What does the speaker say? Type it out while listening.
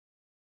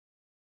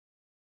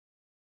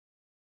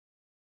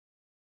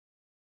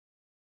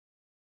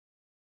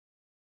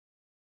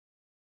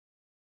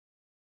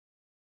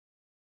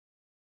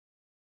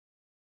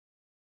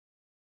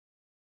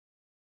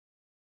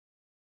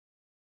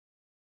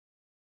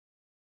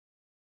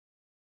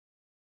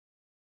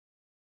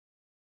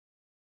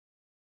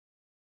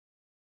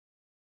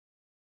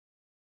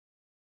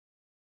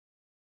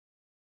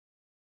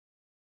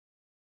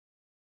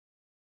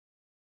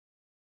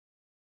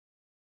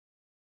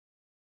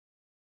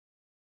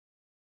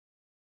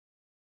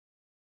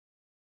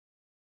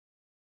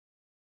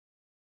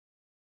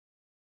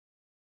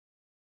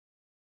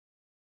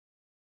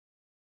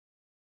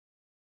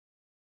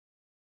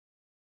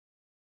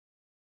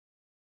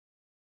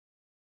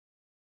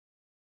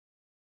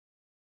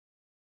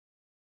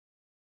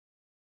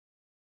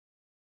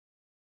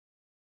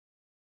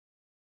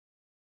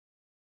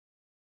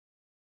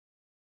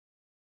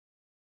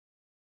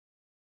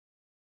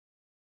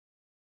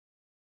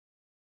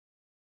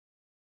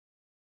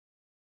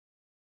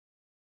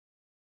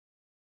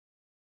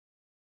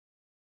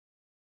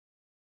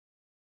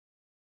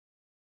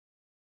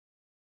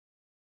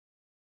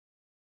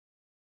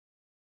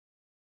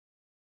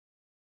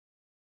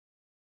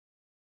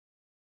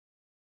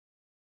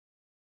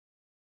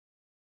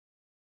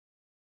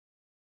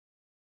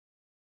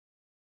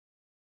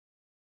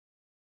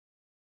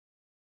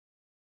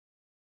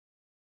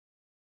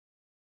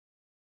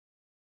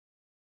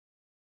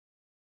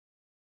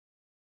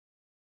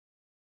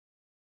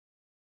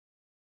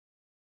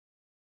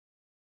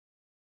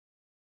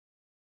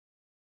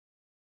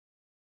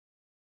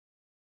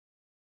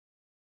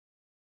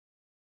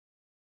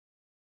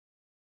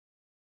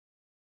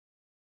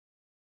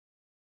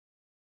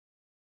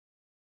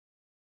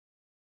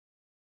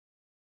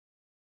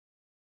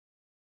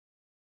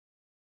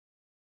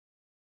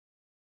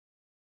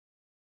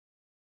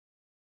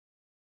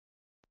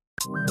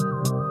Welcome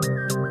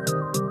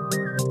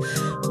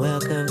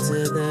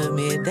to the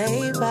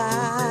MiDday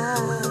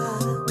Vibez.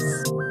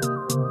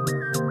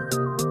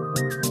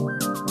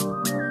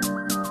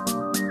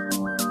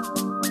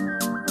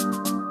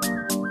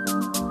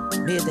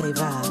 MiDday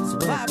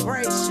Vibez.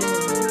 Vibration.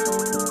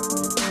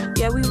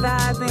 Yeah, we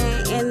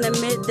vibing in the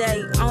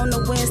midday on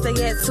the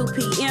Wednesday at 2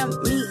 p.m.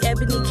 Me,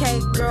 Ebony K,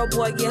 girl,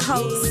 boy, your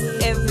host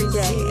every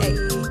day. Ay,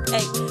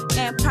 ay.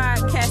 And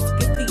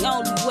podcasting is the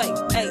only way.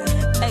 Ay,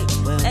 ay,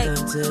 ay.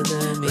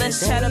 Let's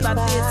chat about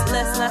this,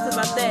 let's laugh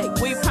about that.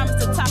 We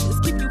promise the topics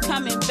keep you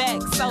coming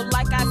back. So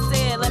like I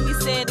said, let me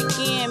say it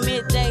again.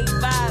 MiDday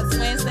Vibez,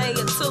 Wednesday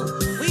at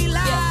 2. We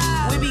live.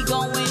 Yeah, we be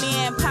going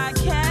in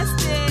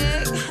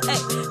podcasting. Ay,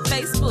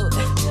 Facebook.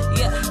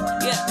 Yeah,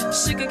 yeah.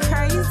 Sugar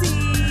crazy.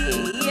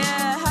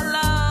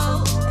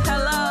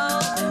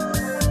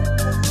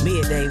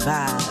 MiDday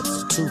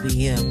Vibez, 2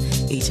 p.m.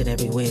 each and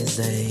every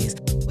Wednesdays.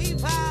 We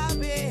vibing.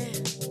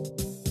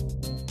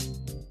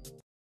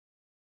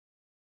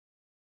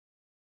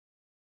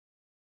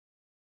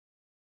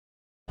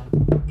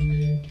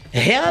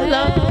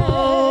 Hello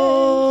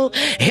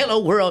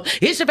world.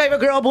 It's your favorite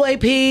girl, boy,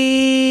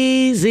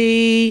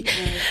 Peasy.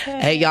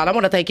 Hey, y'all, I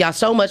want to thank y'all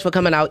so much for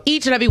coming out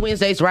each and every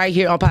Wednesdays right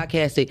here on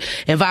Podcasting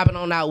and vibing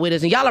on out with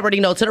us. And y'all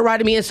already know, to the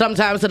right of me and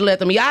sometimes to the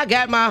left of me, I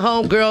got my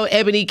homegirl,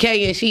 Ebony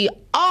K, and she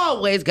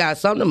always got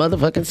something to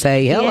motherfucking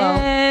say. Hello.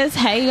 Yes.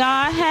 Hey,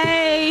 y'all.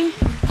 Hey.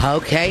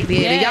 Okay,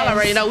 then. Yes. And y'all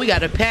already know we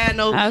got a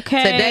panel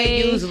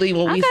today. Usually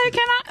when we... Okay,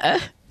 can I...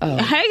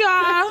 Hey,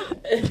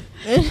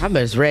 y'all. I'm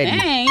just ready.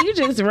 Dang, you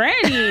just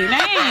ready. Dang.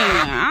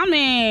 I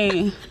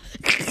mean...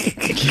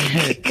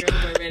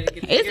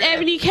 It's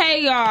Ebony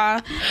K,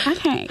 y'all. I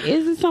can't.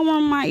 Is it somewhere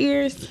in my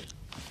ears?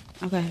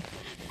 Okay.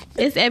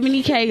 It's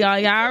Ebony K, y'all.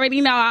 Y'all already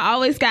know I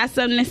always got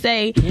something to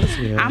say.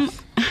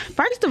 Yes.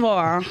 First of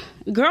all,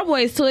 girl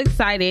boy is too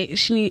excited.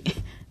 She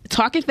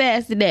talking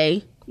fast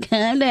today.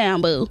 Calm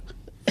down, boo.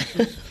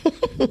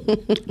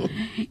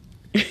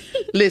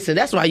 Listen,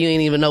 that's why you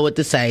ain't even know what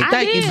to say.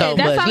 Thank you so much.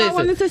 That's all I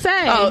wanted to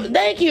say. Oh,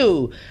 thank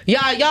you.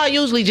 Y'all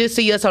usually just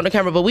see us on the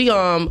camera, but we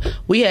had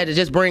to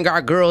just bring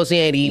our girls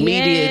in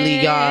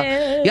immediately,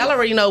 y'all. Y'all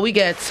already know we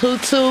got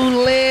Tutu,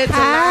 Lynn,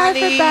 Hi,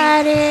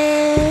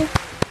 everybody.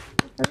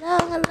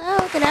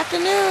 Hello. Good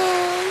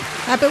afternoon.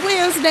 Happy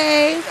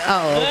Wednesday.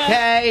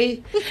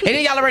 Okay. And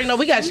then y'all already know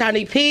we got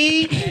Shiny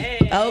P.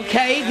 Hey.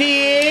 Okay,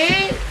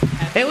 then.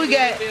 And we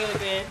got...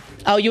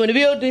 Oh, you in the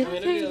building? I'm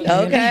in the building.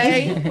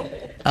 Okay.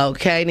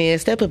 Okay, then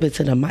step up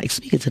into the mic.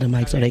 Speak into the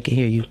mic so they can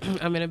hear you.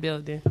 I'm in the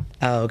building.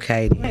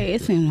 Okay. Then. Wait,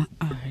 it's in...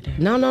 Right,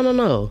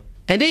 no.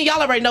 And then y'all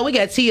already know we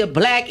got Tia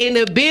Black in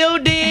the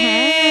building.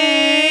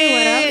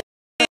 Hey,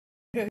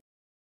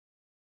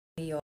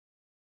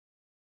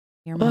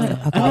 what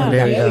up? Okay. Oh,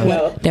 there we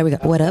go. There we go.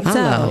 What up,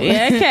 Hello.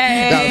 Yeah, okay.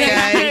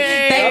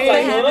 Thanks for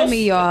having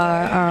me,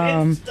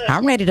 y'all.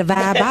 I'm ready to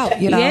vibe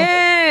out, you know.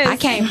 Yes. I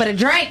came for the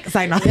drink.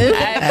 Say no.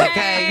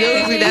 Okay.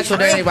 Usually that's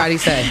what everybody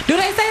say. Do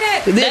they say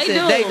that?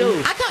 Listen, they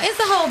do. It's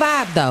the whole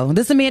vibe, though.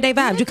 This is MiDday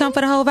Vibez. You come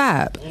for the whole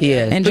vibe.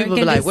 Yeah. And people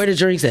be like, where the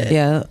drinks at?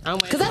 Yeah.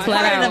 Because that's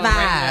part of the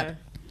vibe.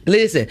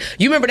 Listen,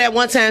 you remember that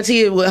one time,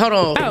 Tia?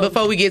 Hold on,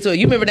 before we get to it.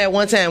 You remember that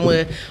one time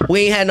when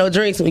we ain't had no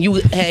drinks, when you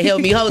had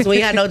helped me host, when we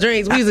ain't had no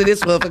drinks? We was in this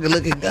motherfucker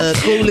looking cool as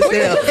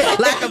hell.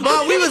 Like a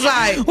bum. We was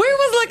like... We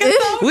was looking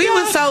so We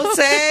was so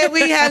sad.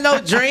 We had no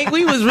drink.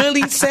 We was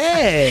really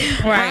sad.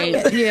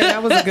 Right. Yeah,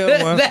 that was a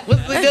good one. That was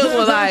a good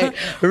one. Like,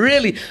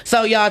 really.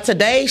 So, y'all,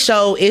 today's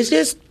show is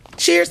just...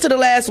 Cheers to the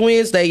last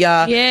Wednesday,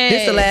 y'all. Yes.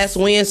 This is the last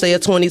Wednesday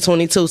of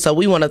 2022. So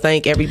we want to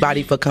thank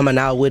everybody for coming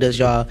out with us,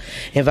 y'all,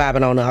 and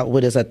vibing on out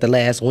with us at the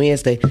last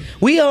Wednesday.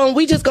 We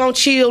just gonna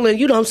chill and,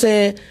 you know what I'm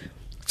saying,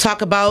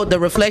 talk about the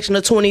reflection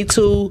of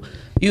 22,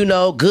 you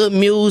know, good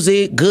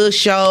music, good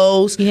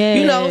shows,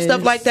 you know,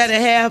 stuff like that,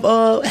 and have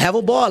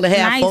a ball and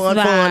have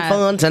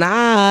fun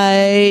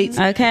tonight.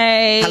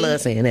 Okay. I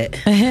love saying that.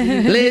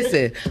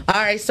 Listen. All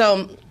right,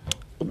 so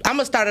I'm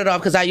gonna start it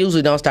off because I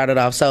usually don't start it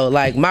off. So,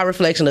 like, my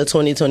reflection of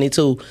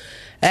 2022,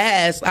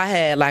 I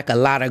had like a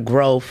lot of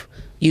growth,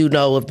 you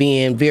know, of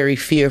being very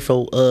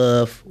fearful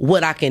of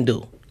what I can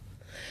do.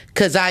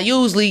 Cause I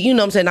usually, you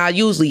know what I'm saying, I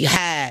usually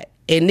hide.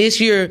 And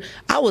this year,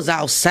 I was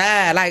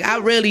outside. Like,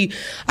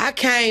 I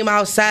came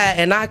outside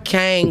and I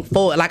came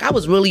forward. Like, I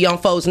was really on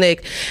folks'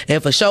 neck.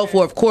 And for sure,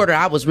 fourth quarter,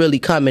 I was really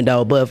coming,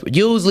 though. But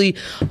usually,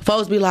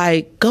 folks be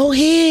like, go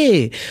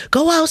ahead.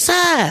 Go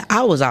outside.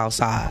 I was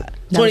outside.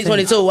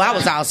 2022, I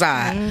was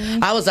outside.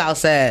 I was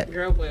outside.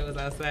 Girl boy was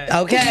outside.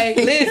 Okay,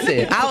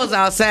 listen. I was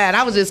outside.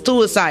 I was just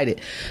too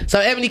excited. So,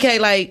 Ebony K,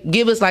 like,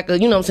 give us, like, a,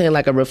 you know what I'm saying,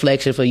 like a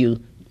reflection for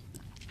you.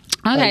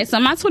 Okay, like, so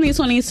my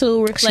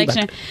 2022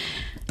 reflection...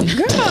 Girl,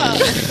 I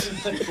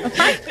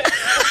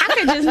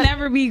could just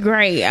never be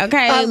great,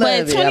 okay?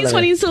 But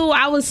 2022,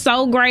 I was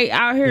so great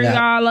out here,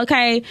 y'all,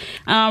 okay?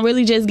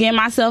 Really just getting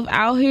myself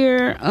out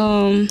here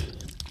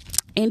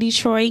in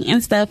Detroit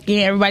and stuff,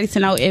 getting everybody to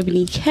know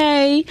Ebony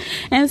K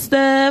and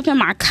stuff, and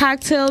my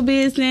cocktail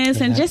business,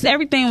 and just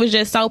everything was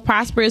just so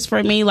prosperous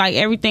for me, like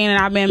everything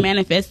that I've been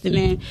manifesting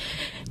in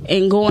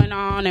and going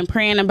on and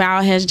praying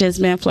about has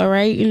just been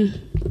flourishing.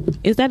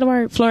 Is that the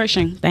word?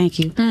 Flourishing. Thank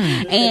you.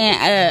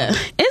 And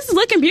it's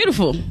looking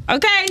beautiful.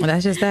 Okay. Well,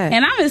 that's just that.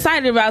 And I'm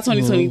excited about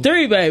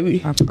 2023,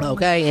 baby.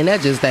 Okay, and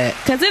that's just that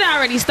Because it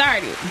already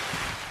started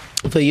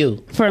for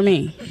you. for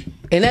me.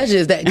 And that's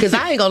just that, because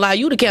I ain't gonna lie,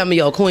 you the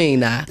cameo queen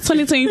now.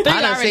 2023 I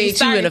done already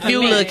seen you in a started few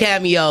for me. little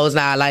cameos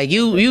now. Like,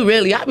 you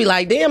really, I be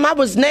like, damn, I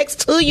was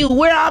next to you.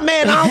 Where I'm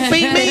at, I don't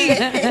feed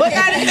me. What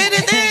got it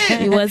fit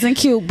in? You wasn't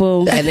cute,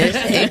 boo. And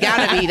it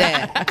gotta be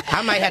that.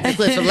 I might have to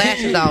put some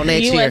lashes on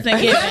next You year.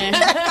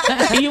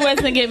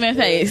 wasn't giving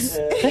face.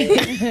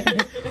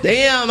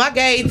 Damn, I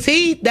gave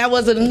teeth. That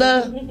wasn't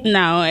enough.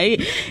 No,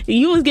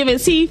 you was giving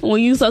teeth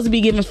when you supposed to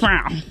be giving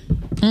frown.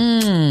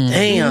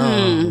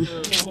 Damn.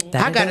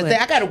 I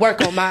gotta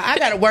work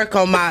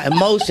on my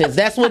emotions.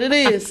 That's what it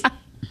is.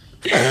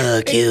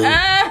 Cute.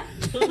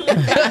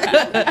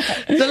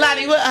 So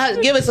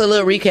Lottie, give us a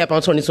little recap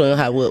on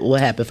 2020. What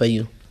happened for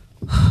you?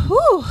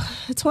 Whew,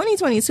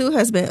 2022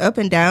 has been up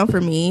and down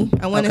for me.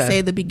 I want to Okay.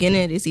 say the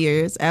beginning of this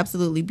year is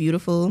absolutely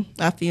beautiful.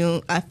 I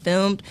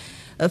filmed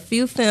a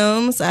few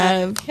films.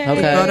 I've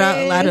brought out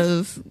a lot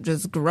of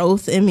just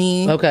growth in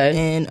me.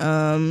 Okay.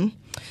 And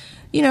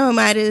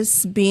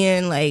minus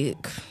being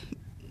like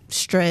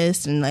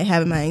stressed and like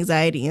having my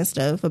anxiety and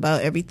stuff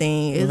about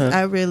everything,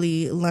 I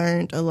really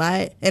learned a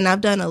lot, and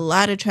I've done a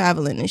lot of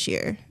traveling this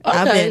year.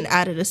 I've been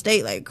out of the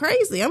state like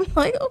crazy. I'm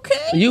like,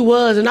 okay. You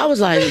was, and I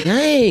was like,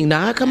 dang,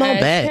 nah, come on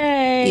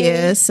back.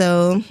 Yeah,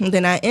 so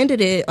then I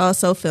ended it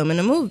also filming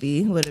a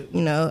movie.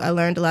 I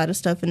learned a lot of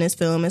stuff in this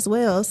film as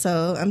well.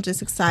 So I'm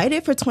just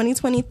excited for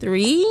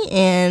 2023.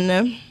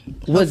 And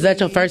Was that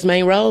your first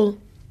main role?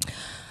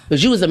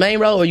 Was you was the main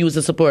role or you was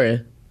a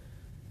supporter?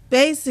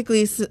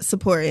 basically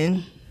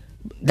supporting.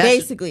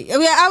 Basically,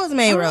 I was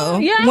main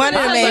role. Yeah, one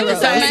of the main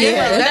roles.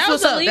 Yeah. That's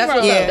what's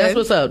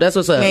up. That's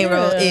what's up. Main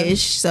role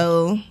ish.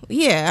 So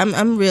yeah,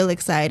 I'm real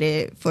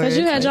excited for. Because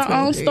you had your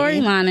own 2023.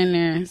 storyline in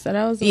there, so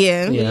that was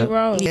Yeah. lead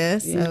role. Yeah,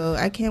 so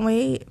I can't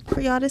wait for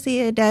y'all to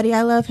see it. Daddy,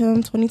 I love him.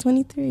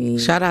 2023.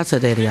 Shout out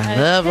to Daddy, I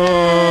love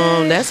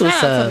him. That's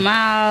what's Shout out to up.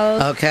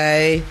 Miles.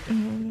 Okay.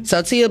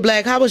 So Tia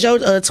Black, how was your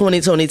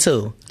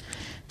 2022?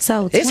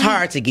 So It's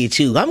hard to get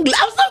you. I'm so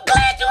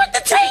glad you're at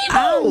the table.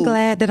 I'm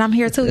glad that I'm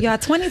here too, y'all.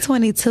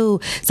 2022.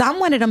 So I'm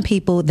one of them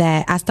people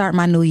that I start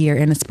my new year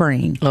in the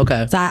spring.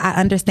 Okay. So I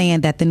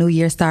understand that the new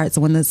year starts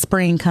when the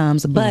spring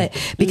comes, but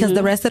because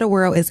the rest of the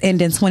world is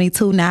ending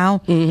 22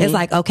 now, it's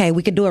like, okay,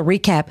 we could do a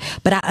recap,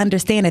 but I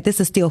understand that this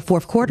is still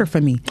fourth quarter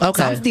for me.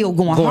 Okay. So I'm still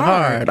going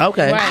hard.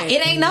 Okay. Right.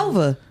 It ain't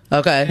over.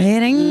 Okay. It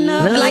ain't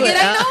like it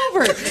ain't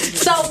over.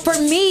 So for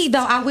me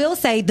though, I will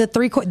say the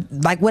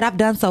like what I've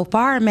done so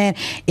far, man,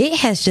 it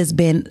has just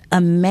been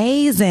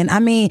amazing.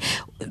 I mean,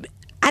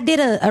 I did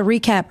a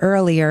recap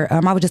earlier.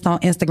 I was just on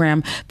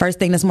Instagram first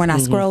thing this morning. I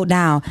scrolled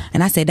down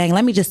and I said, dang,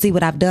 let me just see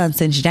what I've done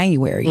since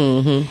January.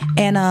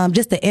 And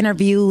just the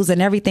interviews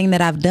and everything that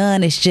I've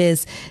done, it's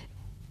just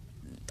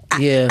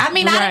Yeah. I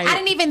mean, Right. I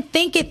didn't even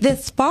think it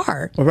this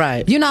far.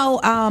 Right.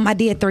 I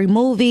did 3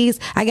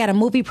 movies. I got a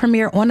movie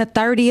premiere on the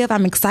 30th.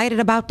 I'm excited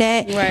about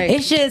that. Right.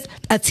 It's just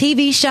a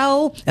TV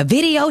show, a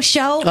video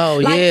show. Oh,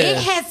 like, yeah. It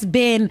has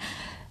been...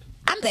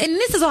 and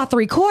this is all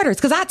 3 quarters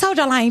because I told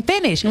y'all I ain't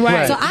finished.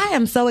 Right. So I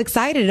am so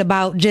excited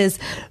about just...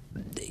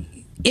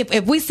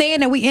 If we saying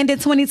that we ended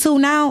 22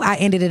 now, I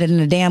ended it in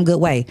a damn good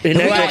way. And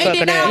that's If we what's up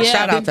ended in that. now,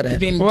 Shout out to that.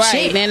 then Right,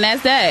 shit. and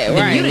that's that. Then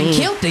Right. You done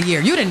killed the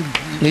year. You done...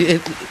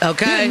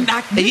 Okay.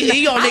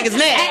 You on niggas' Hey,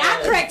 neck.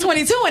 I cracked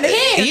 22 in the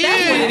head. Yeah.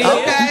 That's what it is.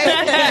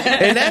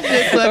 Okay. And that's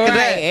just fucking Right,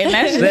 that. and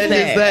that's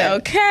just that.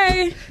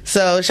 Okay.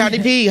 So,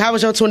 Shawty P, how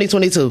was your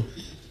 2022?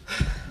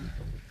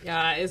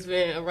 Y'all, it's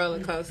been a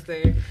roller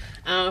coaster.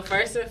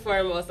 First and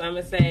foremost, I'm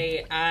gonna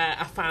say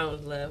I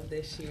found love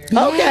this year.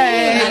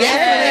 Okay.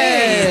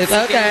 Yes.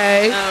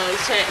 Okay.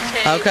 Change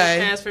and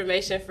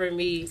transformation for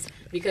me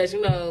because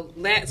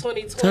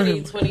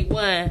 2020,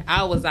 21,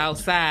 I was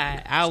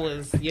outside. I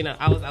was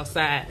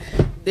outside.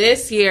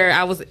 This year,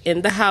 I was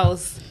in the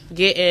house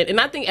getting, and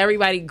I think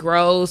everybody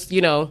grows.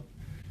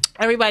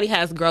 Everybody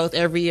has growth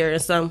every year in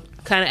some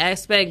kind of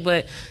aspect,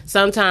 but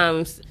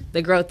sometimes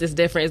the growth is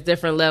different. It's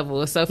different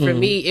levels. So for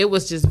me, it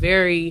was just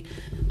very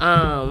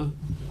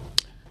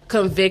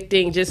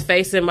convicting, just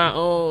facing my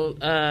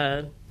own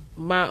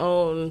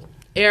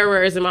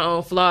errors and my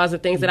own flaws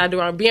and things that I do.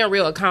 I'm being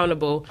real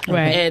accountable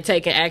and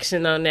taking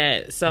action on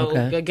that.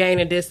 So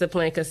gaining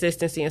discipline,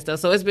 consistency, and stuff.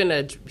 So it's been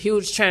a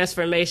huge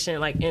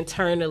transformation, like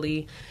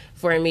internally,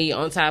 for me,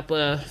 on top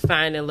of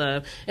finding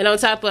love. And on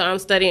top of I'm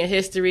studying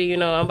history,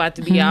 I'm about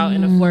to be out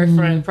in the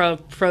forefront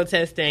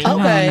protesting.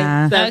 Okay.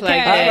 Stuff like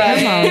that.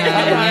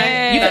 All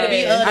right. You gonna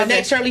be the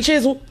next Shirley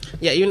Chisholm?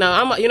 Yeah,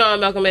 I'm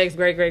Malcolm X's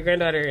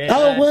great-great-granddaughter.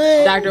 And,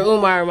 what? Dr.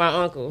 Umar,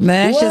 my uncle.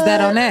 Man, that's just that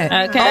on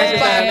that. Okay. Oh,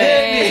 my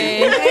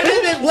goodness. This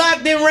bitch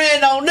blocked them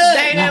ran on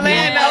nothing. They done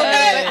land on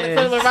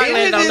nothing. Okay.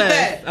 Land on It was us.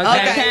 just that.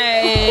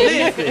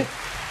 Okay. Okay. Listen.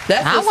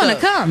 I want to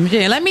come.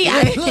 Yeah, let me.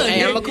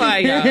 Hey, I'm gonna call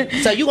y'all.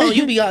 So you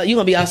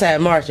gonna be outside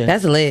marching?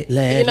 That's lit.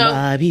 Let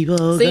my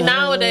people See, go.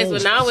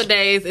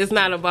 nowadays it's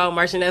not about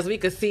marching. As we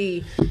could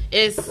see,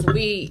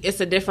 it's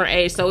a different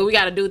age, so we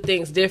got to do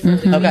things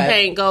differently. Mm-hmm. We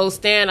Okay. can't go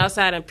stand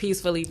outside and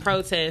peacefully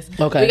protest.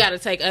 Okay. We got to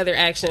take other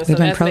actions. We've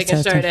So been that's making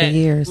sure protesting for that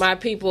years. my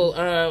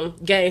people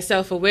gain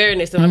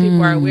self-awareness and my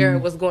people are aware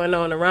of what's going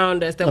on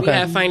around us. That we Okay.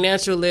 have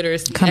financial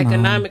literacy, Come on.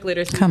 economic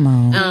literacy. Come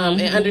on.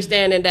 And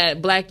understanding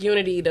that Black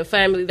unity, the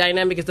family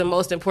dynamic, is the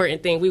most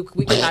important thing. We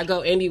cannot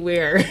go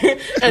anywhere until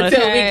we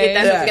get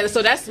that stuff together.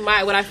 So that's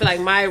what I feel like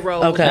my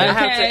role. Okay. I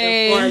have to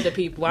inform the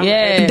people.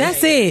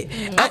 That's it.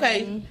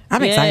 Okay.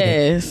 I'm excited.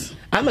 Yes.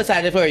 I'm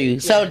excited for you.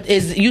 So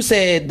you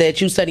said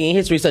that you studying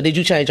history. So did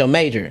you change your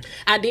major?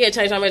 I did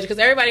change my major because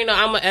everybody know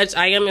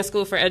I am in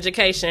school for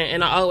education,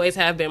 and I always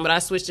have been. But I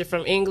switched it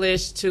from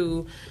English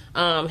to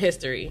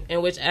history,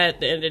 in which at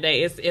the end of the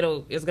day,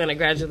 it's going to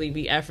gradually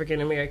be African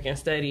American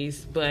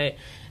studies. But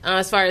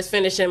as far as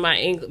finishing my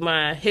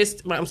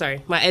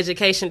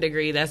education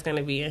degree, that's going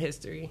to be in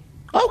history.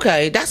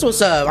 Okay, that's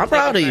what's up. I'm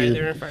proud of you.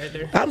 Further and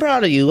further. I'm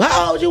proud of you.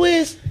 How old you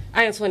is?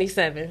 I am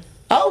 27.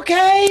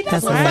 Okay,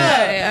 that's what's up.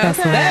 That's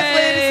That's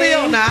where to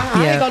feel now.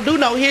 I ain't gonna do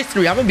no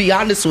history. I'm gonna be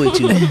honest with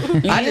you.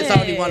 I just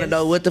only want to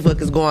know what the fuck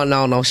is going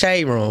on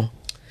Shade Room.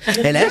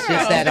 And that's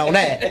just that on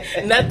that.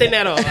 Nothing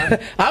at all.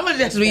 I'm gonna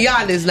just be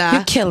honest now.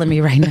 You're killing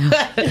me right now.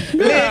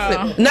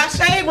 Listen, now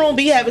Shade Room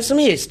be having some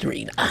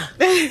history now.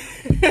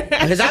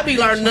 Because I be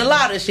learning a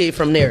lot of shit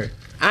from there.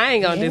 I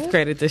ain't gonna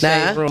discredit the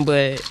Shade Room,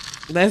 but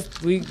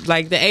we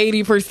like the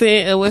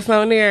 80% of what's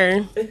on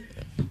there.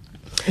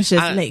 It's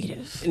just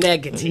negative.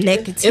 Negative.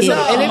 Negative.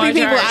 And it be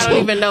people I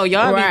don't even know.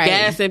 Y'all Right. be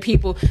gassing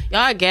people.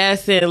 Y'all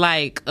gassing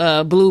like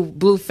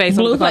blue face.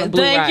 Blue like face.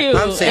 Thank you.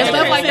 I'm sick And of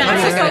stuff that. like that. I'm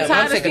I'm sick of so that. tired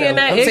I'm of sick of seeing that.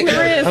 that I'm sick of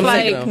that. ignorance. I'm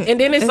Like, sick of that. and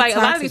then it's like a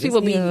lot of toxic these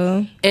people be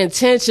as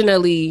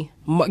intentionally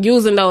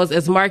using those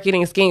as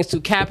marketing schemes to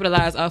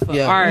capitalize off of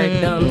Yeah. our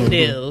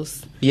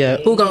themselves. Yeah.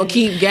 Who gonna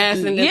keep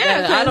gassing?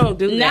 Yeah, I don't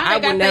do that. now I they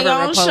would got never their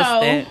own repost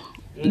show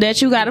that.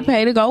 that you got to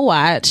pay to go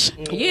watch.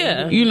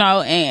 Yeah. You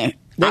know, and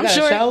They I'm got a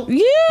sure. show?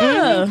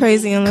 Yeah.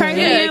 Crazy in love.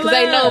 Crazy. Yeah, because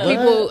they know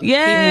people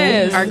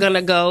Yes. are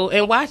gonna go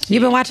and watch it. You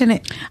been watching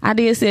it? I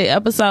did see an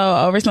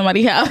episode over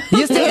somebody's house.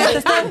 You still got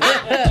the stuff?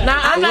 Nah,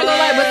 I'm not gonna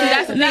lie, but see,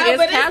 that's the thing. No, It's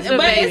but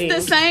captivating. it's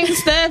the same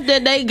stuff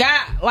that they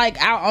got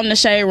like out on the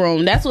Shade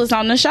Room. That's what's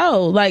on the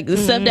show. Like the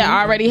stuff that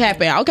already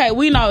happened. Okay,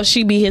 we know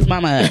she beat his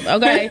mama up.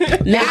 Okay,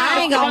 now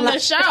I ain't gonna on lie. the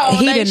show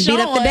He they didn't beat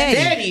up the showing- daddy.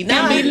 Daddy,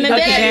 nah. beating the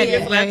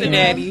daddy. Not the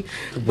daddy.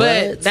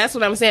 But that's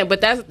what I'm saying. But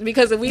that's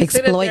because if we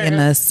sit up Exploiting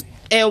there us.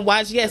 and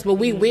watch, yes, but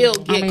we will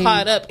get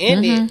caught up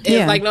in it. It's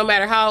yeah. like no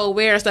matter how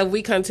aware and stuff,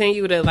 we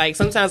continue to like.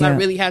 Sometimes I Yeah.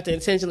 really have to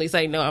intentionally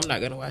say, no, I'm not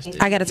gonna watch this.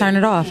 I got to turn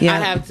it off. Yeah. I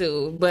have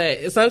to,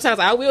 but sometimes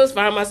I will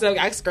find myself.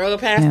 I scroll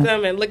past Yeah.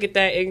 them and look at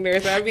that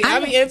ignorance. I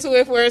be into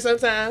it for it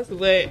sometimes,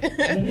 but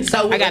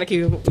So I gotta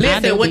keep.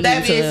 Listen, with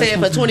that being said,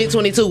 for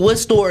 2022, what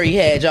story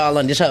had y'all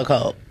on the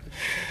chokehold?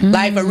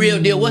 Like for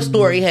real deal, what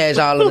story had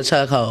y'all on the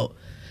chokehold?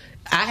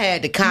 I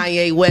had the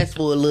Kanye West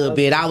for a little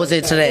bit. I was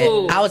into that.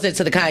 Ooh. I was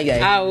into the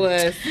Kanye. I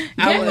was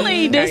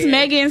Definitely this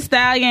Megan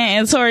Stallion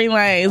and Tory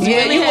Lanez. Yeah,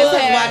 really you has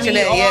was had watching me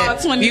that, all yeah.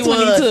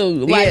 2022. You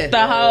was. Like Yeah.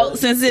 the whole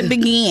since it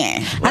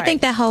began. I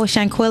think that whole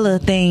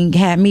Shanquilla thing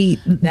had me.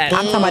 I'm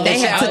talking about they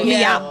had took me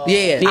yeah. out.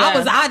 Yeah.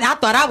 I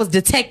thought I was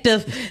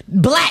Detective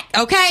Black.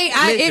 Okay,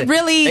 Listen. it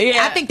really.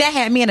 Yeah. I think that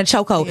had me in a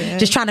chokehold,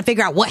 just trying to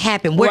figure out what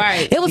happened. Where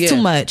Right. it was Yeah. too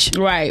much.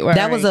 Right.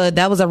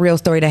 That was a real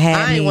story to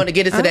have. I didn't want to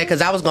get into that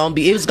because it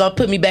was gonna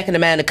put me back in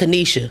the mind of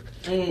Kanisha.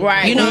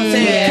 Right. You know what I'm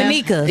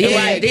saying? Kanika. Yeah,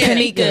 Right. yeah.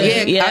 Kanika.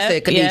 Yeah, Yep. I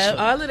said Kanisha. Yep.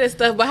 all of this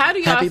stuff. But how do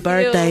y'all Happy feel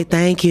birthday,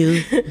 thank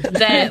you.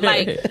 that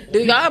like, do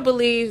y'all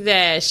believe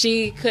that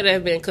she could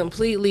have been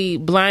completely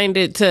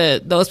blinded to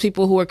those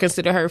people who are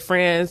considered her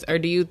friends, or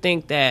do you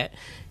think that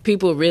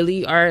people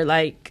really are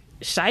like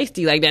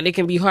shiesty like that? It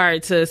can be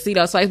hard to see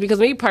those fights, because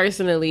me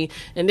personally,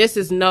 and this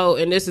is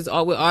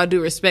all with all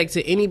due respect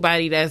to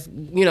anybody that's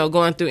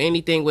going through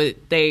anything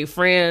with their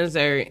friends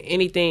or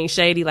anything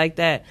shady like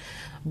that.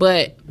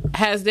 But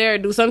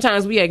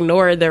sometimes we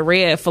ignore the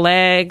red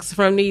flags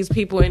from these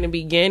people in the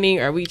beginning,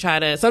 or we try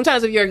to,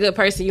 sometimes if you're a good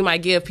person, you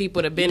might give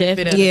people the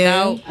benefit of the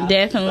doubt.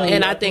 Definitely.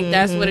 And I think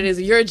that's what it is.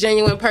 If you're a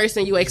genuine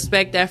person, you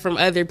expect that from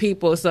other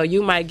people. So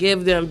you might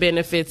give them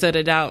benefits of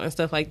the doubt and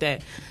stuff like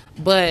that.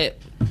 But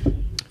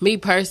me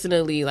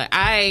personally, like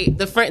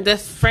the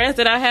friends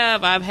that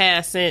I've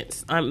had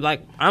since I'm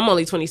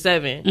only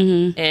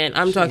 27, and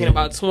I'm talking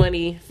about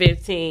 20,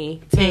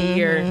 15, 10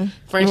 year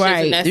friendships.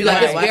 Right. And that's You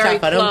gotta watch very out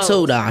for them close.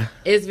 too, though.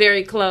 It's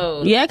very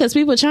close. Yeah, because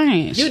people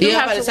change. You do Yeah, I'm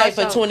have about to to say watch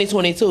for out.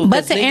 2022.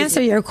 But to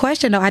answer your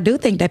question, though, I do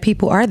think that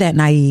people are that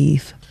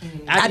naive.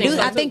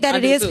 I think that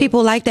it is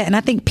people like that, and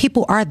I think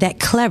people are that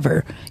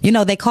clever. You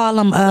know, they call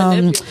them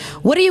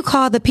what do you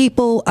call the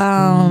people?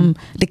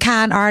 The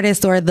con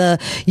artists or the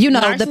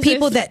the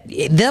people that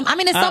them. I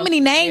mean, there's so many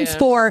names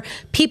for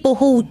people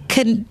who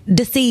can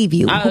deceive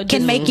you, who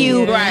can make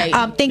you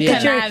think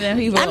that you're.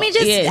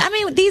 I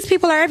mean, these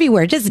people are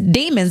everywhere. Just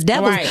demons,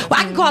 devils. Right. Well,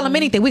 I can call them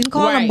anything. We can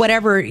call them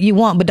whatever you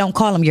want, but don't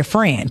call them your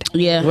friend.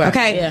 Yeah. Right.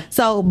 Okay. Yeah.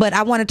 So, but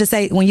I wanted to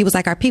say, when you was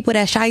like, are people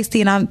that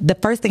shiesty? And the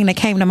first thing that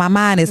came to my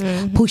mind is,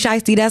 Pooh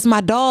shiesty, that's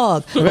my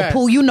dog. Right. Or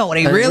Pooh, you know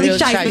they really real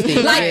shiesty.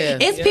 shiesty. Like, Yeah.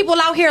 it's people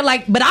out here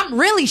like, but I'm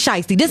really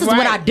shiesty. This is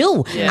what I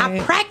do. Yeah. I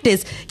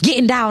practice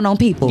getting down on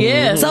people.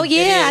 Yeah. So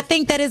yeah, I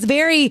think that is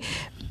very,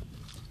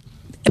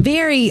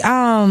 very,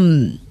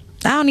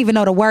 I don't even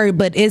know the word,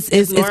 but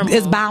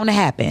it's bound to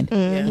happen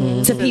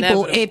to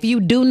people if you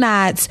do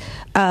not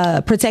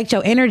protect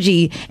your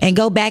energy and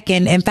go back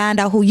and find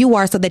out who you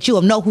are, so that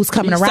you'll know who's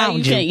coming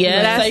around you. So you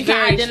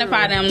can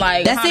identify them.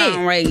 Like, that's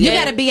it. You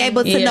got to be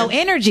able to know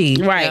energy,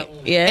 right?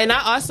 Yeah. And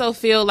I also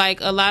feel like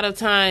a lot of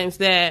times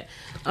that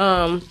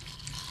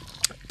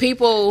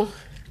people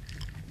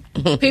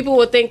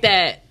would think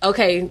that,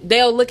 okay,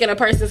 they'll look at a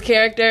person's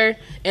character,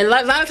 and a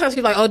lot of times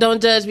people are like, oh,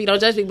 don't judge me.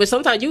 But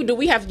sometimes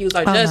we have to use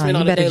our judgment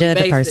on a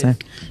daily basis.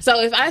 So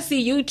if I see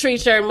you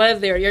treat your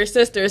mother or your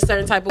sister a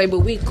certain type of way, but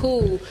we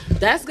cool,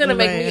 that's gonna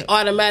make me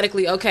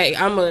automatically, okay,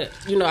 I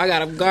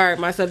gotta guard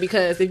myself,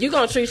 because if you're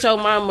gonna treat your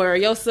mama or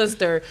your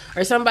sister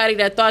or somebody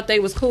that thought they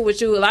was cool with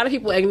you, a lot of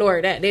people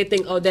ignore that. They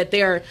think, that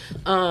they're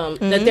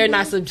that they're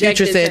not subjected.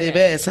 Future said it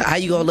best. How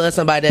you gonna love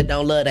somebody that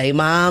don't love their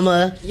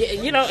mama?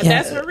 Yeah,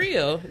 that's for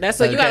real. That's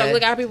so you gotta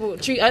look how people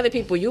treat other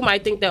people. You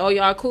might think that, oh,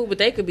 y'all cool, but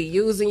they could be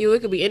using you. It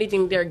could be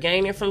anything they're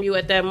gaining from you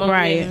at that moment.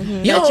 Right.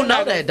 You don't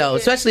know that though,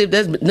 especially if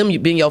that's them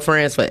being your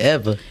friends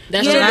forever.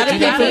 That's a lot of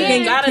people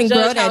can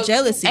grow that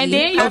jealousy, and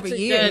then you have to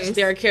judge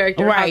their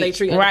character, how they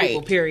treat other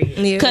people. Period.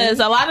 Because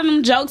a lot of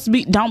them jokes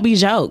don't be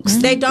jokes.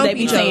 They don't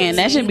be jokes. Saying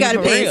that should you be gotta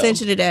for pay real.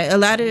 attention to that. A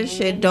lot of this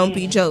shit don't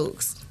be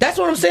jokes. That's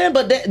what I'm saying,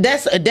 but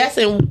that's and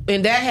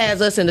that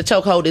has us in the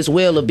chokehold as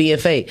well of being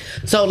fake.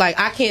 So like,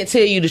 I can't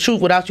tell you the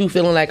truth without you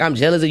feeling like I'm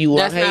jealous of you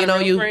or hanging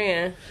on you.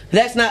 Friend.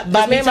 That's not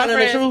by me telling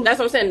the truth. That's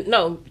what I'm saying.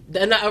 No,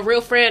 not a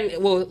real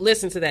friend will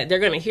listen to that. They're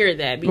gonna hear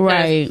that,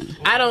 because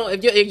I don't.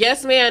 If you're a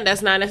yes man,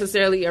 that's not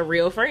necessarily a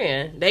real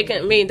friend. They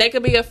could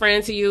be a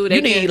friend to you.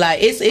 It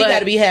got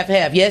to be half.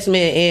 Yes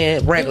man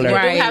and regular.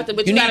 Right.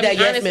 You need that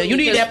yes man. You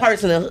need that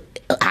person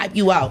to hype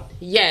you out.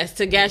 Yes,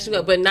 to gas you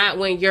up, but not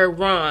when you're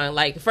wrong.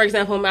 Like, for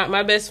example,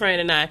 my best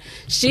friend and I,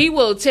 she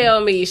will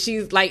tell me,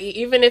 she's like,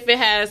 even if it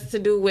has to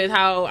do with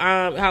how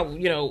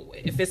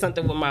if it's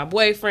something with my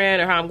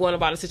boyfriend or how I'm going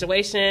about a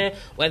situation,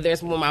 whether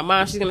it's with my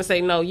mom, she's gonna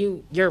say, no,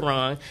 you're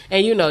wrong,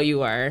 and you know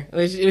you are.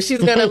 She's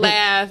gonna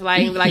laugh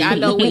like I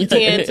know we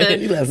tend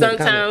to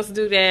sometimes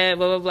do that,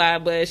 blah blah blah,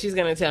 but she's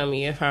gonna tell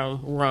me if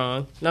I'm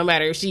wrong, no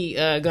matter if she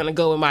gonna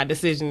go with my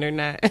decision or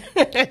not.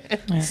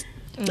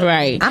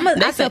 Right.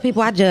 I tell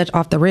people I judge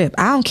off the rip.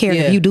 I don't care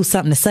if you do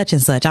something to such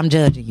and such. I'm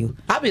judging you.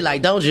 I be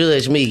like, don't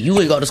judge me. You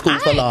ain't go to school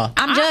for law.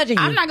 I'm judging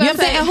you. I'm not You gonna know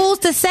what I'm saying? say. And who's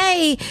to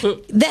say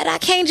that I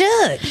can't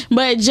judge?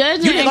 But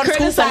judging and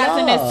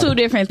criticizing is two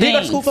different You things.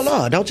 go to school for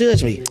law. Don't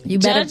judge me. You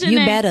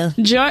better.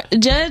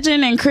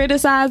 Judging and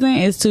criticizing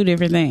is two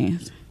different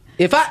things.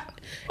 If I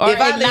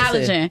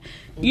Acknowledging.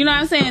 You know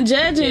what I'm saying?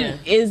 Judging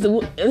is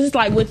it's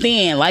like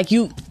within. Like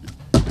you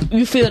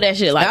feel that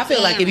shit. Like, I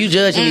feel like if you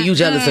judge me, you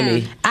jealous of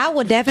me. I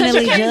would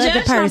definitely judge a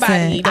person.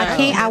 Somebody, I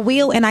can't. I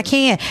will, and I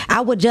can.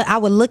 I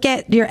would look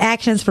at your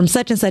actions from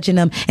such and such in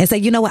them and say,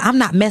 you know what? I'm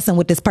not messing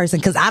with this person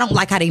because I don't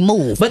like how they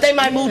move. But they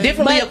might move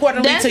differently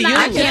accordingly to you.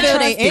 I can't feel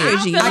their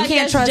energy. I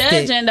can't trust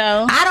judging, it.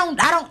 Though. I don't.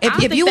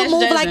 If you would that's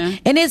move judging.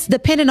 like, and it's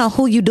depending on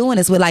who you doing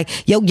this with, like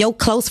your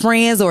close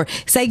friends, or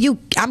say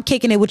I'm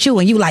kicking it with you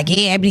and you like,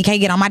 yeah, Ebony can't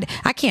get on my.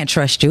 I can't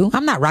trust you.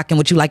 I'm not rocking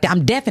with you like that.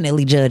 I'm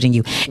definitely judging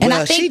you. And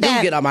I think she do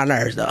get on my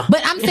nerves though.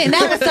 But I'm saying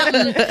that was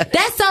something.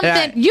 That's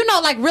something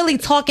like really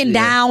talking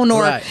down,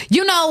 or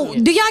do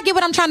y'all get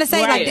what I'm trying to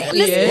say? Right. Like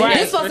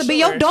this supposed to be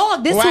your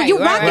dog. This who you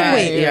rocking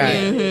with. Right.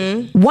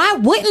 Mm-hmm. Why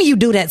wouldn't you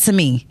do that to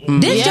me?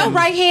 This your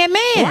right hand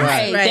man.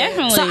 Right.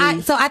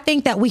 Definitely. So I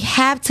think that we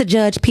have to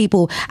judge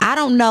people. I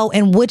don't know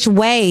in which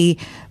way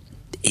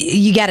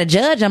you got to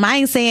judge them. I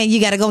ain't saying you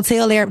got to go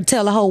tell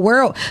the whole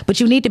world, but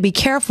you need to be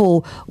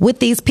careful with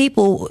these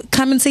people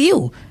coming to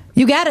you.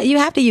 You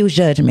have to use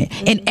judgment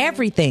in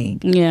everything.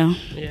 Yeah.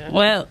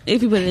 Well,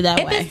 if you put it that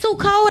way. If it's too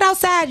cold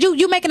outside,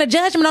 you making a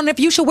judgment on if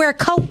you should wear a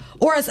coat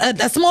or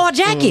a small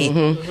jacket.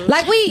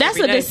 Like that's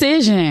a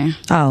decision.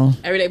 Oh,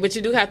 every day, but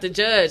you do have to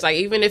judge. Like,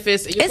 even if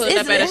it's pulling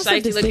up at a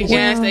shitey looking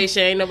gas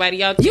station, ain't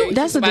nobody out there.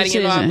 That's a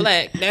decision. In all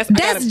black. I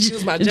gotta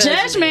choose my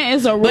judgment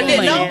is a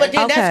ruling. But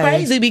then that's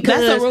crazy because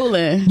that's a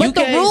ruling. But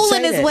the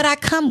ruling is what I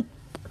come.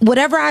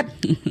 Whatever I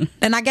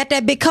got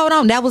that big coat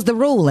on, that was the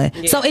ruling.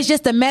 Yeah. So it's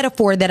just a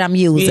metaphor that I'm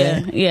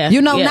using. Yeah.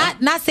 You know,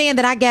 not saying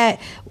that I got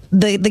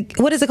the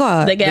what is it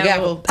called? The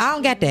gavel. I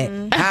don't get that.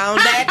 Pound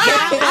that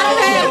gavel. I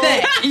don't have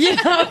that. You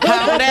know?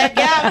 Pound that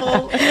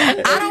gavel.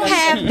 I don't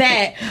have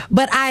that.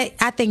 But I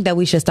think that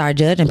we should start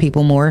judging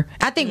people more.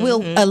 I think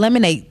we'll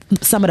eliminate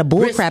some of the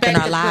bull crap in Respect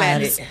our the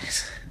lives.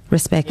 planet.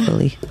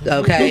 Respectfully.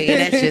 Okay, and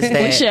that's just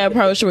that. We should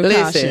approach with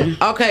Listen,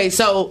 caution. okay,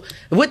 so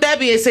with that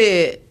being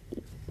said,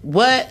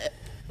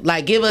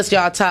 give us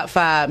y'all top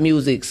 5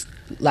 music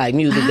that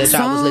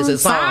y'all was listening to.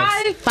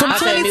 Songs. From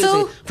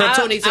 22? From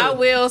 22. I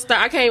will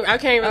start. I can't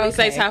really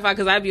say top 5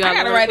 because I be all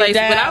over the place.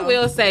 But I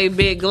will say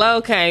Big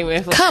Glow came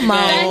in. Come on.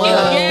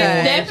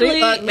 Definitely.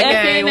 Fuck the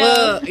game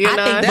up. You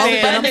know I think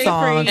both of them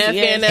songs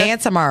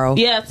and Tomorrow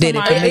did it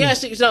for me. Yeah,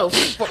 for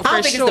I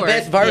don't think sure. it's the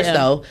best verse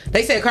though.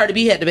 They said Cardi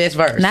B had the best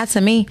verse. Not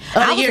to me.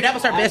 Of the year. That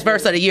was her best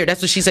verse of the year.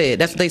 That's what she said.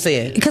 That's what they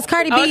said. Because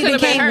Cardi B it could've been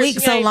became her. weak She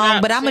so ain't long,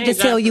 dropped- but I'm she gonna ain't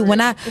just tell you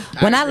when I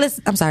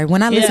listen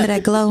to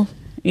that Glow.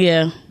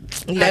 Yeah.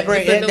 That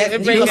bring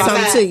it brings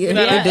something to you.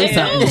 It do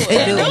something.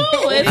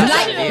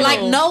 It do.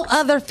 Like no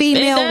other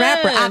female It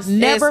rapper. does. I've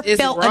never It's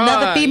felt raw,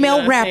 another you female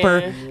know what I'm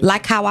rapper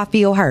like how I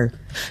feel her.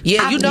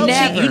 Yeah, I've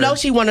never. you know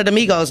she one of the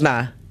Migos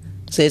now.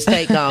 Since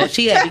Take On,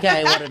 she had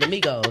became one of the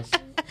Migos.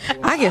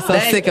 I get so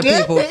sick of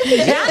people.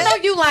 I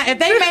know you lying. If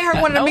they made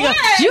her one of them,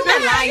 you a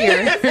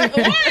liar.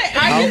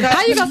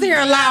 How you gonna sit here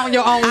and lie on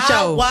your own I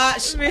show?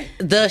 watched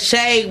The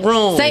Shade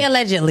Room. Say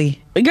allegedly.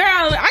 Girl,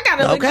 I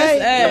gotta look Okay.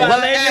 this up.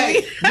 Well,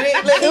 hey,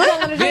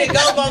 Big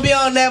Go gonna be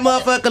on that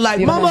motherfucker like,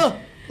 mama.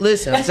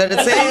 Listen, I said it.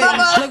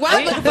 Look, why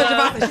I'm looking for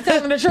Javante? She's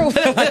telling the truth.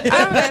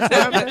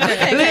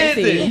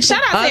 Listen.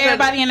 Shout out to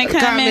everybody in the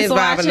comments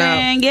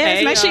watching.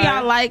 Yes, make sure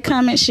y'all like,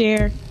 comment,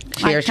 share.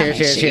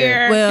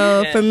 Share.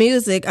 Well, for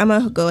music, I'm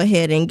gonna go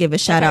ahead and give a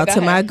shout out to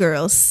my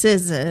girl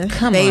SZA.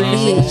 Come Baby.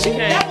 on.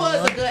 That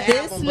was a good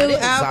This album. but new it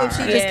was album she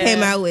alright. just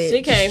came out with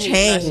She came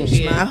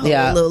changed my whole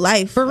Yeah. little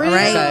life. For real?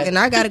 Right? Okay. And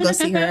I gotta go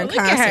see her in Look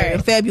at concert her.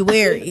 in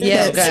February.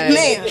 Yeah, Yes,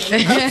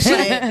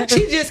 okay. ma'am.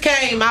 She just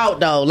came out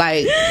though.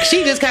 Like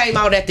she just came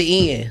out at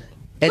the end.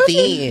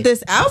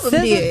 This album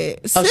did.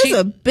 Oh, she-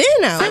 SZA been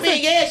out. I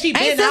mean, yeah, she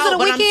been Ain't SZA out, the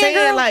but I'm Weeknd saying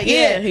girl? like,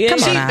 Yeah.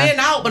 Come on she now. been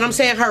out, but I'm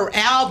saying her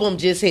album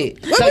just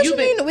hit. What you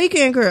mean the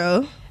Weekend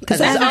girl?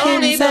 Because I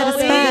can't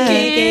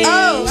satisfy.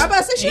 Oh, I'm about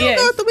to say she don't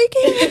go with the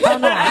Weekend. Oh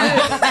no,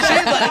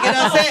 she's about to get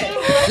upset.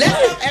 Let's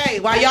talk, hey,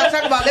 while y'all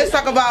talk about, let's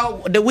talk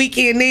about the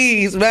Weekend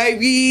needs,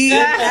 baby.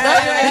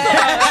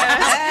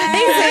 He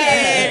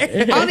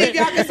said, only if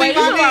y'all can see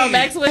my knees.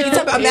 Maxwell. You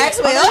talking about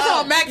Maxwell?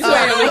 Oh,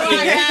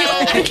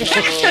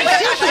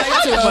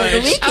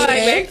 The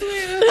Weekend.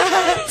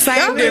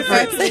 Same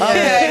difference.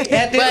 Okay,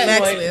 at this point,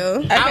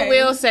 Maxwell. I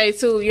will say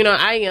too,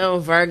 I am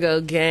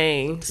Virgo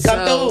gang.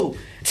 come through.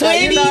 So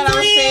you know what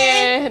I'm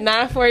saying?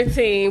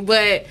 914.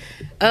 But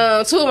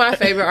two of my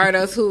favorite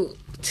artists who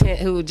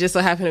just so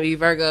happen to be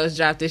Virgos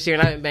dropped this year,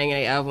 and I've been banging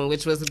their album,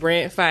 which was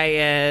Brent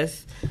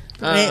Faiyaz.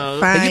 But you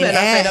better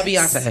not say no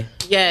Beyonce.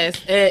 Yes,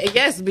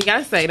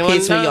 Beyonce. The one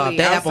Pissed me off.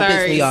 That album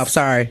pissed me off.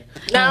 Sorry.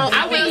 No,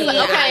 I will.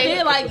 I Okay.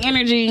 did like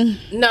energy.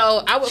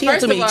 No, I would. She had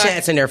First too of many all,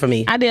 chats in there for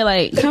me. I did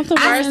like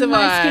comfortable First in of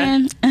my all,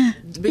 skin.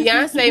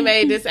 Beyonce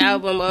made this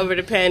album over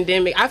the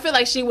pandemic. I feel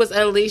like she was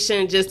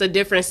unleashing just a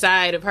different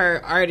side of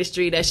her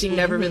artistry that she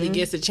never really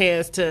gets a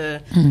chance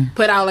to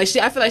put out. Like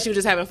I feel like she was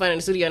just having fun in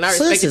the studio, and I Sis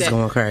respected is that.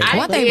 going crazy.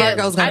 One thing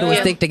Virgo's gonna do is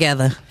stick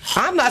together.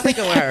 I'm not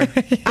sticking with her.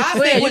 I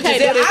Well, stick you with can't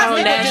do Giselle. this I on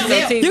stick national with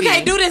Giselle. TV. You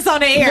can't do this on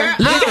the air.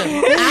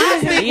 I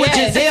stick with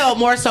Giselle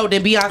more so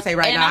than Beyonce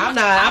right now. I'm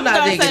not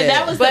gonna digging say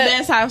that was the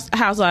best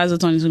housewives of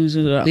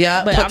 2022. Though.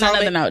 Yeah, but on Potomac.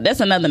 another note, that's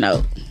another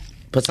note.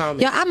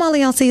 Potomac. Yo, I'm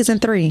only on season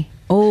 3.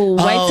 Oh,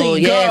 wait till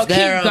you yes,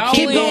 girl, girl.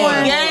 keep Keep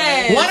going.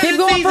 Yes. One of Keep the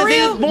going seasons for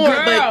real? is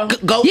boring, Girl.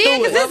 but go Yeah,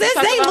 through because it.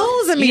 they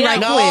losing me right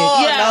No, quick.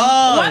 Yeah,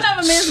 no. one of them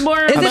is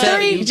boring. Is it but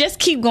 3? Just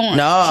keep going.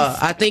 No,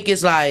 I think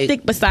it's like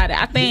Stick beside it.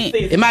 I think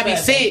it might be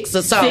 6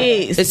 or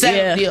something. 6. It's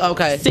 7. Yeah.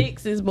 Okay.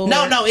 6 is boring.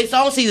 No, it's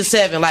on season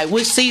 7. Like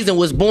which season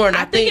was born?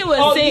 I think it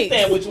was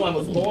 6. which one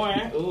was born?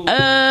 Ooh.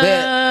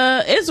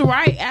 It's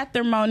right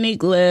after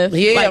Monique left.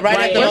 Yeah, right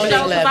after Well, Monique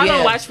no, 'cause left. I don't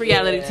Yeah. watch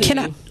reality TV. Can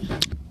I?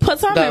 Put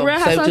something Go. Real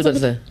Say what you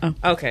Housewives. gonna say.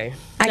 Okay.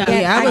 I got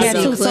see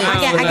two. So I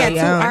got two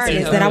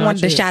artists that I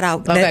wanted to shout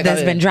out Okay, go that's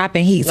ahead. been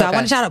dropping heat. So I Okay.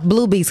 want to shout out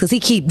Blue Beats because he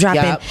keep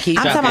dropping. Yeah, keep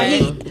I'm talking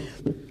dropping. about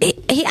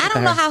he. I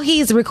don't know how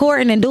he's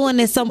recording and doing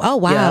this. Oh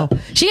wow, Yeah.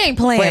 she ain't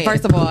playing.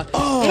 First of all,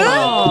 I'm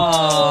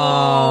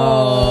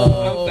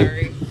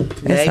sorry.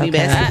 Baby,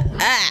 best.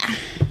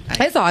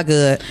 it's all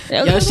good.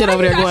 Yo, shit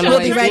over there going We'll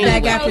away. be right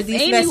back after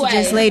these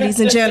messages, ladies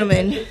and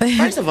gentlemen.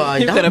 First of all,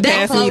 don't coulda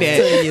passed me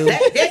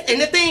that.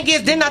 And the thing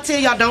is, didn't I tell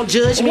y'all don't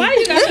judge me? Why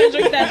you gotta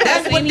drink that?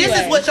 That's what this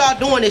is. What y'all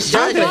doing is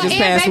judging. just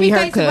passed me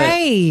her cut.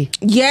 Ray.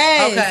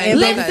 Yes. Okay. And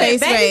Listen,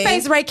 Babyface Ray.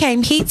 Babyface Ray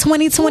came heat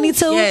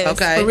 2022. Yes,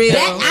 Okay. for real.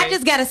 That, I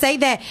just gotta say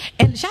that,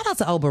 and shout out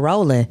to Oba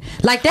Rollin.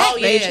 Like that. Oh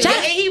yeah, shout-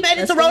 and he made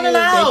it to That's Rolling for you,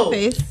 Loud.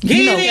 Babyface.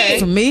 You know, He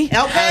for me,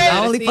 Okay.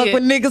 I only see fuck it.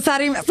 with niggas. How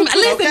they listen,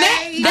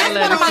 Okay. that's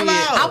I one of love my.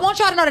 it. I want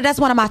y'all to know that that's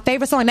one of my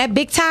favorite songs. That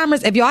Big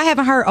Timers. If y'all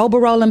haven't heard Oba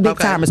Rollin' Big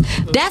Okay. Timers,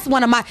 that's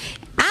one of my.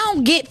 I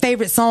don't get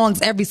favorite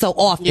songs every so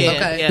often. Yeah,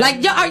 okay. Yeah. Like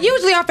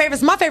usually my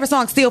favorite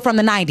song's still from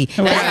the 90s.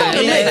 That's on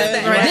the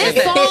list. Right.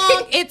 This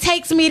song, it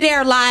takes me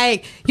there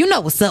like, you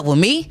know what's up with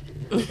me.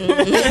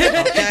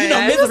 Okay. You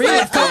know, Misery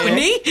Love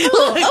Company. He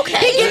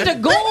get to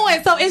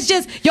going. So it's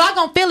just, y'all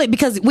gonna feel it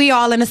because we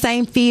all in the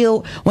same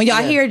field. When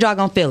y'all hear it, y'all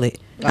gonna feel it.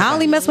 I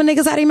only mess with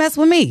niggas how they mess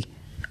with me.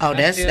 Oh,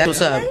 that's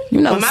what's up.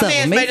 You know when what's my up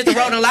man with made it to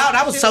Rolling Loud,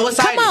 I was so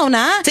excited. Come on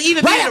now. To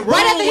even be in the room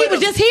right after he with was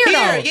him. just here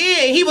though.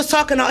 Yeah, he was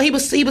talking. He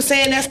was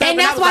saying that stuff, And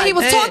that's why he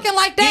was talking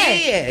like that.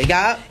 Yeah,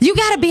 y'all. You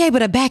got to be able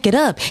to back it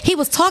up. He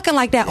was talking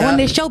like that on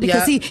this show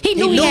because he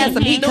knew he had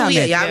some heat coming.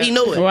 He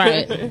knew it.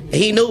 Right.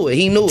 He knew it.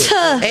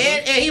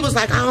 And he was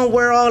like, I don't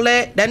wear all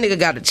that. That nigga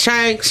got a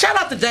chain. Shout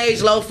out to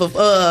Dej Loaf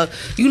for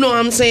you know what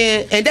I'm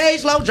saying. And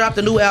Dej Loaf dropped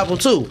a new album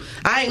too.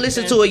 I ain't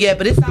listened to it yet,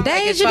 but it sounds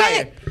like it's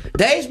fire.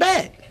 Dej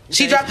back.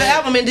 She dropped the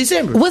album in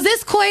December. Was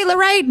this Coi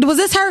Leray? Was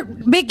this her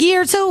big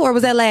year too, or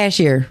was that last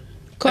year?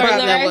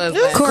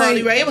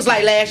 Carly Ray. It was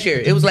like last year.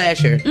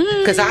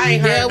 Because I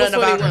ain't heard nothing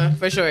about her.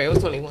 For sure, it was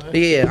 21.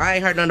 Yeah, I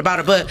ain't heard nothing about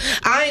her. But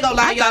I ain't gonna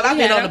lie, y'all. I've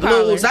been on the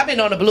blues. I've been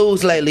on the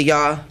blues lately,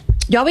 y'all.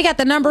 Y'all, we got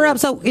the number up,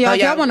 so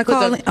y'all want to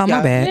call in? Oh,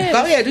 my bad. Yeah.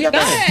 Go ahead, do your thing.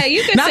 Go ahead,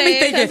 you can Not say me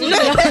it, 'cause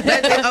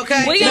thinking.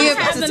 Okay. we gonna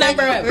have the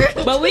number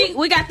up, but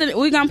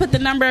we gonna put the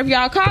number up.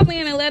 Y'all call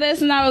in and let us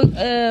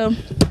know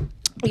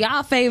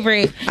y'all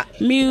favorite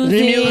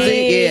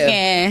music.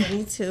 Yeah.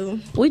 Me too.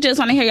 We just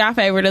want to hear y'all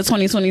favorite of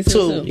 2022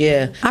 too.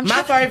 Yeah.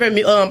 My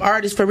favorite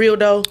artist for real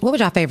though. What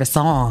was your favorite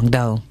song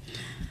though?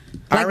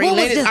 Like,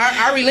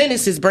 Ari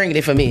Lennox is bringing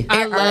it for me.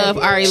 I love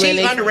Ari Lennox.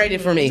 She's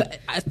underrated for me.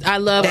 I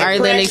love That Ari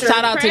Lennox. pressure.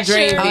 Shout out to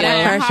Dreamville. Oh,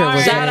 that pressure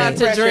was Shout out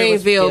to Pressure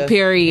was- Dreamville. yeah.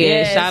 Period.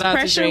 Yes, Shout out to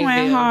Pressure Dreamville.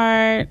 went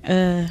hard.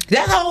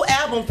 That whole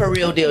album for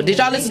real deal. Did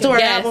y'all listen to her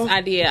Yes, album?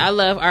 I did. I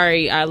love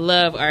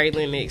Ari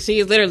Lennox. She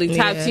is literally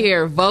top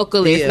tier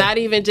vocalist. Yeah. Not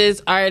even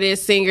just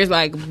artists, singers.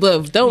 Like,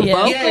 but them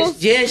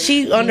vocals. Yes,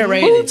 she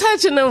underrated. Who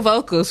touching them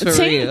vocals for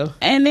real?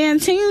 And then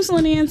Teams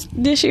went in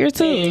this year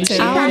too. Oh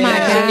my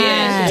God.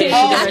 Yeah, she did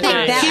I her think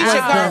thing. that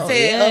Keisha Carr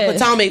said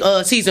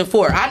Potomac season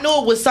 4. I knew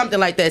it was something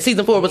like that.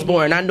 Season 4 was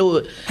born. I knew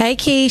it. Hey,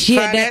 Keish.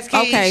 Yeah, Fine ass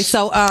Keish. okay,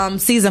 so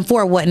season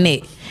 4 wasn't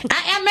it?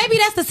 And maybe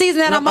that's the season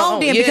that I'm on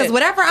then because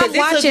whatever I'm 'Cause it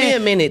took watching, me a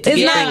minute to it's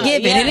get not there.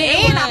 giving.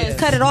 Yeah, and I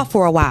cut it off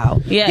for a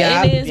while.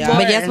 Yeah, it is. Yeah. But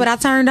boring. guess what I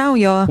turned on,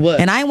 y'all? What?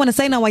 And I ain't want to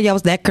say no way, y'all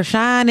was that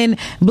Krishan and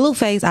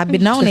Blueface. I've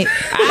been on it.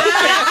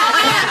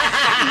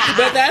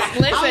 But that's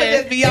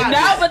just be honest.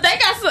 No, but they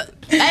got some.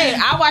 Hey,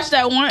 I watched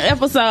that one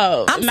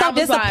episode. I'm and so I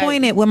was like,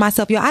 disappointed with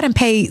myself, y'all. I didn't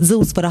pay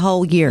Zeus for the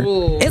whole year.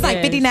 Ooh, it's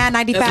like yes.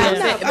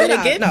 $59.95. But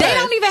it gets They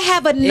don't even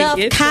have enough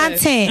gets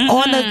content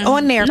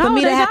on there for No,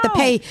 me to they have to don't.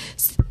 pay.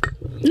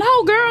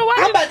 No, girl,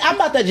 why? I'm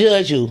about to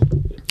judge you.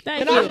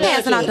 Thank I'm you.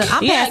 passing out the-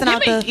 I'm passing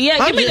out the.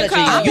 give me the code.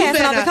 I'm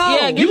passing out the code.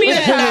 Yeah, give me You the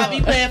better not code.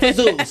 be paying for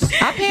Zeus.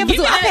 I'm paying for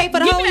Give me I paid for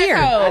the give whole me that year.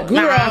 code.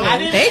 I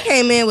didn't, They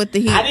came in with the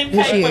heat I didn't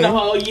this pay year. for the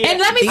whole year. And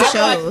let me These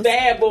tell you, shows.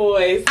 Bad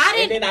Boys. I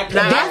didn't. And then I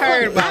Nah, I couldn't.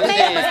 heard about I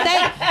made a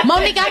mistake.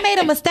 Monique, I made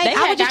a mistake. They I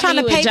was had just got trying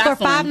to me pay with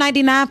for Jocelyn.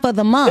 $5.99 for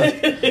the month,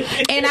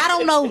 and I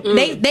don't know.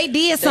 They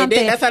did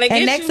something, That's how they and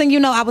get next you. thing you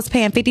know, I was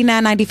paying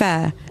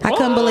 $59.95. I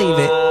couldn't believe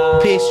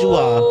it. Piss you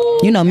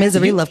off. You know,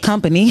 misery love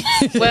company.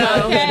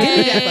 Well,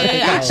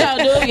 Okay, I shall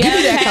do. Give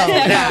me that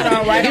Yeah. code.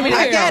 All right, give me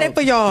I the got code. it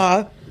for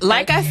y'all.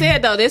 like I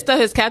said though, this stuff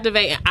is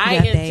captivating. I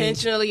Yeah, babe.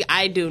 intentionally,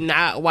 I do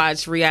not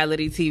watch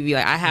reality TV.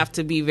 Like I have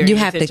to be very You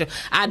have to-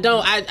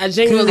 intentional. I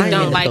genuinely I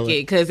don't ain't like into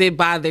it because it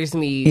bothers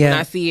me Yeah. when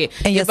I see it.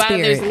 And your It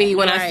bothers spirit. me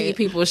when I see Right.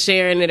 people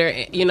sharing it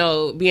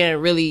or being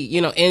really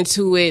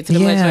into it to the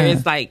much Yeah. where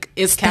it's like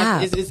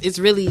Stop. it's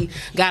really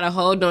got a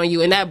hold on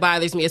you, and that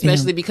bothers me,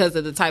 especially because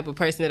of the type of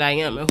person that I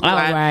am and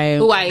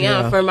who I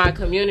am for my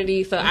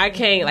community. So I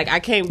can't bear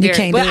can't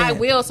it, but do I it.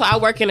 will. So I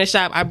work in a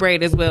shop. I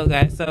braid as well,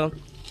 guys. So.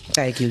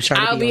 Thank you.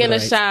 I'll be in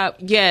the shop,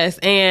 yes,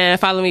 and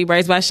follow me,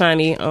 Braids by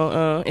Shani,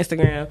 on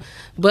Instagram.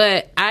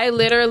 But I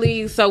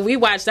literally, so we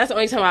watch. That's the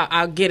only time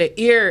I'll get an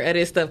ear of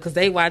this stuff because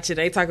they watch it.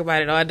 They talk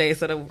about it all day.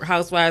 So the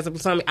Housewives of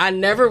Potomac. I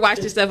never watch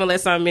this stuff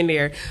unless I'm in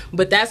there.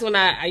 But that's when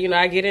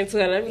I get into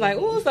it. I'm like,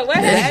 ooh, so what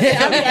happened?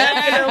 I be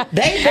asking them.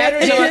 They better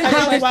than the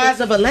Housewives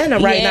of Atlanta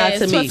right now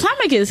to me.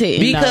 Potomac is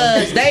hitting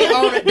Because they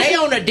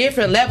on a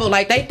different level.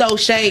 Like they throw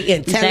shade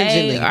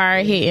intelligently. They are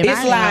hitting.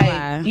 It's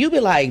like you be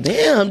like,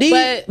 damn, these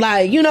But-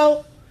 like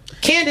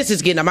Candace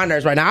is getting on my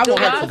nerves right now. I want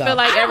her I to go. feel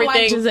like I don't like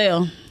everything.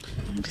 Giselle.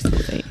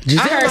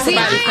 I heard See,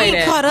 somebody I say ain't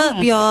that. caught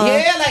up, y'all.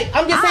 Yeah, like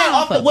I'm just saying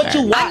off of what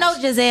you watch. I know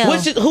Giselle.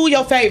 Who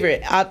your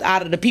favorite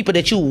out of the people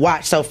that you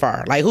watch so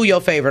far? Like who your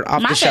favorite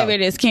off My the show?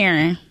 favorite is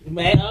Karen.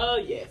 Man, oh,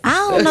 yes. I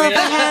don't know if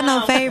I had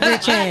no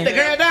favorite The yet.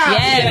 girl down.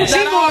 Yeah.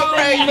 She going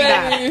crazy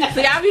now.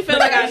 See, I be feeling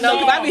like I know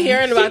because I be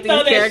hearing about these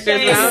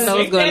characters, but I don't know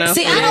what's going on.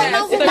 See, I don't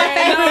know who my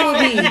favorite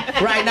would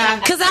be. Right now.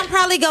 Because I'm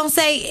probably going to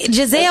say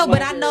Giselle,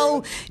 but I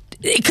know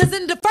Because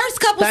in the first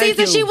couple Thank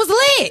seasons, you. she was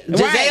lit.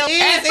 Giselle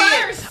At is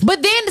first.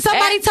 But then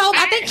somebody told me,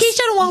 I think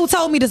Keisha the one who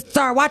told me to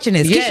start watching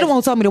this. Keisha the one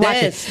who told me to watch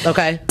it.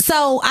 Okay.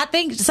 So I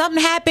think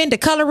something happened, the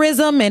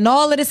colorism and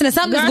all of this, and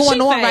something's Girl, going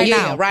she on fake. right Yeah,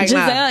 now. right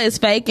Giselle now. is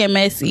fake and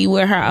messy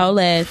with her old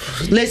ass.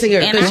 Listen here.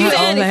 And 'cause I she,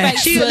 said it fake,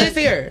 she, but-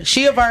 listen here.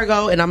 She a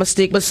Virgo, and I'm going to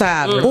stick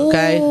beside her,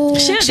 okay?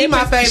 She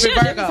my favorite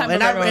Virgo.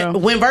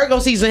 And when Virgo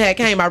season had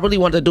came, I really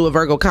wanted to do a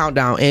Virgo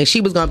countdown, and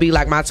she was going to be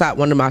like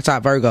one of my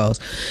top Virgos.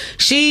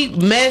 She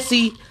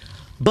messy,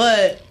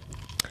 but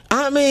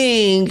I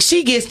mean,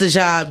 she gets the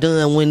job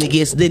done when it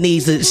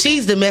needs to.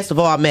 She's the mess of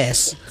all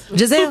mess.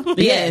 Giselle?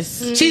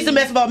 Yes. She's the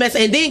mess of all mess.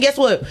 And then guess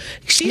what?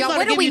 She's Yo, gonna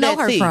where do give we you know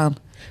that her tea. from?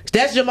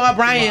 That's Jamal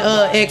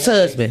Bryant,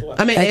 ex-husband.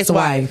 I mean,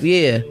 ex-wife.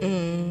 Yeah.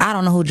 I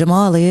don't know who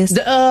Jamal is.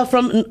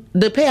 From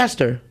the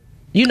pastor.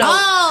 You know,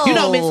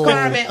 Oh. Miss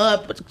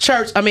Carmen,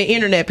 church. I mean,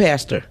 internet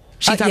pastor.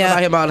 She talking yeah.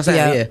 about him all the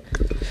time.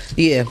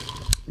 Yeah.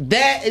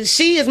 That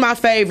she is my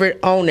favorite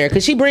on there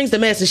because she brings the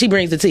mess and she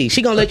brings the tea.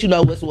 She gonna let you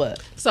know what's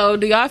what. So,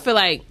 do y'all feel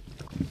like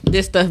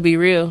this stuff be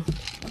real?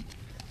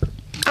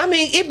 I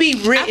mean, it be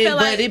written,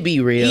 but it be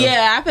real.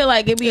 Yeah, I feel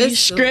like it be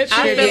scripted.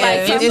 I feel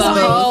like it's a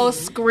whole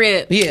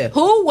script. Yeah.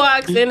 Who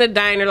walks in the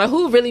diner? Like,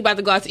 who really about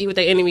to go out to eat with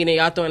their enemy and then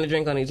y'all throwing a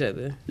drink on each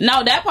other?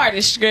 No, that part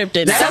is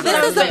scripted. So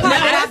this is the part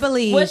that I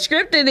believe. What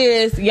scripted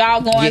is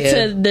y'all going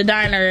to the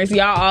diners,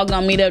 y'all all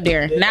gonna meet up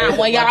there. Now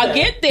when y'all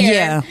get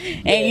there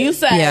and you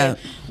say,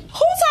 who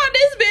told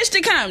this bitch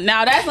to come?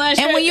 Now that's unscripted.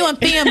 And when you in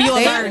film, you'll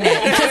learn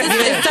that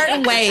because it's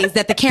certain ways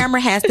that the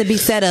camera has to be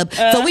set up,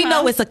 so we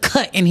know it's a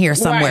cut in here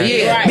somewhere.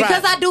 Right,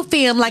 because I do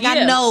film, like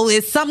I know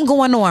it's something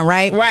going on,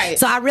 right? Right.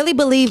 So I really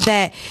believe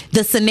that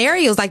the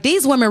scenarios, like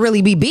these women,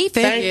 really be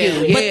beefing. Thank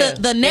you. But Yeah.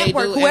 the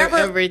network, do whoever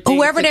everything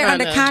to they're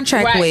under kinda-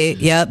 contract with,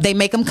 they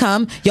make them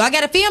come. Y'all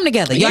got to film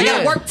together. Y'all got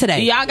to work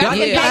today. Y'all got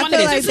Yeah. y'all I want to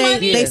feel get like this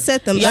money? they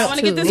set them Y'all up want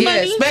to get too. this Yeah,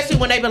 money? especially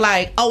when they be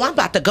like, "Oh, I'm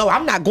about to go.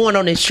 I'm not going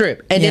on this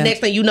trip," and Yeah. the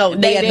next thing you know,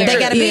 they They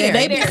got to be there.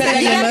 They You there. gotta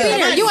be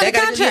there. You They under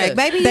gotta- contract, yeah.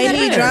 baby. You They gotta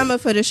be need there. drama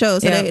for the show,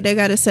 so Yeah. they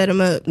got to set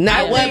them up.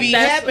 Now, I what think be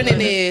that's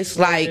happening is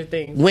like the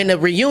thing. when the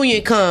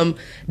reunion come,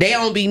 they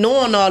don't be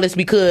knowing all this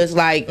because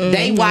like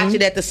they watch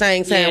it at the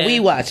same time Yeah. we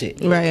watch it,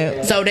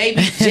 Right. So they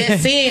be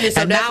just seeing it,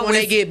 so And that's now when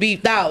they it's- get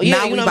beefed out. Yeah,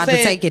 now you we know about what I'm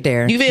to saying? take it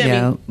there. You feel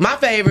Yeah. me? My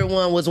favorite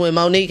one was when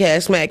Monique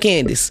had smacked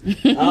Candace.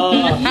 Y'all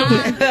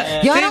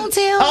don't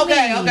tell me.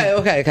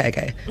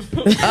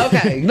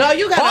 Okay. No,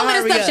 you got All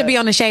of this stuff should be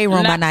on the Shade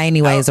Room by now,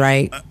 anyways,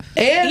 right?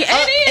 And, It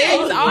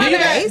is. All do you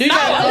that. got, do you No,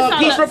 got it's on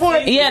Peace the-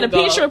 Report? Yeah, the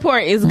Peace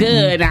Report is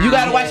good. Now. You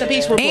got to watch the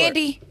Peace Report.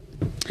 Andy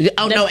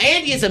No,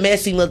 Andy is a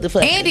messy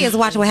motherfucker. Andy is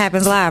watching What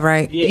Happens Live,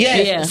 right?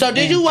 Yes. Yeah. So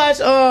did you watch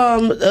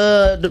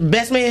the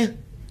Best Man?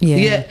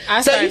 Yeah.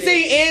 I So you started.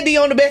 see Andy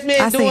on the Best Man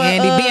I see doing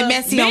Andy being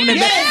messy on the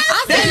Yes.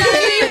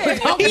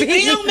 He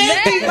being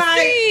messy,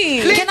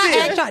 like. Can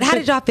I ask y'all, how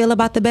did y'all feel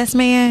about The Best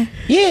Man?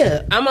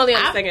 Yeah. I'm only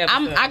on the second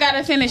episode. I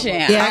gotta finish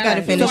it. Yeah, I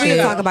gotta finish So we'll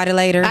it. talk about it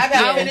later. I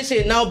gotta finish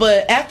it. No,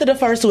 but after the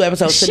first two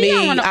episodes, to She me,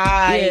 don't wanna-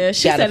 yeah,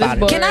 she got said it's about it.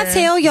 boring. Can I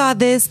tell y'all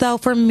this though?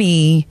 For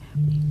me,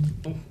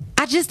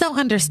 I just don't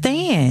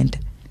understand.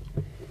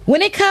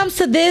 When it comes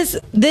to this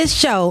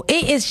show,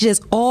 it is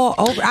just all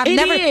over. It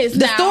is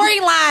the now.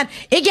 storyline.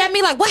 It got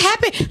me like, what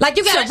happened? Like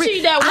you got to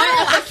Especially that one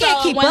I can't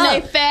episode keep when up.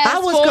 they fast I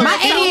was forward My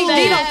confused. so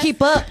ADHD fast. don't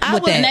keep up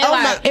with And they that.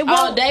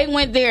 like, they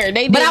went there.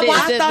 They did But I this,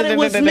 watched- this, I thought this, it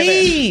was this, this,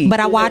 this. me. But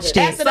I watched it.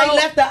 After they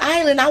left the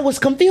island, I was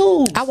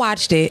confused. I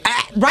watched it.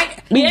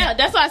 Right. Yeah,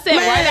 that's what I said.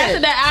 Man. Right after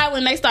that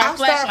island, they I start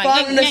flashing.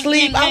 started falling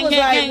asleep. I was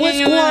like, what's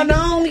going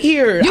on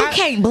here? You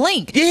can't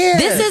blink. Yeah.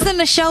 This isn't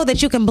a show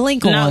that you can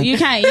blink on. No, you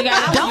can't. You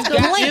got Don't you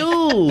got- blink.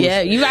 Confused.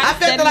 Yeah, you got I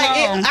felt to like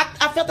set it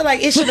I felt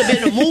like it should have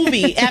been a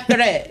movie after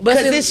that. But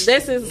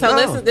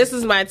Because this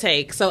is my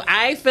take. So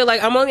I feel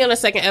like I'm only on the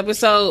second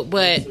episode,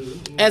 but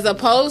as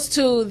opposed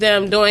to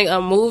them doing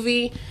a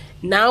movie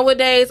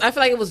nowadays, I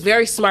feel like it was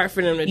very smart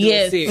for them to do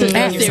a series.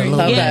 Absolutely.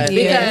 Yes, Okay.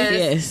 Because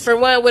yes. for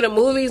one, with the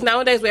movies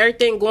nowadays, with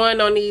everything going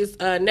on these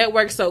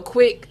networks so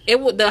quick,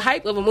 the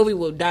hype of a movie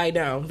will die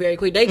down very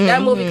quick.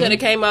 That movie could have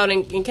came out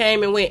and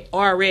came and went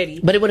already,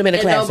 But it would've been a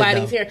and classic,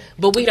 nobody's though. here.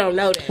 But we don't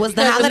know that. Was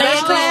the Because holiday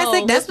now- a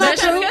classic? That's not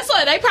Because true. guess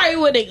what? They probably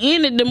would have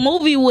ended the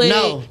movie with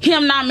No.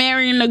 him not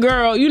marrying the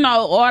girl. You know,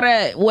 all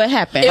that. What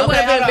happened? It would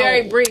have hold been on.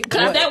 very brief.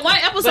 Because that one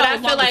episode But I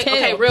was feel on like, the tail.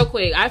 okay, real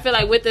quick. I feel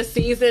like with the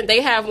season,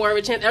 they have more of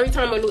a chance. Every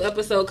time a new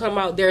episode come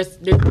out, there's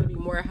going to be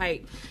more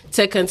hype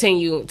to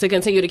continue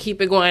to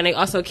keep it going. They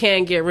also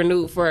can get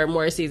renewed for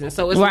more seasons.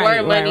 So it's Right, more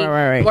right, money,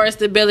 right. more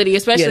stability,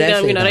 especially Yeah,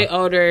 that's them, it, they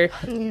though. older.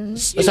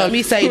 So let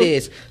me say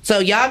this. So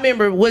y'all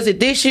remember, was it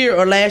this year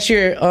or last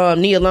year?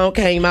 Nia Long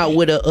came out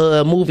with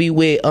a movie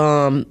with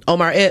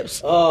Omar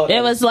Epps. Oh,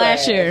 It was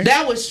last year.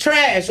 That was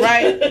trash,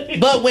 right?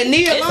 But when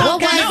Nia Long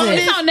came No, out,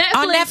 it's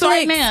on Netflix,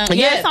 right now.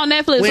 Yeah, it's on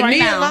Netflix when right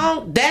Nia now.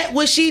 Long, that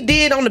what she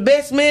did on The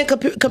Best Man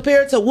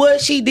compared to what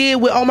she did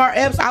with Omar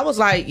Epps, I was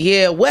like,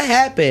 yeah, what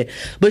happened?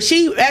 But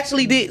she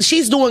actually did.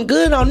 She's doing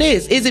good on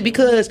this. Is it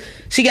because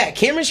she got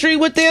chemistry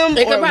with them?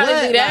 It could or probably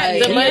what? be that.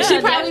 Like, The money, she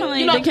probably,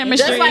 you know, the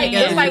chemistry.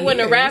 just like when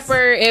the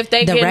rapper, if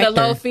they get the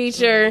low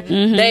feature,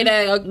 they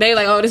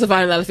like, oh, this is a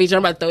 $5 feature.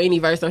 I'm about to throw any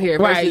verse on here.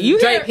 Right. You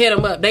Drake hit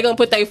them up. They gonna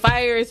put their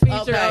Fires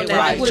feature on that.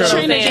 Right.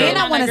 And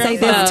I want to say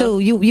this too.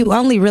 You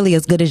only really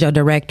as good as your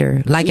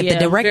director. Like if the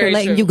director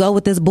letting you go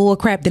with this bull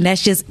crap, then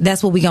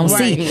that's what we gonna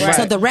see. Right.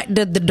 So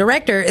the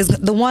director is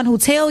the one who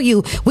tell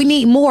you we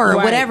need more or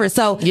whatever.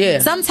 So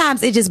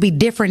sometimes it just be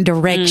different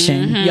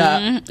direction.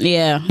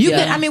 Yeah. You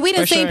could, I mean, we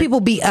done seen people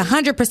be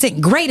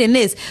 100% great in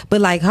this,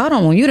 but like, hold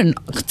on, you done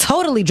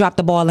totally dropped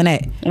the ball in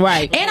that.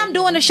 Right. And I'm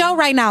doing a show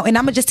right now, and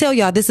I'm gonna just tell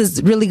y'all this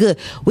is really good.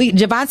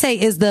 Javante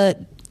is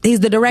he's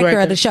the director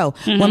of the show.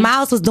 When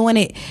Miles was doing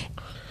it,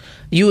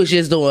 you was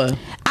just doing.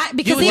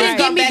 Because he didn't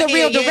give me the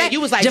real direct.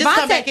 You was like, just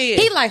come back in.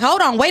 He like,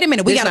 hold on, wait a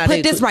minute. We got to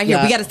put this right here.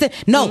 We got to sit.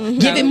 No,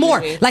 give it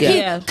more.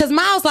 Like because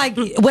Miles like,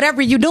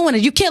 whatever you doing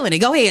is you killing it.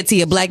 Go ahead,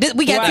 Tia Black.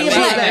 We got Tia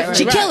Black.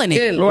 She killing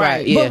it.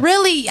 Right. But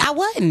really, I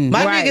wasn't.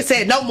 My nigga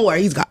said no more.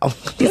 He's gone.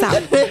 He's out.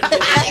 Shout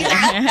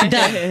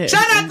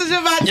out to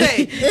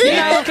Javante.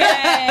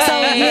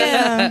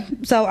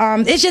 So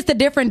it's just a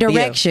different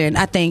direction.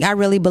 I think I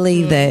really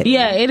believe that.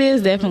 Yeah, it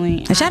is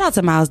definitely. And shout out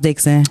to Miles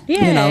Dixon.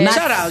 Yeah. You know,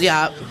 Shout out,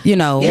 y'all. You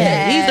know,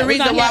 he's the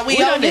reason why we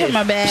on this.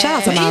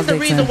 Shout out to Miles He's the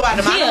Dixon. reason why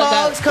the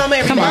monologues come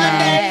every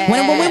Monday.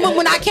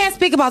 When I can't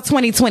speak about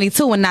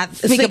 2022 and not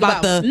speak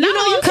about the, you know,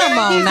 you come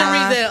on he's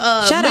now. the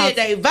reason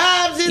MiDday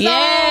Vibez is on.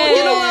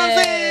 You know what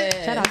I'm saying?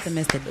 Shout out to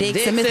Mr.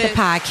 Dixon, Mr.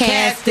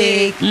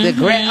 Podcastic.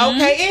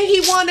 Okay, and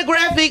he won the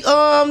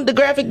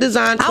graphic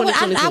design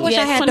 2022. I wish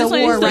I had the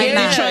award right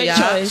now.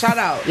 Shout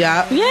out,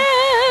 y'all.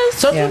 Yes.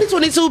 So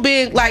 2022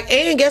 being like,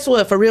 and guess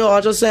what? For real,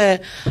 I just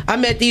said, I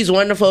met these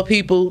wonderful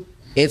people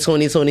in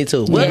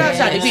 2022. Well, not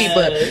Shotty P,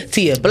 but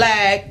Tia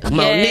Black,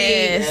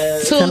 Monique,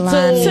 Tutu,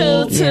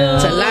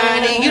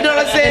 Talani. You know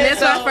what I'm saying? And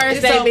that's my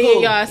first day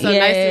meeting y'all. So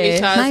nice to meet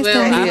y'all as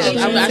well.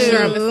 I'm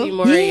sure I'm gonna see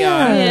more of y'all.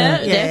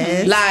 Yeah,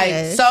 definitely.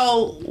 Like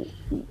so,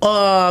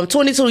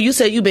 22. You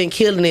said you've been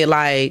killing it.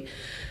 Like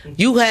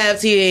you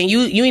have Tia, and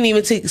you didn't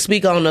even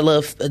speak on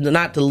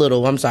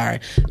I'm sorry.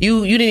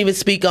 You didn't even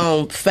speak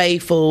on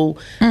Faithful.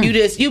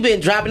 You've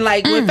been dropping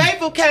like when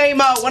Faithful came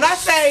out. When I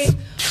say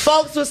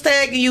folks was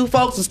tagging you.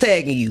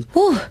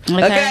 Whew.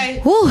 Okay.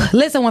 Whew.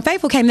 Listen, when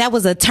Faithful came, that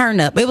was a turn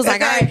up. It was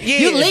like, all right,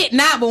 you lit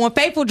now, but when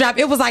Faithful dropped,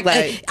 it was like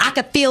I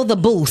could feel the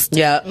boost.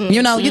 Yeah.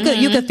 You know,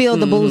 you could feel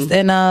the boost,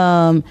 and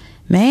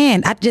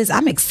man,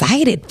 I'm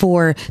excited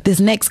for this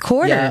next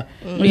quarter.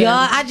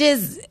 Y'all,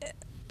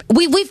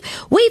 we've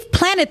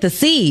planted the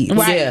seeds.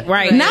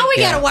 Right. Now we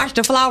gotta watch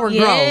the flower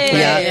grow.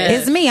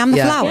 It's me. I'm the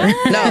flower.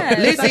 No,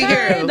 listen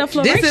here.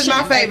 This is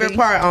my favorite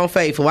part on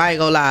Faithful. I ain't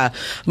gonna lie.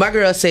 My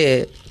girl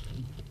said,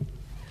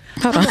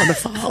 hold on the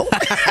phone.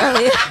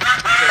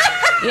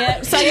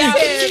 Yeah, so y'all, for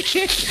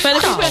the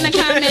people in the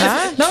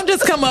comments, don't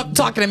just come up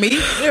talking to me.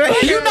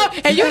 You know,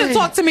 and you done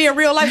talk to me in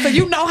real life, so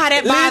you know how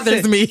that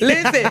bothers me.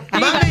 Listen,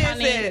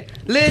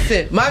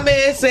 my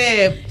man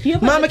said,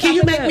 Mama, can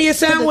you make me a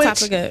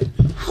sandwich?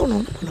 Hold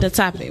on. The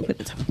topic.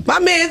 My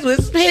man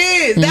was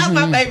pissed. That was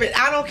my favorite.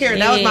 I don't care.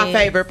 That was my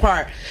favorite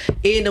part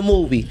in the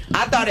movie.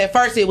 I thought at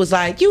first it was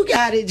like, you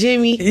got it,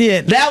 Jimmy.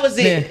 Yeah. That was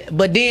it. Yeah.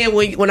 But then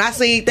when I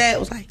seen that, it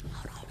was like,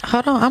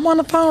 hold on, I'm on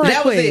the phone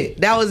right quick.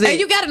 That was it. And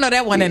you got to know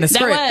that one in the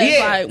script.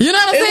 Like, you know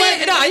what I'm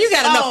saying? No, you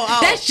got to know.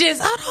 That's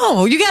just,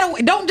 you got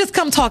to, don't just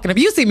come talking to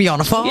me. You see me on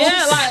the phone.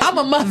 Yeah, like, I'm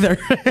a mother.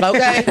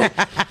 Okay.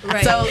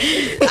 Right. So, I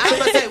was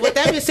going to say, with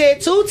that being said,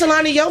 too,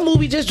 Talani, your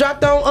movie just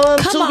dropped on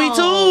Tubi,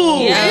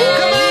 too. Yeah.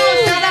 Come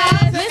on, shout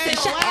out. Listen,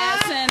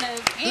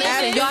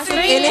 y'all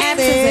seen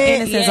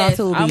Innocence on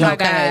Tubi. Oh, my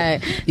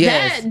God.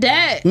 Yes.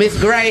 That. Miss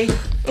Gray.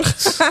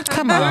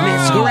 Come on,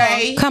 Miss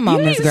Gray. Come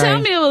on, Miss Gray. You didn't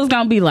tell me it was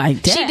gonna be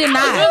like that. She did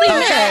not. I was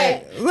really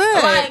mad.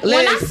 Like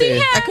when I see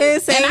her, I couldn't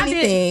say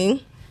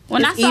anything.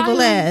 When I saw evil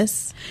him,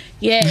 ass.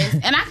 Yes,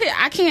 and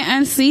I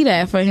can't unsee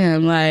that for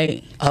him.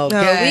 Like, no,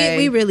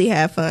 we really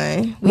had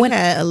fun. We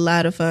had a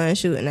lot of fun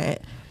shooting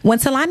that. When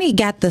Talani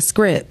got the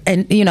script,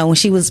 and you know when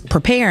she was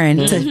preparing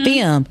to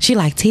film, she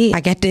like, T,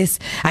 I got this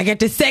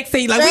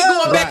sexy. Like we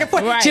going back and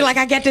forth. Right. She like,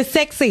 I got this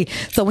sexy.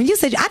 So when you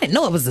said, I didn't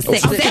know it was a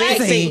sexy. Okay, I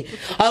didn't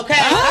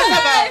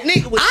know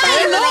it was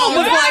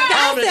like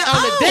that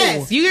on the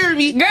desk. You hear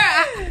me, girl?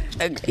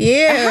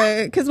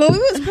 Yeah, because when we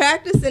was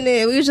practicing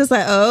it, we was just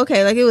like, oh,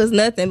 okay, like it was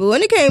nothing. But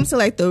when it came to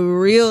like the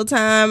real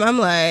time, I'm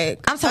like,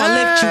 I'm talking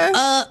lift you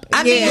up.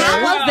 I mean,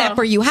 how was that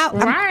for you? How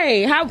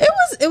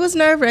it was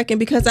nerve wracking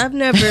because I've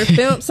never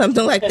filmed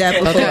something like that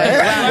before.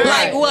 Okay.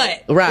 Like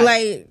what?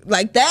 Right.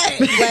 Like that.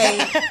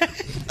 Like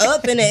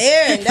up in the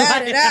air and da.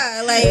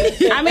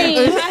 Like, I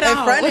mean, in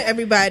front of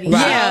everybody.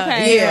 Right. Yeah,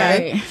 okay, yeah.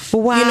 right.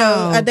 Wow. You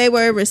know, they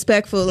were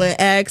respectful and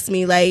asked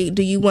me, like,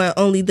 do you want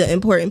only the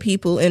important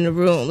people in the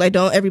room? Like,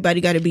 don't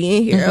everybody got to be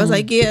in here? I was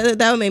like, yeah,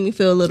 that would make me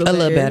feel a little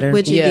better.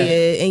 Which it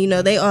did. And, you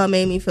know, they all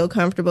made me feel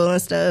comfortable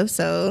and stuff.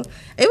 So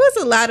it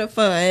was a lot of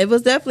fun. It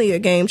was definitely a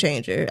game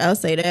changer. I'll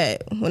say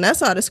that. When I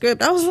saw the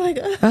script, I was like,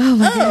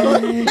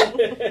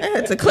 I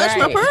had to clutch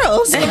my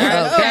pearls.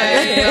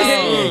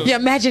 Okay. Your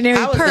imaginary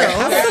pearls.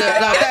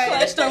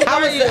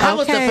 How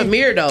was the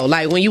premiere though?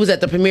 Like when you was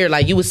at the premiere,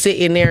 like you was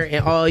sitting there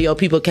and all your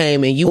people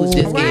came and you was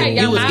just getting,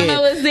 you was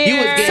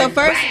getting. So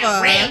first of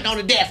all, rammed on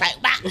the desk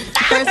like.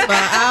 First of all,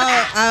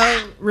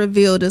 I'll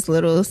reveal this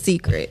little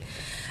secret.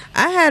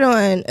 I had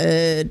on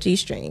a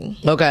G-string.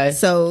 Okay.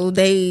 So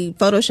they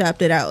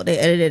photoshopped it out. They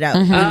edited it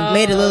out.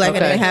 Made it look like I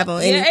didn't have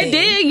on anything. Yeah, it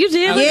did. You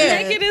did.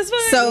 Yeah. Naked as fuck.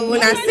 So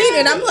when I seen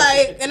it, I'm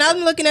like, and I'm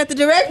looking at the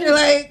director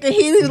like, and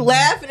he's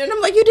laughing, and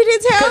I'm like, you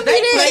didn't tell me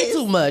They play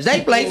too much.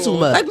 They play too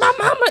much. Like, my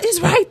mama is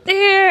right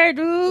there,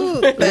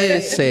 dude.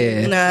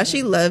 Listen. Nah,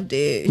 she loved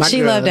it.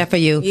 She loved that for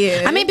you.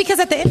 Yeah. I mean, because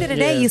at the end of the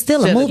day, you're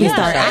still a movie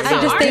star. I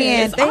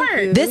understand.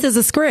 This is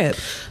a script.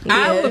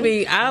 I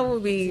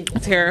would be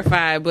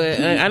terrified,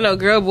 but I know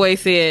Girl Boy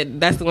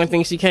said that's the one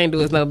thing she can't do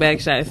is no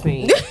backshot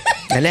scene.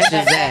 And that's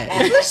just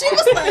that. She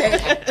was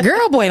like,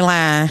 Girl Boy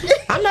line.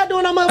 I'm not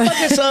doing no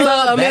motherfucking song.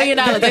 So $1 million.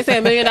 They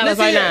said $1 million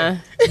right now.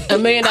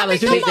 $1 million. I mean,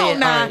 come on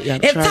now.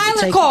 Right, if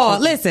Tyler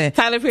called, listen.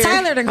 Tyler Perry.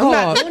 Tyler done I'm called.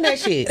 not doing that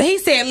shit. He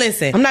said,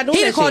 listen. I'm not doing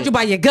he that done called shit. you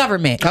by your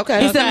government.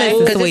 Okay. He said, listen,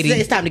 Because sweetie.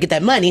 it's time to get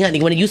that money,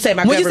 honey. When you say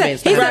my government,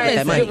 it's time to get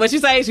that money. What you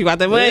say? She want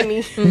the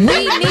money. We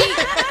need,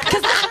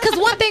 because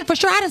one thing for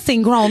sure, I done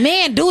seen grown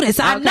men do this.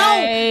 I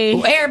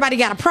know everybody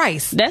got a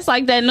price. That's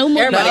like that new movie.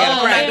 Everybody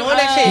I'm not doing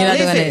that shit. You're not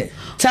doing Listen.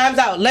 Time's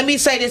out. Let me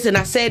say this, and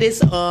I said this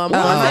on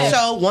my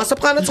show once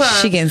upon a time.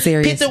 She getting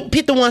serious.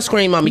 Put the one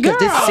scream on me because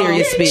this is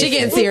serious business. She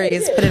getting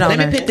serious. Put it on Let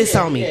her. me put this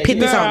on me. Put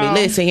this on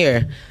me. Listen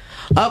here.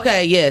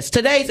 Okay, yes.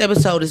 Today's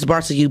episode is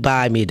brought to you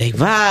by MiDday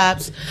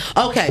Vibez.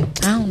 Okay,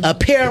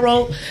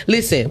 apparel.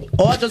 Listen,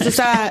 all jokes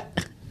aside,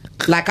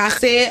 like I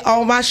said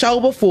on my show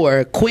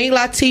before, Queen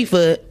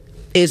Latifah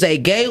is a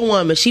gay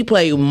woman. She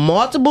played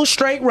multiple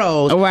straight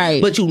roles. Right.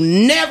 But you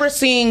never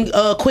seen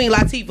Queen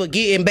Latifah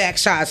getting back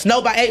shots.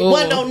 Nobody,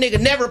 one no nigga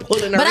never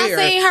pulling her But I ear.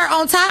 seen her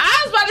on top.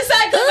 I was about to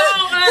say, because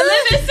on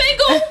Living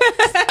Single.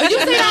 You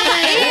seen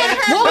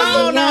her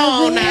on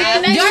the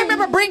No. Y'all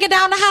remember Bringing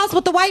Down the House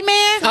with the white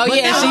man? Oh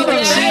yeah, she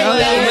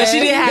did. But she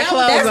didn't have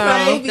clothes that's on.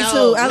 my movie too.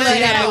 I love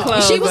that.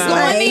 Clothes She was on.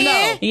 going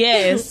in.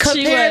 Yes, she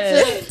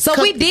Compared was. So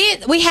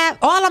we have,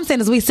 all I'm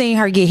saying is we seen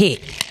her get hit.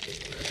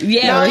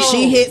 Yeah, Or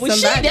she hit Well,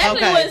 somebody. She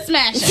definitely was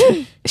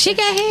smashing. She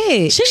got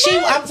hit.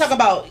 I'm talking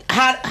about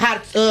how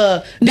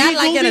Not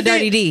like in a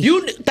Dirty D.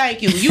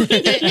 Thank you. You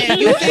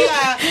and you see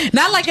how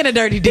Not like in a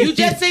Dirty D. you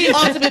just see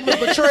Ultimate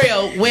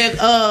Betrayal when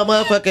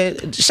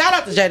motherfucking shout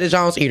out to Jada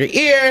Jones ear to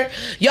ear.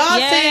 Y'all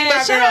seen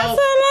my girl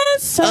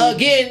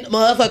getting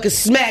motherfucking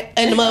smack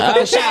in the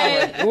motherfucking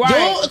shower.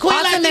 Right.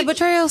 Ultimate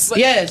Betrayals?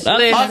 Yes,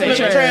 Ultimate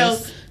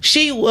Betrayals.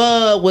 She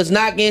was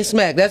not getting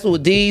smacked. That's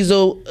what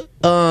Diesel.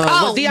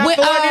 Was Deion Ford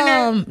in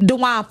there?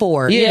 DeJuan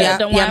Ford.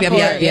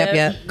 Yeah,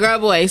 Yep. Girl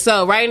boy,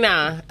 so right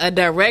now, a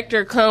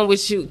director come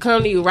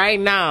to you right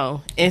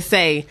now and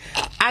say,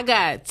 I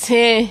got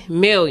 10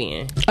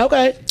 million.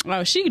 Okay.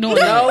 Oh, she doing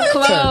No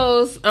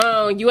clothes.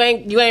 You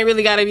ain't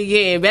really gotta be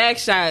getting back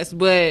shots,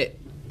 but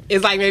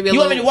it's like maybe a You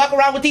little. want me to walk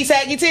around with these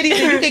saggy titties?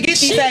 And you can get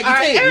these saggy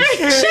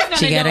titties.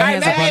 She got her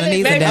hands up on her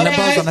knees and then her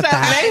bows on the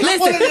thighs.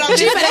 Listen,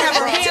 she better have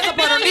her hands up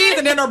on her knees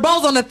and then her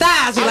bows on the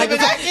thighs. You're like, you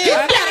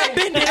gotta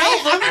bend it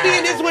over. I'm gonna be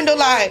in this window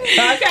like,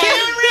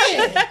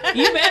 Karen.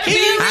 You better be.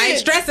 I ain't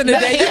stressing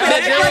today. You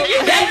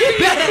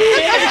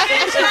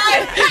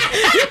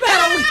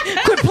better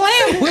quit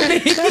playing with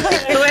me.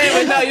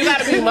 No, you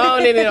gotta be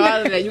moaning and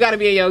all of that. You gotta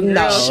be in your girl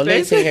No, strip.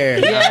 listen here.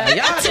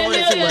 Y'all doing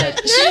it too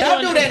much.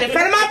 Don't do that in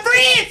front of my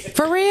friends.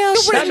 For real?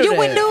 You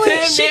wouldn't do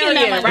it? 10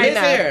 million right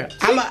now. Here.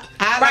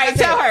 Right,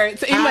 tell her.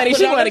 E-Money,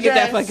 she want to get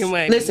that fucking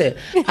money. Listen,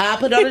 I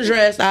put on a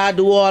dress, I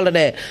do all of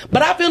that.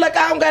 But I feel like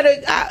I don't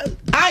gotta,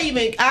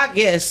 I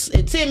guess,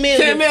 10 million.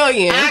 10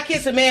 million. I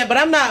kiss a man, but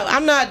I'm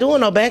not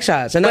doing no back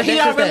shots. And But he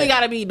don't really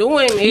gotta be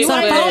doing it.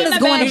 So phone is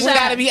going You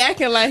gotta be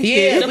acting like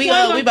Yeah, we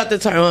about to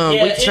turn,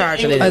 we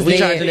charging it. We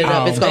charging it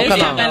up. It's gonna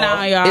come on.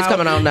 y'all. It's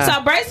coming on now.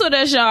 So brace with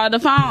us, y'all. The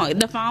phone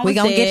We was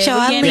gonna get dead.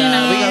 y'all We in. getting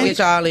it We on. gonna get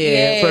y'all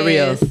in for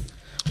real.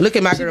 Look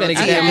at my girl. better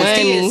get She that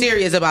money.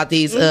 serious about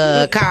these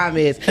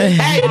comments.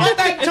 Hey, one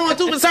thing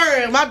too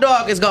concerned, my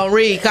dog is gonna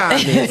read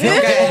comments.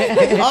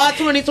 Okay, all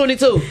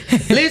 2022.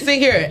 Listen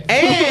here,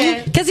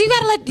 and because you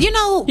gotta let You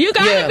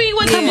gotta be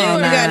with the Come on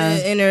viewers. You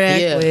gotta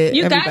interact with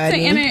You got everybody.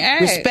 to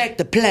interact. respect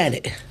the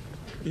planet.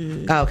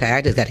 Okay,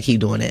 I just got to keep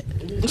doing it.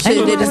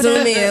 Shit did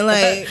zoom in,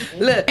 like,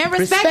 look, and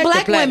respect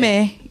black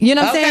women. You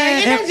know what I'm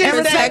saying? And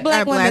respect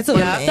black women too.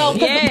 women. So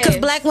because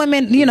black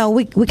women, you know,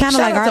 we kind of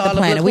like are the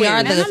planet. We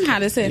are the. How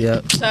to say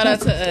Shout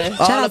out to us.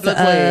 Shout out to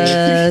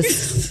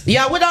us.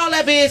 Y'all, with all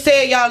that being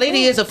said, y'all, it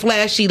is a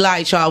flashy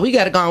light, y'all. We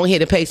got to go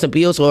ahead and pay some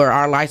bills or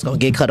our lights going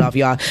to get cut off,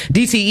 y'all.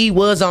 DTE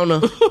was on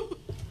the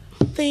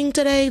thing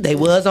today. They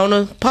was on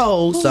the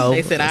poll, so.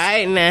 They said, all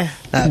right now.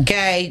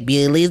 Okay,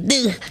 bill is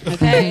due.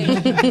 Okay.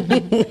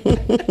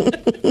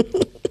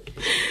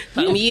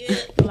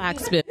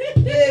 Locksmith.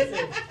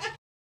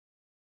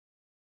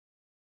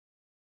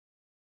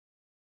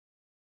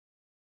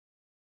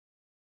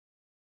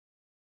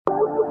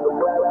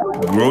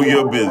 Grow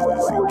your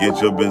business and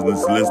get your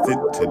business listed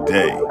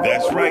today.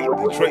 That's right,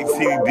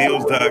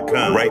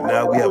 DetroitCityDeals.com. Right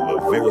now, we have a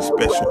very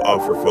special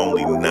offer for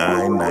only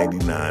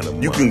 $9.99 a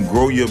month. You can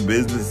grow your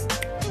business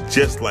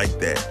just like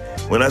that.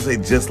 When I say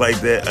just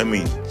like that, I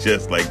mean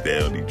just like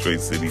that on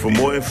Detroit City. For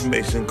more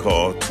information,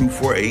 call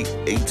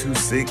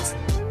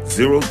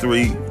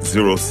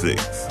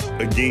 248-826-0306.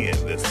 Again,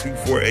 that's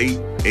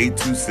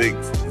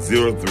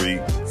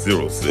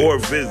 248-826-0306. Or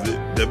visit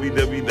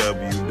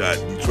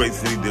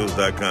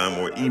www.DetroitCityDeals.com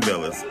or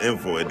email us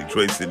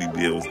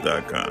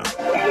info@DetroitCityDeals.com.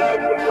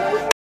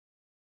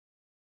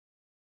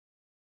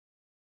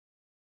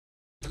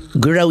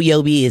 Grow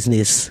your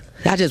business.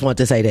 I just want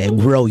to say that.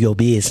 Grow your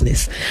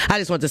business. I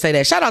just want to say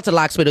that. Shout out to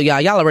Lockspittle,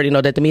 y'all. Y'all already know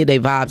that the MiDday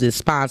Vibez is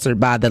sponsored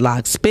by the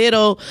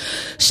Lockspittle.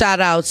 Shout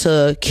out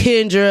to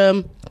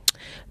Kendra,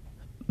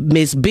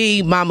 Miss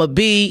B, Mama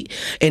B,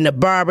 and the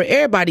barber.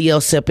 Everybody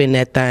else up in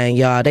that thing,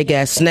 y'all. They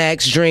got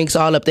snacks, drinks,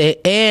 all up there.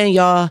 And,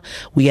 y'all,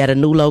 we at a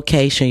new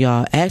location,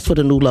 y'all. Ask for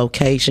the new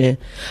location.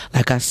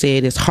 Like I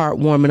said, it's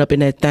heartwarming up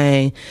in that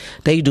thing.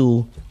 They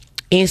do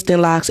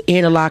instant locks,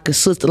 interlockers,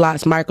 sister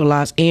locks, micro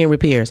locks, and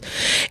repairs.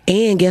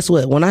 And guess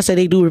what? When I say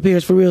they do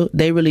repairs for real,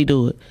 they really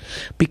do it.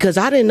 Because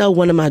I didn't know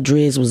one of my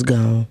dreads was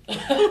gone.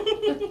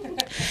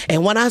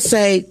 And when I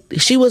say,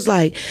 she was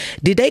like,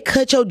 did they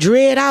cut your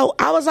dread out?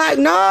 I was like,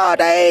 no,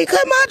 they ain't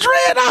cut my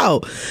dread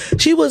out.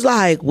 She was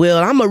like,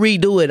 well, I'm going to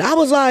redo it. I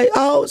was like,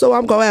 oh, so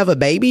I'm going to have a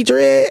baby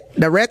dread?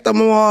 The rest of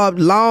them are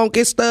long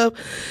and stuff?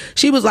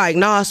 She was like,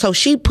 no. So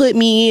she put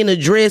me in a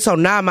dread, so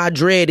now my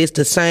dread is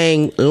the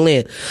same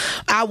length.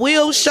 I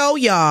will show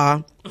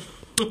y'all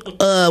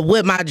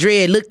what my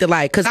dread looked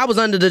like, because I was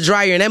under the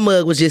dryer and that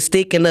mug was just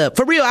sticking up.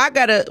 For real, I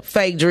got a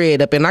fake dread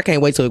up and I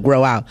can't wait till it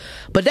grow out.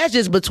 But that's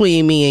just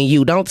between me and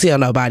you. Don't tell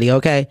nobody,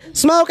 okay?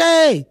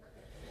 Smokey!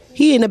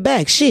 He in the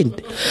back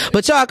shitting.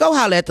 But y'all, go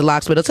holler at the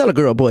Lockspittle. Tell a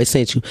girl boy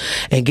sent you.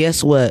 And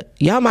guess what?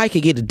 Y'all might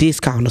could get a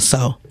discount or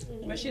so.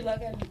 Where's she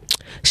located?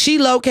 She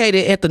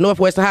located at the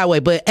Northwestern Highway.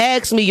 But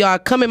ask me, y'all,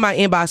 come in my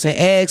inbox and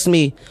ask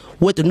me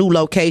what the new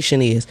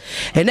location is.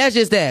 And that's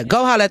just that.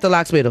 Go holler at the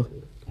Lockspittle.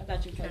 I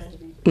thought you posted it.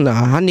 No,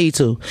 I need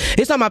to.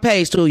 It's on my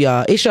page too,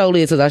 y'all. It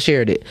surely is because I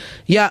shared it.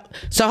 Yeah.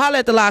 So holla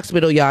at the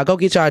Lockspittle, y'all. Go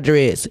get y'all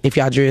dreads if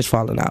y'all dreads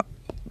falling out.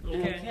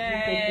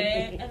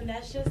 Okay. And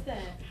that's just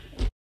that.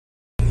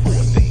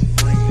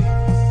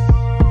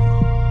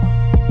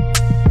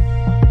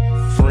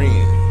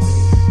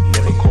 Friends.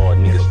 Never call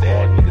niggas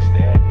dad.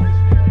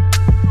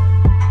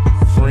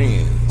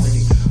 Friends.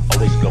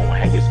 Always gon'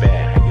 have your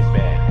back.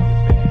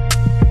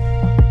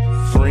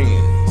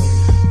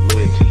 Friends.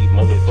 Loyalty,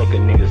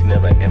 motherfucking niggas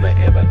never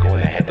ever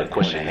gonna have to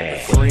question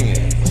that.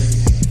 Friends.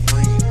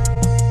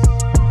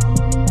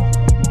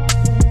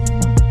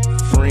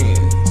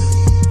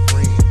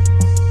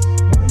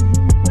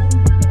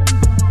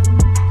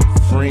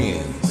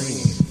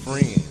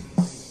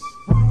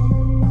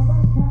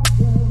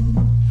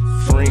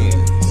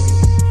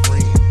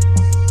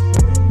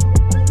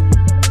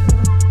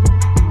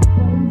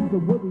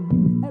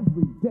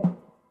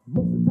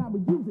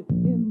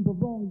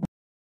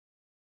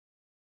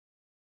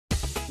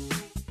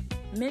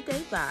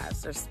 MiDday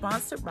Vibez are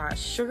sponsored by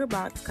Sugar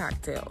Box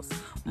Cocktails,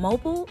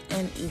 mobile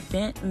and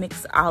event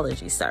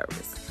mixology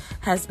service.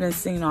 Has been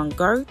seen on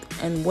Girth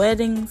and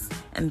weddings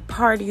and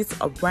parties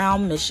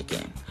around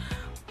Michigan.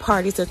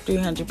 Parties of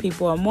 300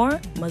 people or more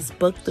must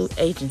book through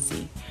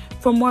agency.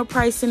 For more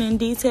pricing and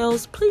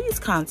details, please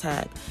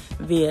contact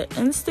via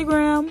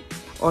Instagram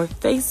or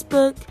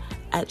Facebook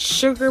at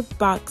Sugar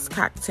Box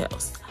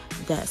Cocktails.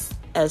 That's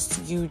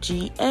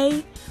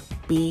SugarBoxCocktails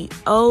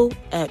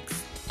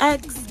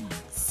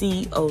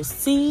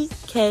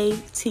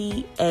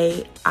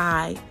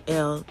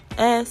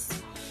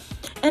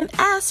and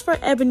ask for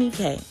Ebony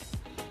K.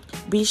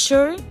 Be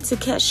sure to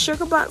catch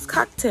Sugar Box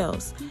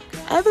Cocktails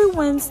every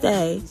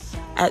Wednesday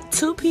at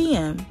 2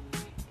 p.m.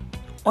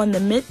 on the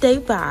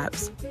MiDday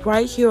Vibez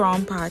right here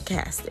on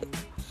Podcasting.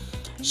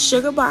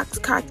 Sugar Box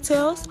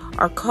Cocktails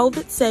are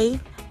COVID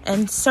safe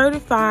and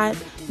certified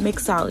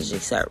mixology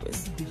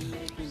service.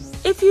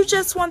 If you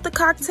just want the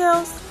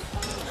cocktails,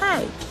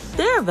 hey,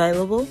 they're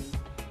available.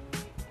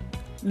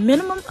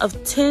 Minimum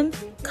of 10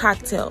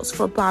 cocktails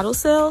for bottle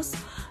sales.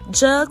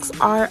 Jugs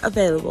are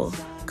available.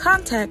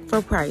 Contact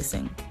for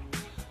pricing.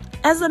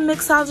 As a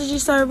mixology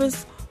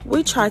service,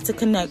 we try to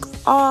connect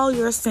all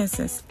your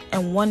senses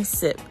in one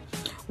sip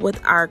with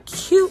our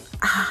cute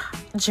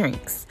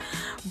drinks.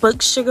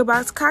 Book Sugar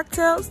Box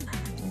Cocktails,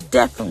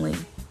 definitely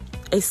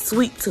a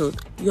sweet tooth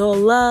you'll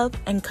love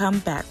and come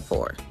back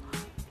for.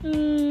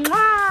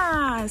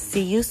 Mwah!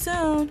 See you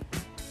soon.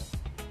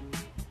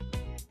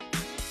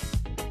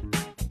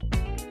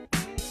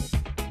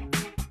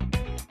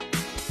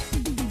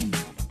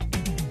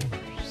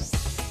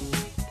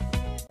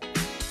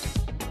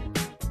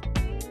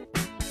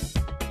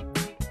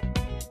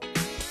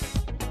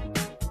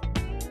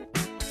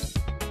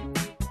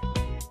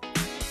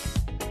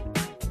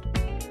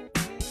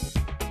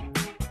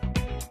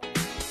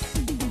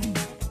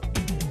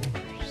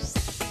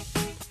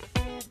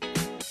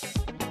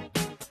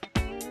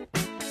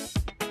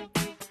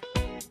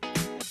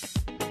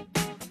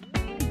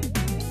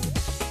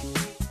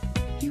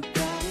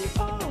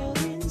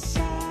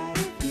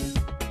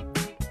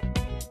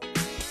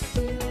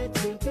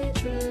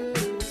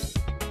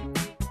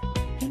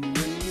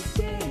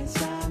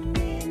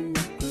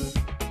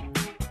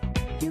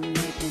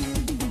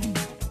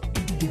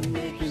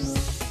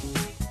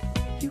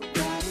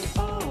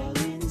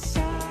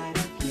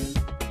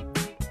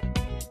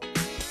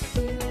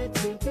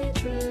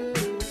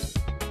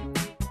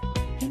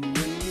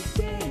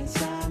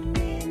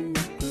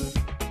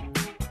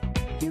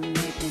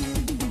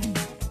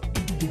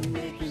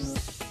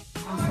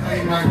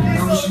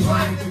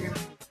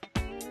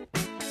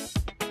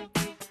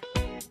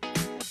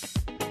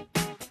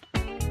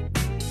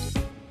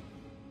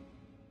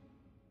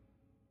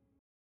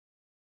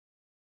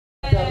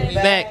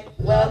 Back.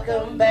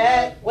 Welcome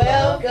back.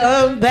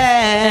 Welcome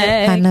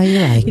back. I know you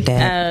like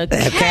that.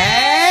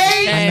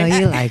 Okay. I know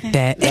you like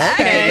that.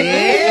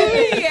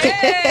 Okay.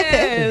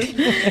 Yes.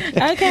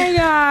 Okay,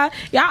 y'all.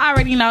 Y'all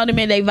already know the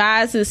MiDday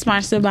Vibez is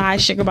sponsored by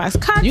Sugar Box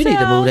Cocktails. You need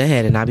to move that